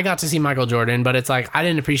 I got to see Michael Jordan, but it's like I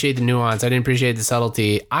didn't appreciate the nuance. I didn't appreciate the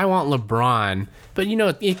subtlety. I want LeBron, but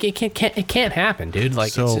it can't happen, dude.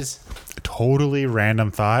 Like, So, it's just totally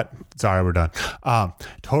random thought. Sorry, we're done.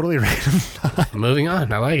 Totally random thought. moving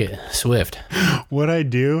on. I like it. Swift. What I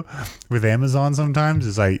do with Amazon sometimes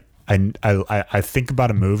is I think about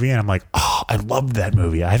a movie and I'm like, oh, I love that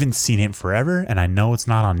movie. I haven't seen it in forever, and I know it's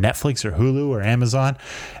not on Netflix or Hulu or Amazon,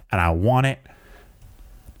 and I want it.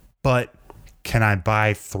 But can I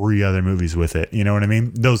buy 3 other movies with it? You know what I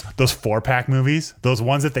mean? Those 4-pack movies, those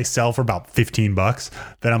ones that they sell for about $15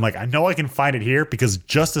 that I'm like, I know I can find it here because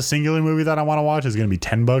just a singular movie that I want to watch is going to be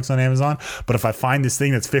 $10 on Amazon. But if I find this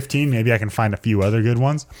thing that's 15, maybe I can find a few other good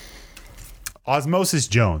ones. Osmosis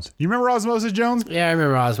Jones. You remember Osmosis Jones? Yeah, I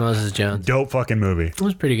remember Osmosis Jones. Dope fucking movie. It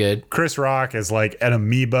was pretty good. Chris Rock is like an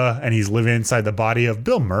amoeba and he's living inside the body of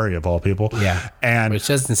Bill Murray of all people. Yeah. And which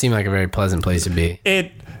doesn't seem like a very pleasant place to be.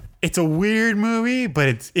 it's a weird movie,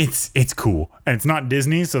 but it's cool. And it's not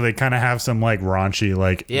Disney, so they kind of have some like raunchy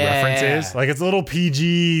like references. Like it's a little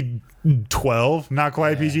PG 12, not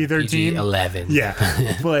quite PG 13. PG 11.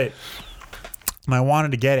 Yeah. But I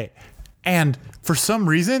wanted to get it. And for some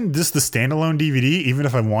reason, just the standalone DVD, even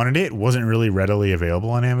if I wanted it, wasn't really readily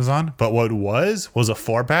available on Amazon. But what was a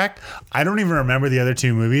 4-pack. I don't even remember the other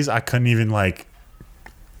 2 movies. I couldn't even like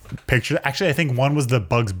picture. Actually, I think one was the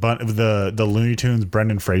Bugs Bunny, the Looney Tunes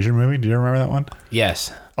Brendan Fraser movie. Do you remember that one?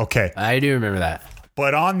 Yes. Okay. I do remember that.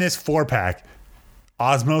 But on this 4-pack,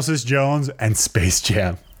 Osmosis Jones and Space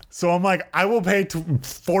Jam. So I'm like, I will pay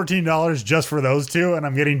 $14 just for those 2, and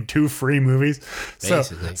I'm getting 2 free movies.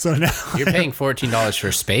 Basically. So now You're paying $14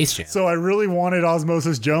 for Space Jam. So I really wanted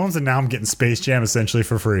Osmosis Jones, and now I'm getting Space Jam essentially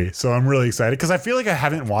for free. So I'm really excited because I feel like I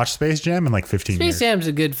haven't watched Space Jam in like 15 years. Space Jam's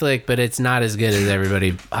a good flick, but it's not as good as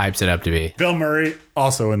everybody hypes it up to be. Bill Murray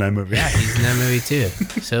also in that movie. Yeah, he's in that movie too.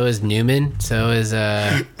 So is Newman. So is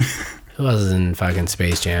who else is in fucking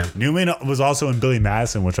Space Jam? Newman was also in Billy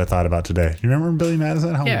Madison, which I thought about today. You remember Billy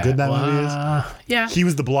Madison? How good that movie is? Yeah. He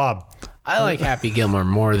was the Blob. I like Happy Gilmore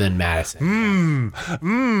more than Madison.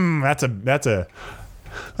 That's a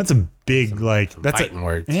big like that's Fighting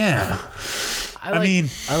words. Yeah. I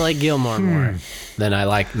like Gilmore more than I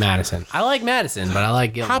like Madison. I like Madison, but I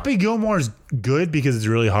like Gilmore. Happy Gilmore's good because it's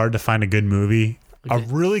really hard to find a good movie. A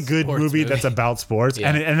really good movie that's about sports.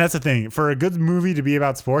 Yeah. And that's the thing. For a good movie to be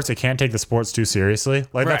about sports, it can't take the sports too seriously.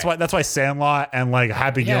 Like that's why Sandlot and like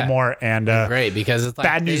Happy Gilmore and great because it's like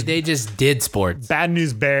Bad News, they just did sports. Bad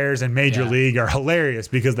News Bears and Major League are hilarious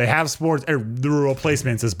because they have sports. The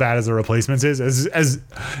replacements as bad as the replacements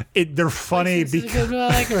they're funny because I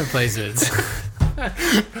like replacements.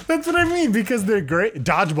 That's what I mean, because they're great.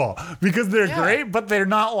 Dodgeball, because they're great, but they're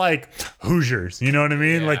not like Hoosiers. You know what I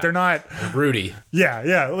mean? Yeah. Like they're not Rudy.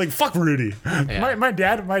 Yeah. Like fuck Rudy. Yeah. My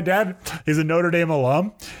dad is a Notre Dame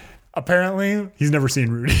alum. Apparently, he's never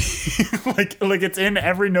seen Rudy. like it's in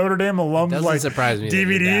every Notre Dame alum's Doesn't like surprise me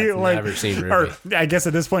DVD. that your dad's like never seen Rudy. Or I guess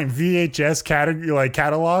at this point VHS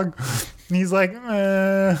catalog. He's like,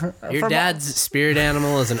 your dad's spirit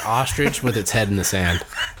animal is an ostrich with its head in the sand.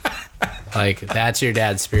 Like, that's your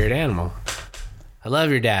dad's spirit animal. I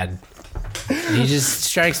love your dad. He just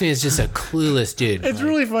strikes me as just a clueless dude. It's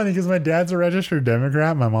really funny because my dad's a registered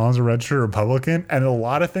Democrat, my mom's a registered Republican, and a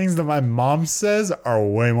lot of things that my mom says are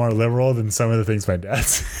way more liberal than some of the things my dad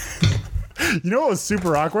says. You know what was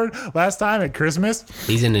super awkward? Last time at Christmas,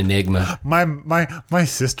 he's an enigma. My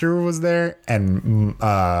sister was there, and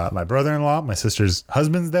my brother-in-law, my sister's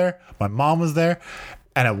husband's there, my mom was there,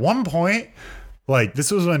 and at one point, like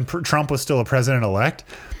this was when Trump was still a president-elect,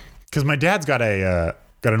 because my dad's got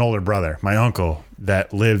an older brother, my uncle,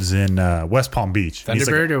 that lives in West Palm Beach.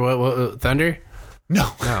 Thunderbird or what? Thunder?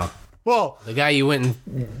 No. Well, the guy you went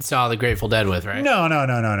and saw the Grateful Dead with, right? No.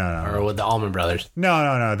 Or with the Allman Brothers.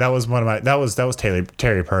 No. That was Terry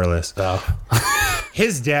Perlis. Oh.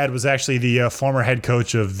 His dad was actually the former head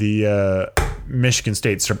coach of the Michigan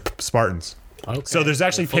State Spartans. Okay. So there's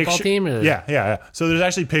actually football team. Or? Yeah. So there's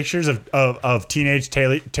actually pictures of teenage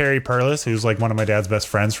Terry Perlis, who's like one of my dad's best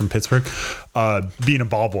friends from Pittsburgh, being a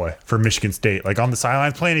ball boy for Michigan State, like on the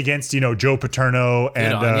sidelines playing against Joe Paterno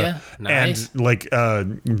and nice. and like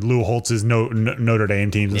Lou Holtz's Notre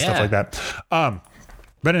Dame teams and stuff like that.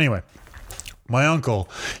 But anyway, my uncle,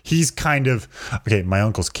 he's kind of my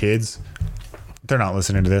uncle's kids. They're not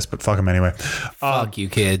listening to this, but fuck them anyway. Fuck you,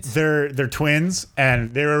 kids. They're twins,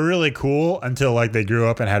 and they were really cool until like they grew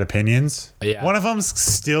up and had opinions. Yeah. One of them's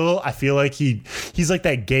still, I feel like he's like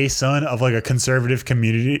that gay son of like a conservative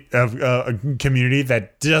community a community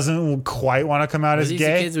that doesn't quite want to come out as these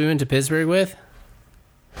gay. The kids we went to Pittsburgh with?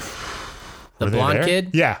 The blonde kid?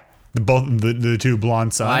 Yeah. The two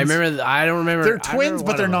blonde sons. I don't remember. They're twins,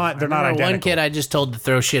 but they're not identical. One kid I just told to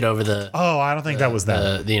throw shit over the. Oh, I don't think that was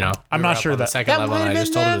them. I'm not sure that. The second level, and I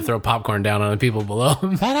just told him to throw popcorn down on the people below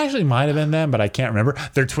him. That actually might have been them, but I can't remember.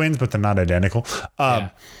 They're twins, but they're not identical.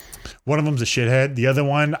 One of them's a shithead. The other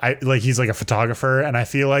one, he's like a photographer, and I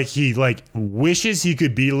feel like he like wishes he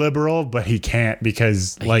could be liberal, but he can't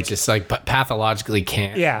because like just like pathologically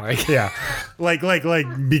can't. yeah, Like, yeah,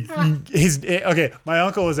 okay. My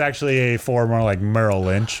uncle was actually a former like Merrill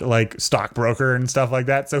Lynch like stockbroker and stuff like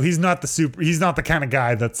that. So he's not the kind of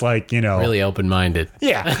guy that's like really open-minded.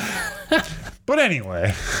 yeah. But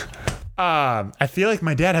anyway. I feel like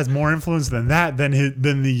my dad has more influence than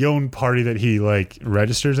the own party that he like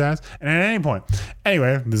registers as. And at any point,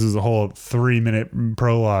 anyway, this is a whole 3-minute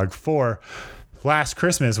prologue for last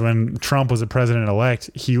Christmas when Trump was a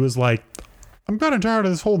president-elect. He was like, I'm kind of tired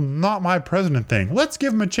of this whole not my president thing. Let's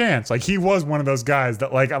give him a chance. Like he was one of those guys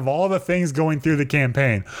that like of all the things going through the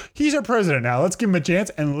campaign, he's our president now. Let's give him a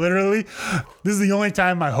chance. And literally, this is the only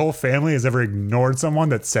time my whole family has ever ignored someone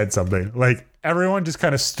that said something. Like everyone just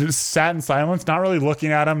kind of sat in silence, not really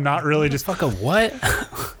looking at him, not really just fuck a what?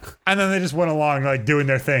 And then they just went along like doing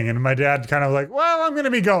their thing. And my dad kind of like, well, I'm going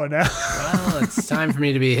to be going now. Well, it's time for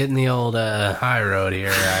me to be hitting the old high road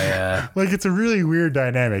here. Like it's a really weird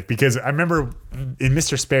dynamic because I remember in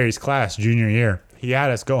Mr. Sperry's class junior year, he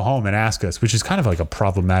had us go home and ask us, which is kind of like a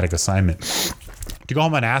problematic assignment, to go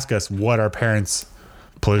home and ask us what our parents'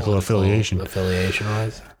 political affiliation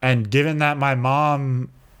was. And given that my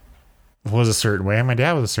mom was a certain way and my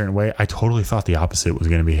dad was a certain way, I totally thought the opposite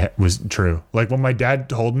was true. Like when my dad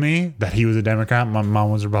told me that he was a Democrat, my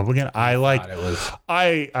mom was a Republican, I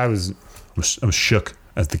was shook,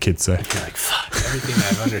 as the kids say. You're like, fuck, everything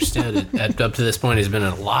I've understood up to this point has been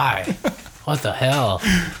a lie. What the hell?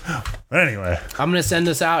 But anyway, I'm gonna send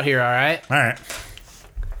us out here. All right.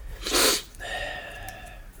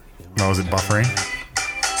 Oh, was it buffering?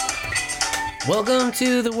 Welcome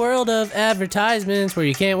to the world of advertisements where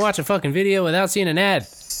you can't watch a fucking video without seeing an ad.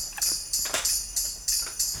 This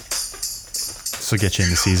will get you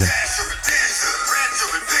in the season.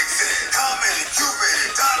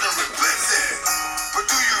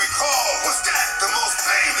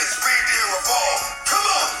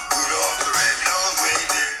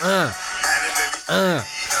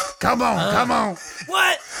 Come on.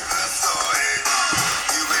 What?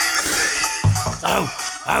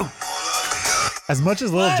 Oh. As much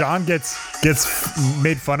as Lil Jon gets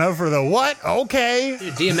made fun of for the what? Okay.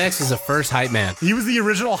 Dude, DMX is the first hype man. He was the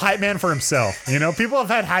original hype man for himself. You know, people have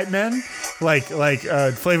had hype men like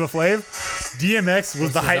Flava Flav. DMX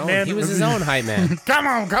was the hype man. He was his own hype man. Come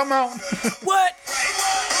on. What?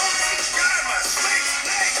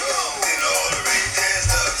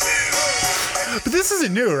 But this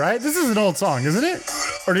isn't new, right? This is an old song, isn't it?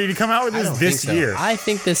 Or did he come out with this year? I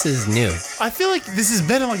think this is new. I feel like this has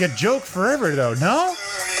been like a joke forever, though. No?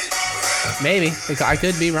 Maybe. I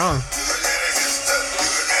could be wrong.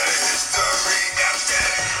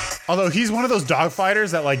 Although he's one of those dog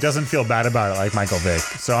fighters that like doesn't feel bad about it, like Michael Vick.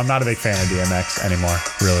 So I'm not a big fan of DMX anymore,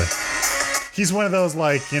 really. He's one of those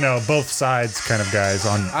like, both sides kind of guys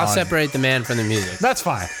on. I'll separate the man from the music. That's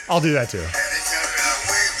fine. I'll do that too.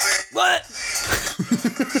 What?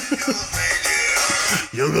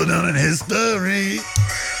 You'll go down in history.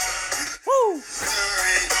 Woo!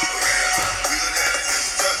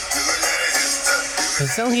 It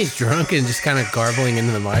sounds like he's drunk and just kind of garbling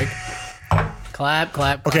into the mic. Clap.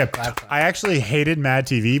 Okay, clap. I actually hated Mad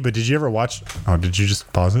TV, but did you ever watch? Oh, did you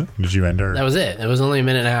just pause it? Did you end our? That was it. It was only a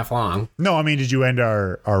minute and a half long. No, I mean, did you end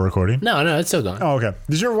our recording? No, it's still going. Oh, okay.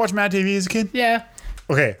 Did you ever watch Mad TV as a kid? Yeah.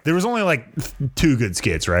 Okay, there was only like 2 good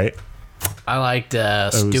skits, right? I liked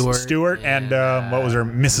Stewart and what was her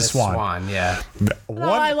Mrs. Swan. Yeah. One,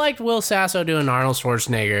 I liked Will Sasso doing Arnold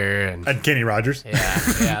Schwarzenegger and Kenny Rogers.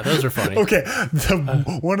 yeah, those were funny. Okay,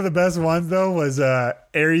 one of the best ones though was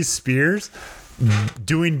Aries Spears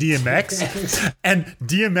doing DMX, and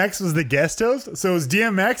DMX was the guest host. So it was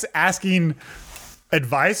DMX asking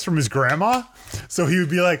advice from his grandma. So he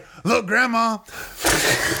would be like, "Look, grandma,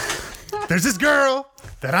 there's this girl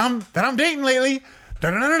that I'm dating lately."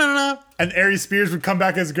 And Aries Spears would come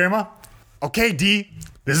back as grandma. Okay, D,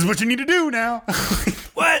 this is what you need to do now.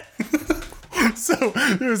 What? So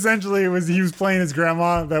essentially, he was playing his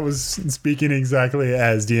grandma that was speaking exactly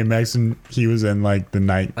as DMX, and he was in like the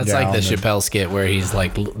night. That's like the Chappelle skit where he's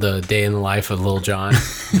like the day in the life of Lil Jon.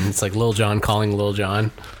 And it's like Lil Jon calling Lil Jon.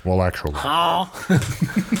 Well, actually. Oh.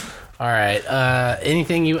 All right.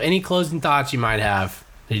 Any closing thoughts you might have?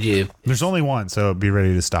 There's only one, so be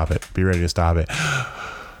ready to stop it.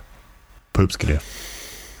 Poops can do.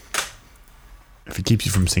 If it keeps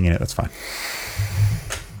you from singing it, that's fine.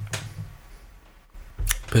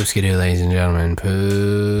 Poop-skidoo, ladies and gentlemen.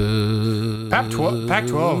 Poop.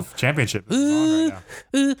 Pac-12 championship is on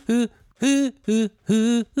right now. Oops,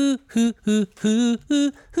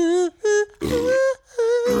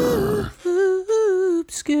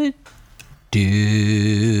 good. Do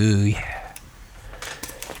yeah.